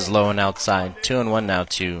one misses low and outside. 2-1 now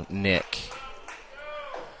to Nick.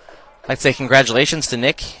 I'd like to say congratulations to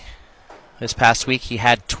Nick. This past week he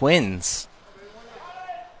had twins.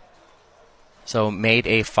 So made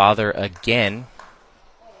a father again.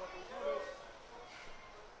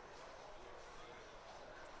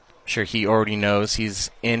 I'm sure he already knows he's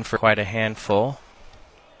in for quite a handful.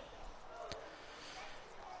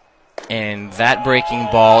 And that breaking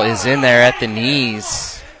ball is in there at the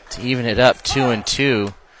knees to even it up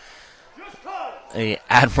 2-2. The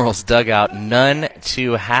Admirals dugout none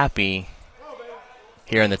too happy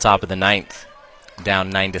here in the top of the ninth, down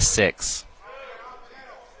 9-6.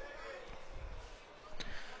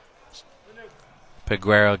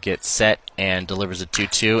 Peguero gets set and delivers a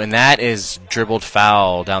 2-2, and that is dribbled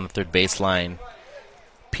foul down the third baseline.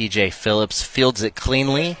 PJ Phillips fields it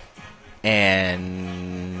cleanly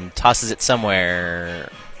and tosses it somewhere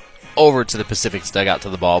over to the Pacific's dugout to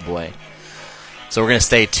the ball boy. So we're going to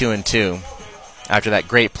stay 2-2 after that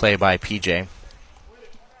great play by PJ.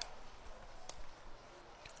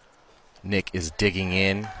 Nick is digging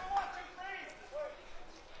in.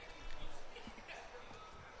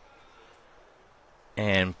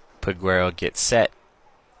 And Peguero gets set.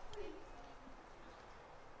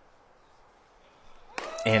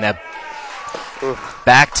 And a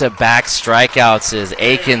back-to-back strikeouts as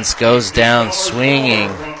Akins goes down swinging.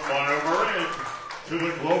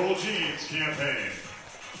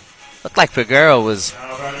 Looked like Peguero was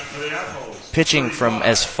pitching from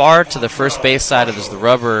as far to the first base side of the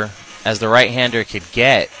rubber as the right-hander could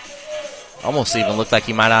get. Almost even looked like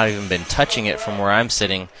he might not have even been touching it from where I'm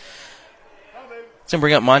sitting. Let's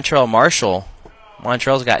bring up Montrell Marshall.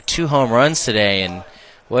 Montrell's got 2 home runs today and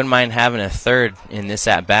wouldn't mind having a third in this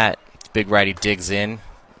at-bat. Big righty digs in.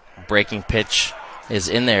 Breaking pitch is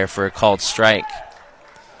in there for a called strike.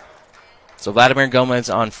 So Vladimir Gomez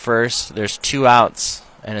on first. There's 2 outs,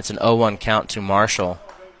 and it's an 0-1 count to Marshall.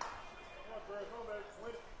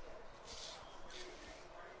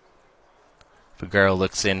 Peguero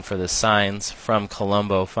looks in for the signs from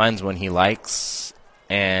Colombo, finds one he likes,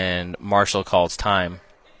 and Marshall calls time.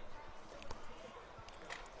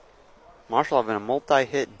 Marshall having a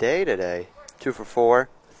multi-hit day today. 2 for 4,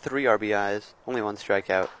 3 RBIs, only 1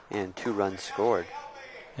 strikeout, and 2 runs scored.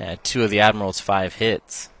 Yeah, 2 of the Admirals' 5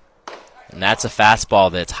 hits. And that's a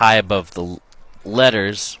fastball that's high above the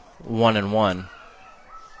letters, 1-1.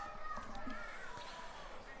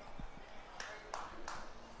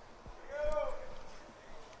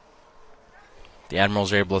 The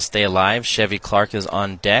Admirals are able to stay alive. Chevy Clark is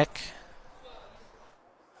on deck.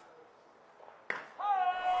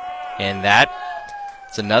 And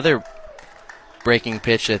that's another breaking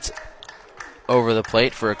pitch that's over the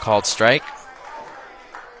plate for a called strike.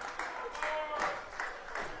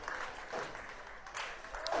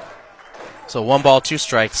 So 1 ball, 2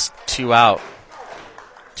 strikes, 2 out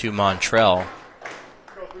to Montrell.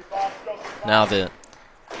 Now the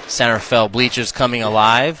Santa Fe bleachers coming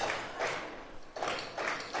alive.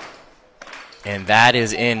 And that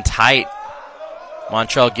is in tight.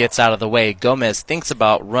 Montrell gets out of the way. Gomez thinks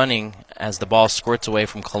about running as the ball squirts away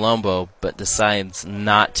from Colombo, but decides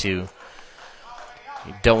not to.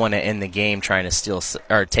 You don't want to end the game trying to steal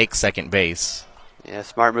or take second base. Yeah,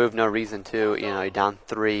 smart move, no reason to. You know, you're down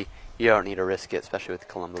 3. You don't need to risk it, especially with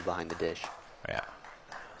Colombo behind the dish. Yeah.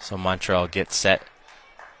 So Montrell gets set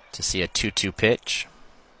to see a 2-2 pitch.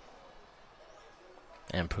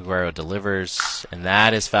 And Peguero delivers, and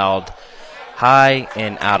that is fouled high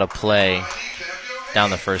and out of play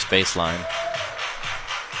down the first baseline.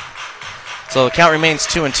 So the count remains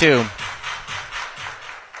 2-2.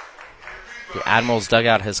 The Admirals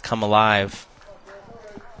dugout has come alive.